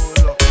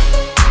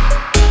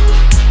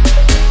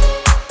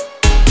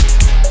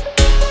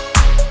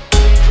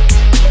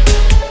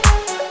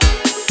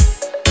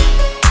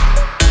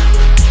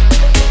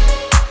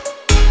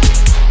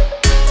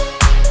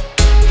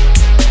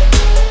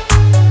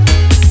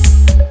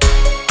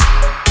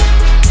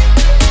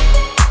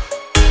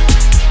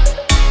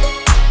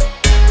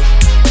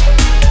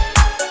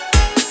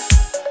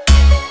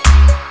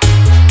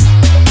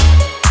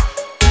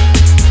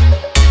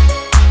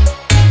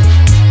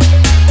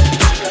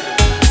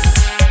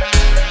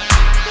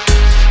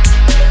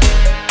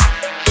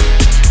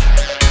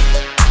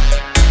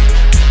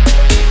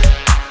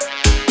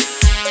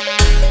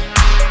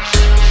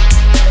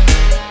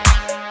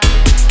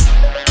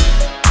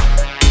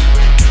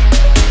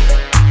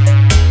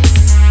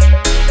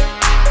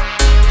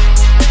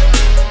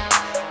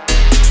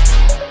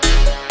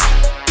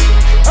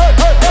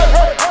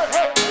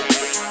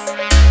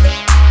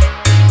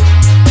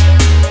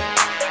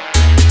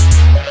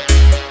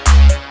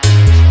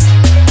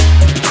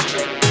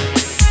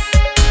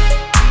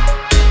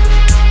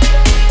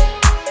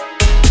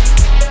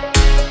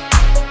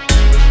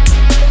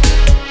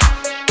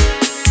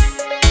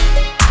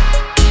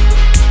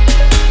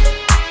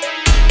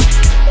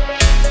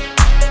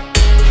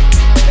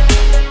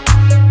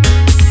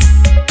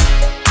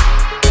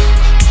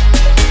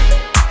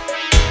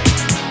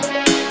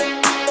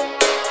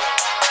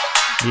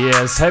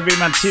 Yes, heavy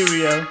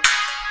material.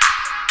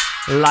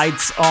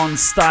 Lights on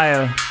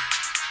style.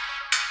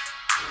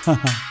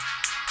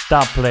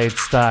 Dub plate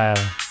style.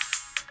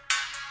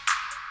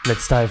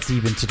 Let's dive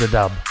deep into the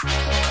dub.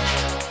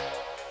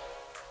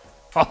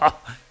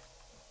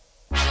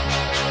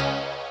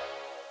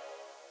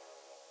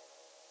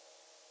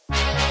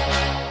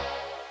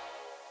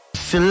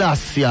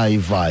 Selassie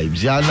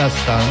vibes, you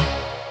understand?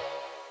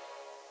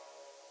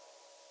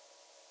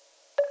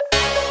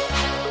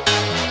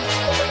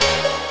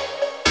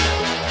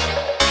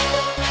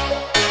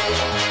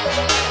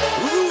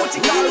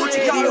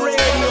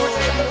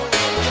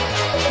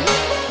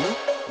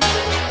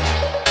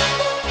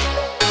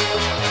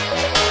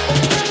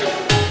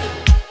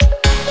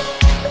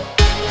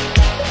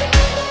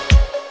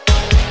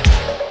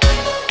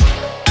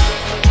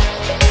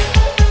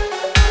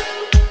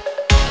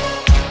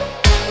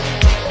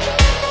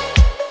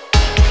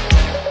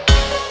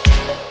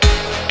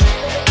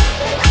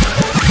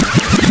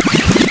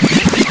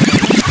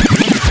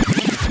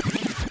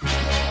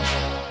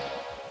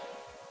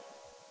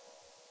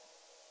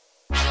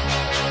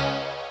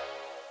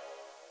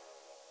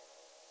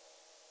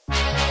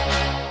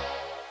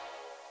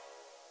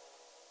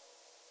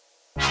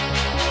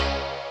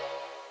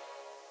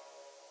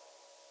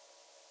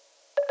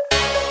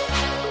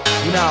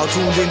 You now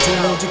tuned into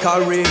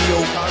Rootikal Radio.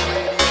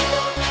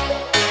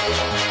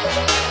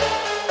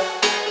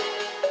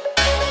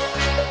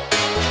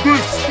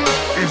 This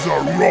is a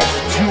rough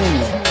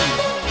tune.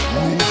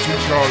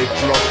 Rootikal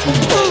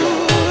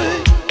Platoon.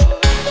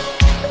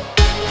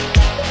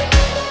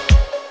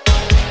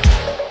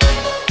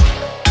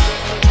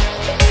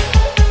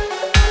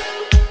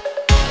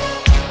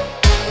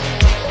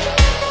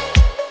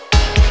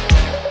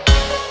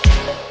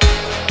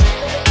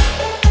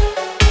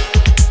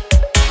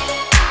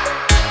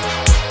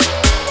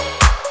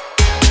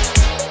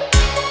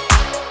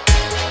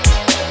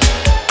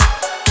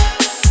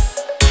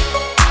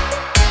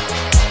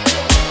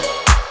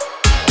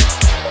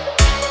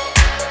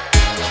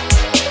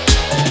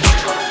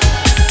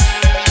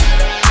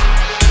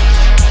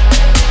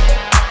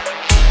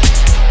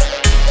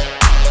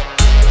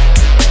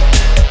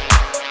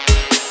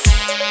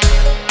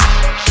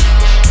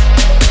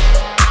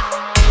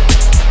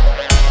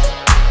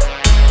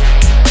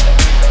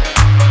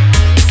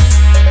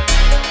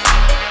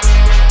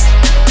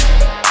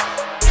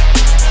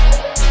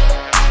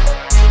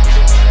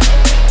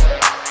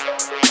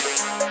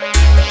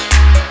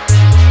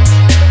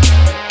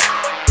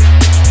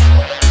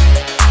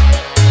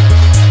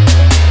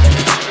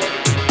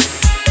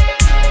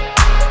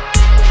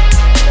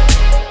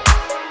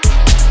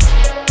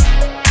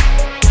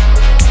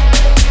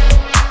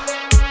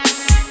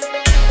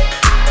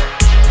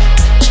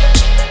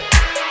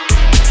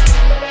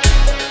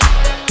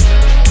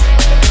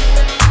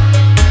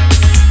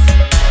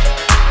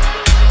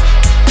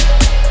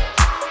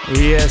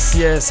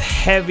 Yes,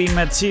 heavy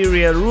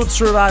material,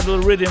 Roots Revival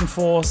Rhythm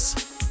Force.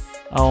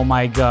 Oh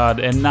my god,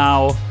 and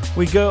now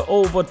we go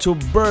over to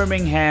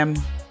Birmingham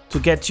to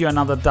get you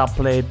another dub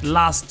plate.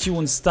 Last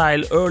tune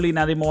style, early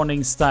 90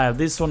 morning style.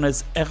 This one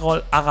is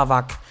Errol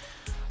Arawak,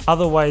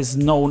 otherwise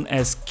known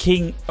as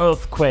King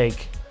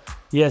Earthquake.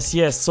 Yes,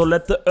 so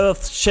let the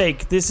earth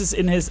shake. This is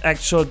in his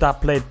actual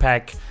dub plate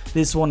pack.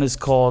 This one is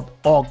called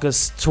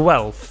August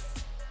 12th.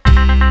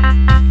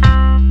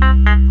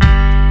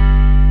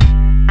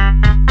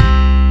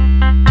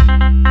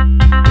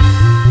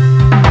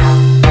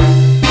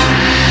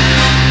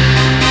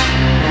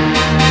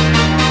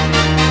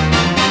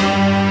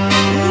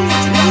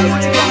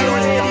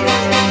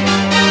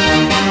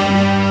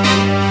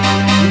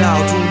 Now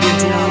tuned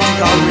into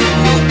Rootikal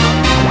Radio.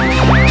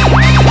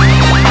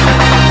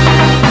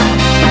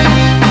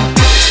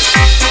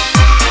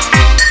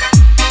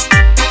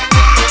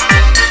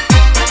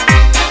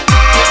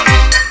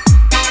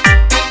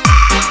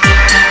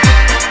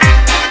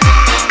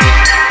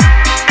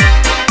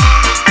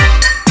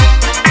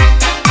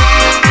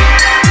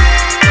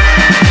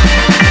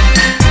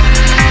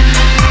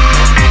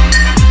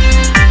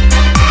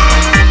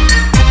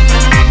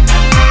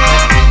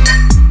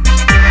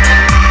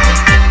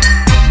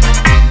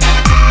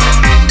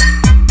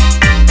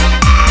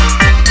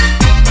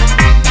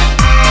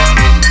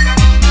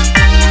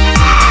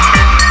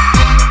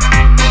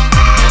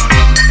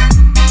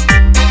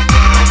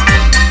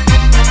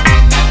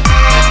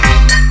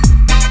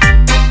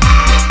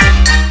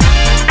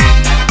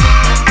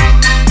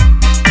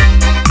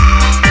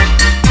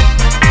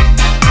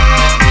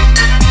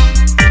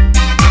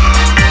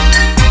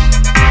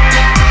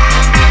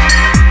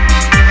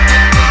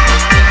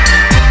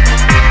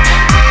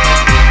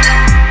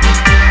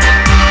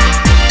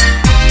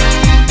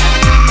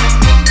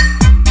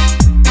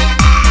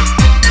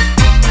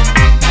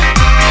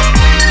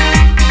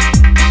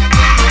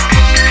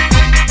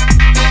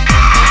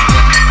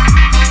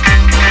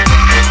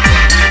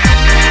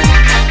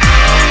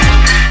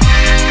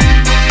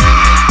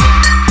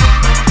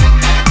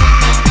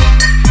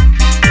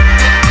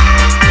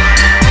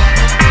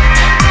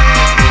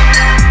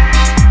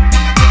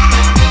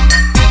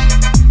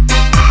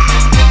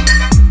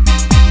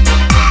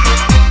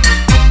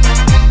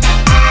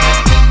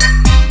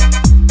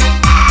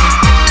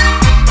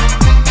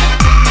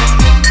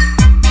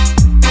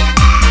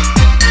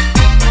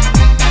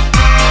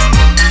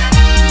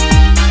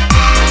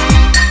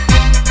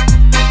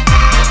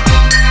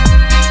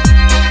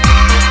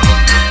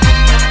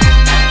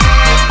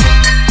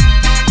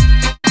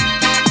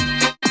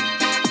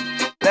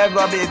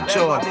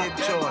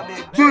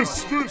 This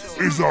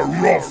is a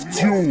rough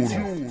tune.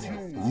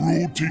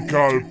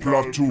 Rootikal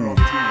Platoon.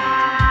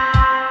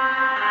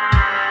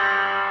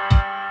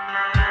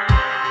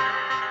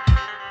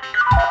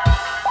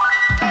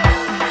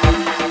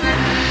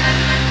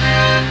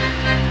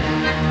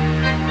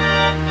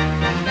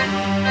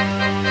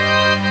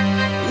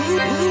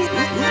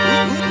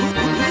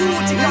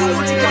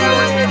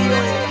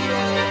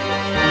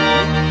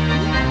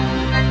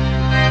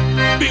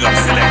 Big up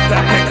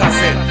selector, take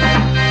us in.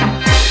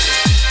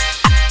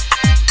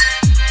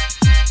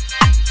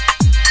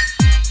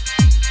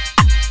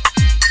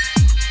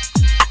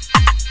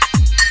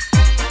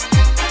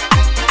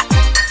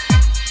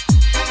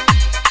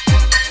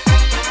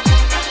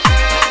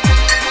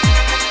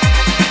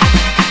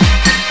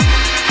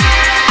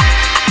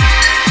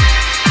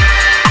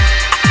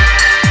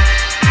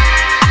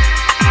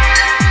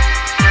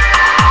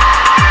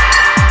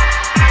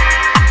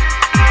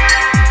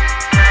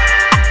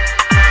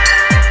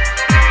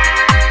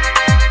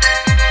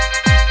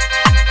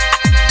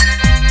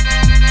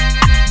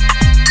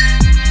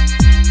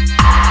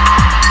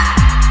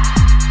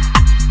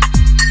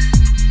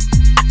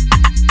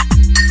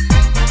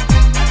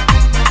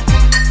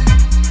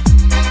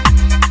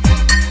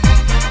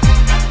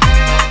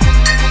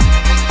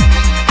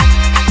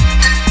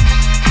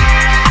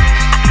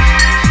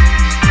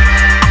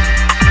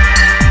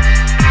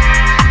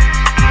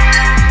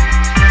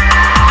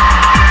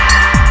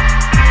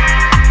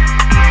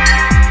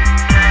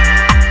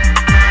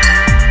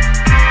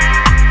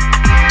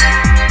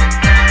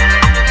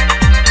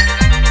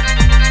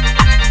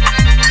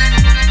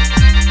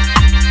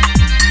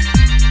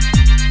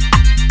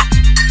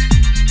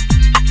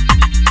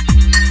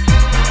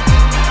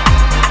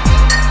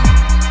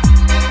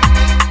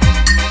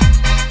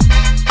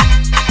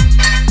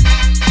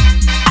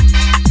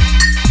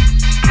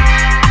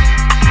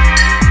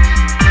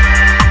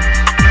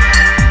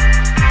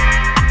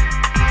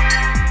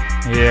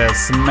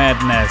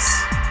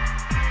 Madness.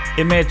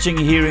 Imagine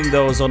hearing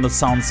those on the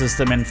sound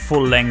system in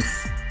full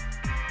length.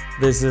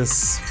 This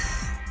is...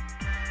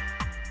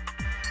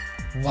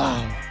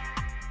 wow.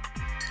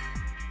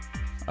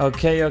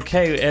 Okay,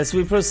 as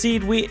we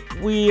proceed,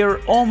 we are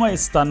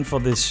almost done for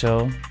this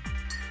show.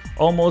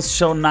 Almost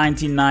show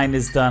 99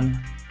 is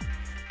done.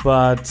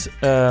 But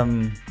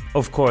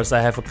of course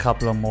I have a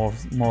couple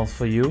of more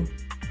for you.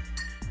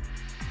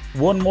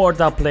 One more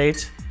dub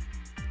plate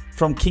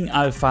from King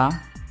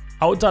Alpha,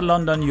 Outer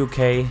London,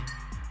 UK.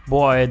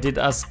 Boy, did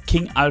us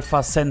King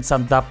Alpha send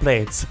some dub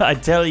plates. I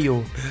tell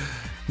you,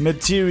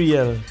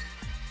 material.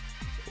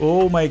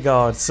 Oh my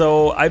god.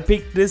 So I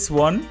picked this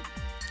one.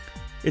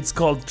 It's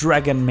called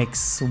Dragon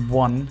Mix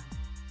 1.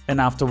 And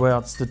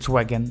afterwards the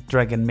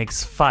Dragon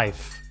Mix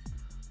 5.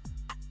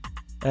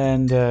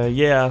 And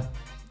yeah,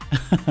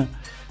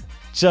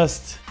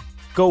 just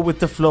go with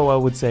the flow, I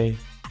would say.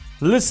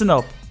 Listen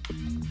up.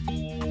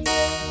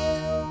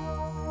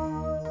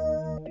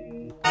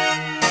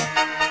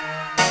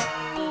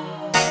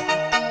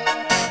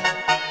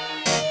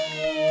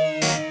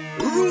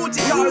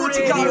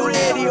 Rootikal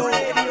Radio.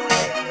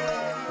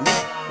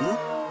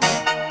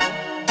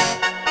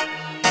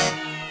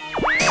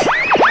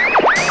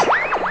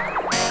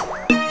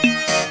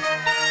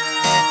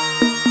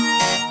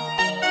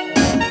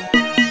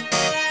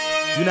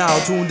 You now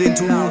tuned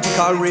into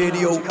Rootikal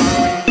Radio.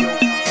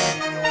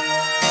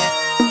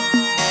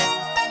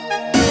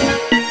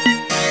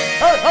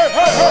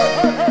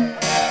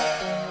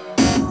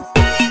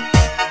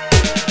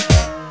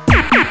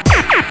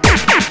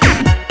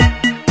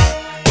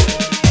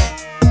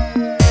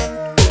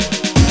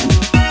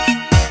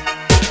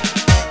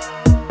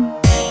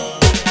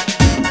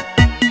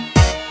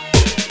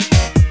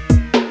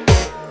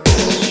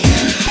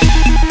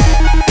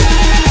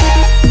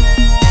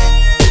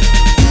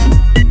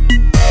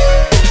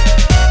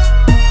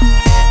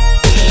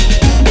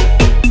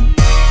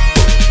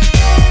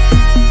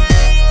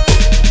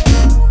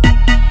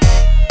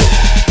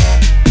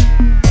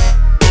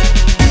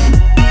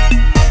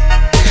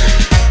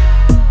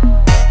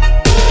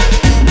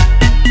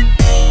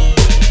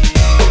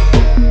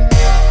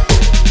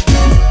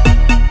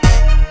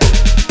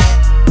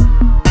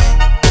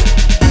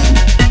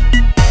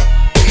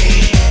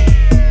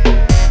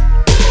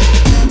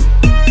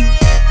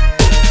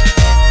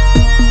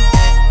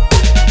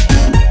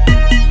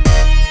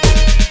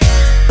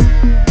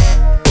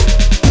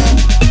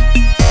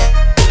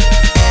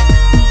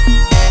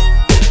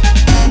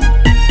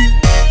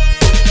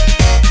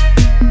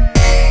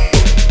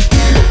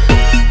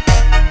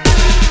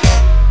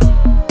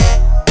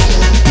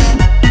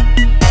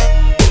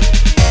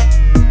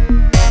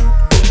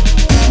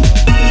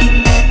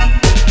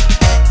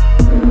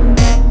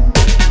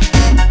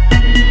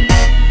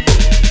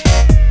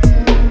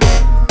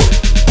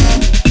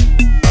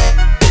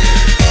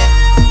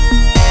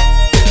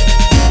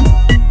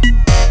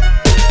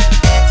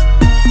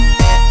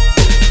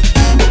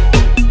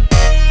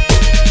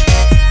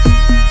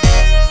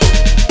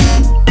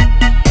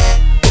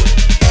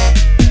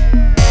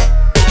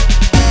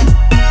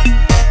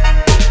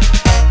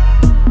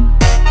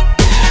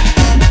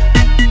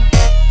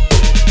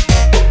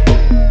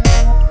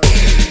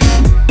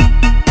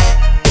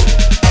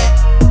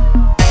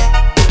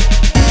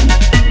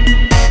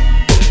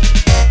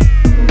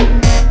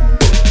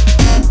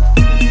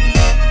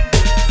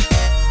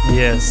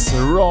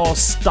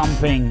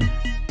 Stomping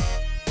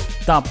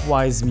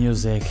dubwise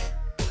music.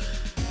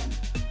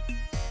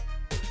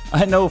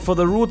 I know for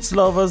the roots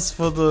lovers,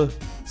 for the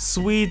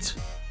sweet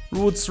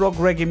roots rock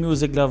reggae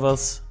music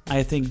lovers,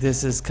 I think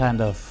this is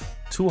kind of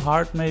too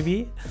hard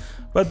maybe.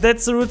 But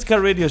that's the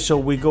Rootikal Radio Show.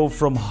 We go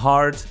from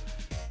hard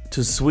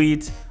to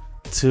sweet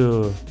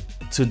to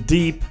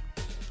deep.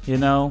 You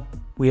know,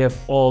 we have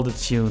all the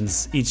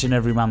tunes each and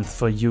every month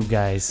for you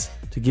guys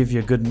to give you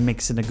a good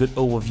mix and a good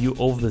overview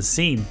of the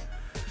scene.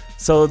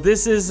 So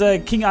this is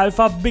King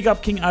Alpha, big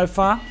up King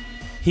Alpha.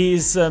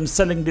 He's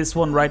selling this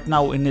one right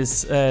now in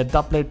his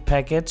dubplate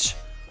package.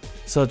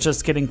 So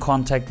just get in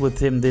contact with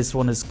him. This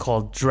one is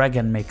called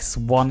Dragon Mix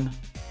 1.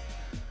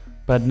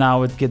 But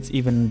now it gets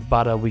even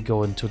better. We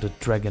go into the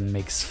Dragon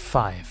Mix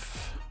 5.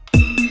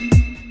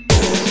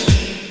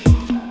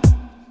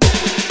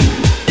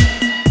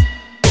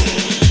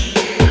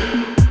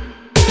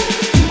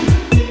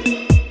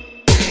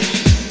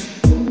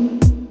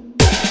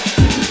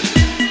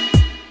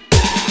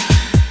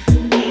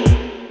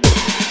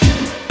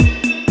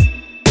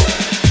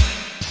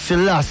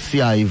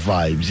 Selassie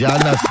vibes, you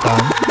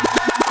understand?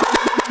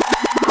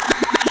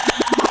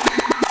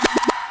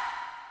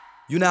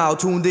 You now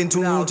tuned into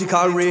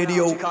Rootikal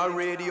Radio.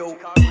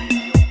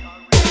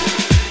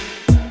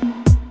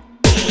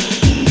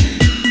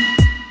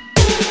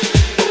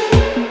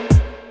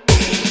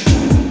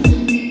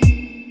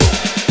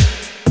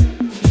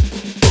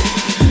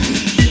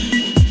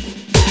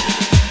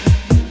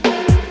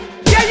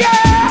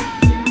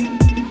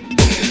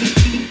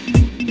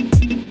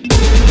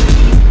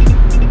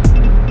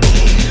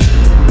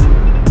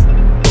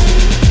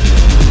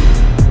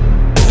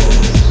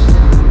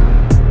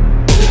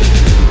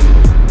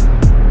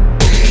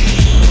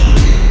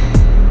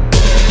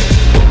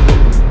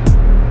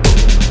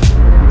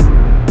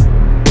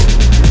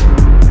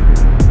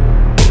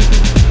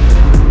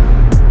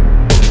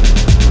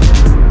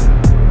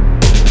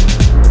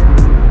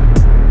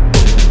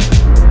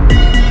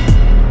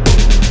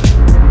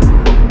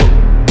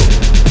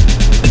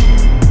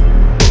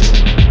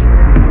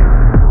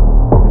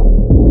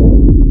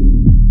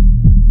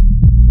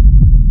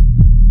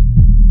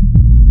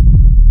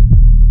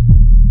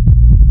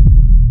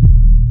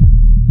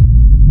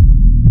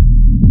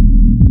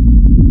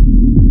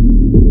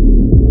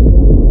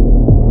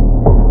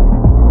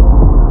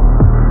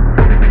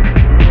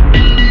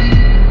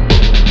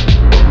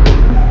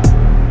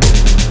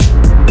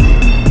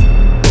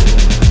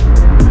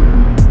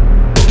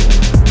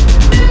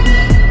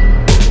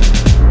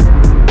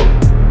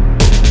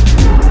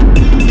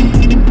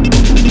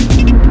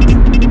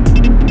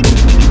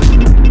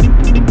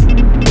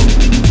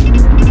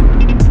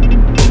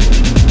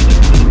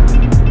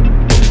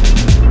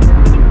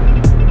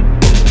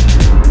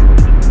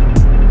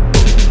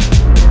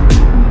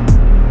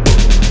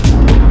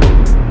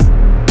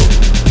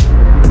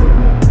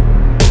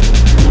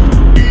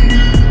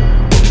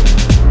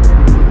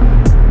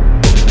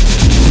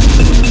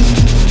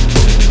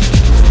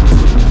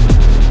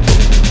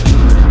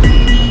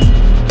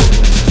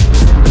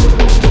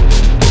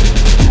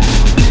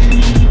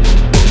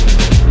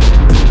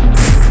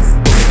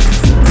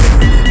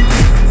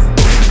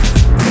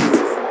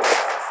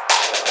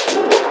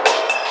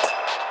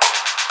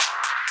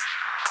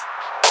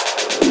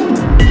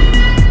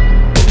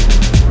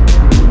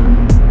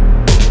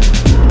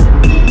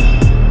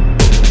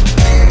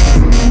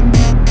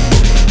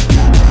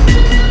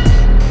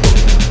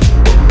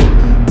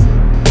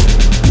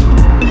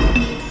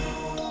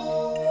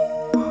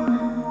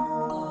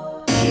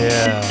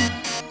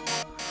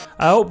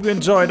 hope you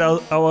enjoyed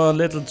our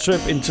little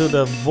trip into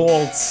the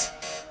vaults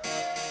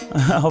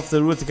of the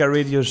Rootikal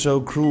Radio Show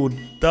crew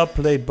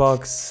dubplate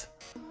box.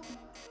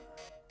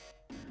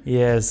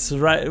 Yes,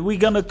 right. We're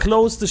gonna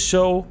close the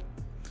show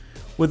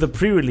with a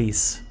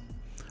pre-release.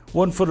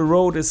 One for the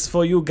road is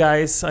for you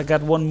guys. I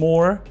got one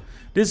more.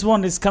 This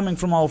one is coming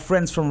from our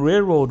friends from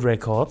Railroad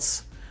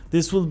Records.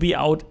 This will be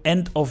out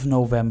end of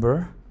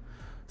November.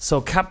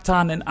 So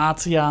Captain and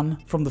Adrian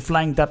from the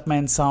Flying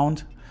Dutchman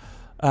Sound.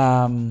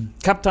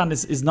 Captain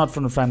is not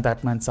from the Flying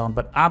Dutchman Sound,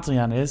 but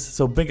Adrian is.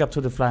 So big up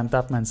to the Flying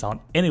Dutchman Sound.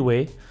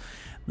 Anyway,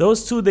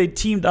 those two, they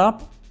teamed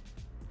up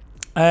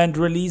and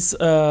released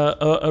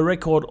a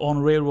record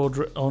on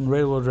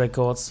Railroad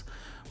Records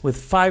with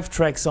 5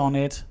 tracks on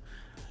it.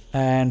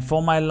 And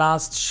for my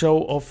last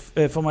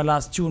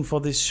tune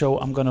for this show,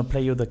 I'm gonna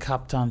play you the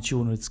Captain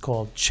tune. It's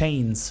called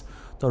Chains,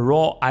 the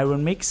Raw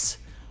Iron Mix.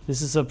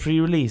 This is a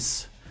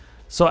pre-release.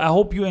 So I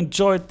hope you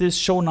enjoyed this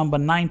show number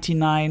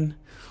 99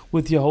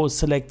 with your host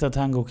Selector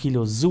Tango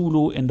Kilo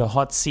Zulu in the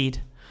hot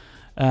seat.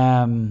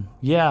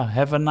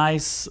 Have a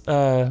nice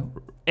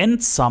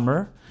end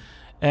summer,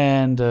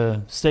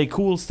 and stay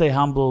cool, stay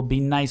humble, be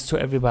nice to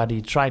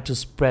everybody. Try to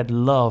spread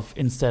love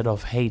instead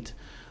of hate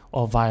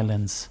or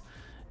violence.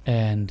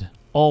 And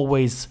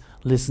always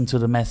listen to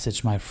the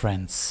message, my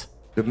friends.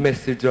 The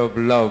message of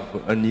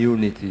love and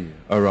unity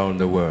around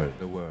the world.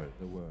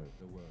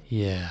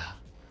 Yeah.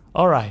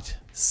 Alright,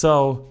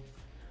 so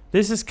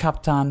this is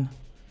Captain,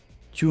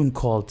 tune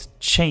called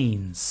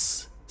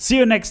Chains. See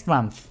you next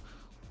month.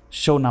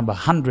 Show number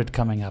 100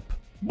 coming up.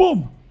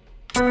 Boom!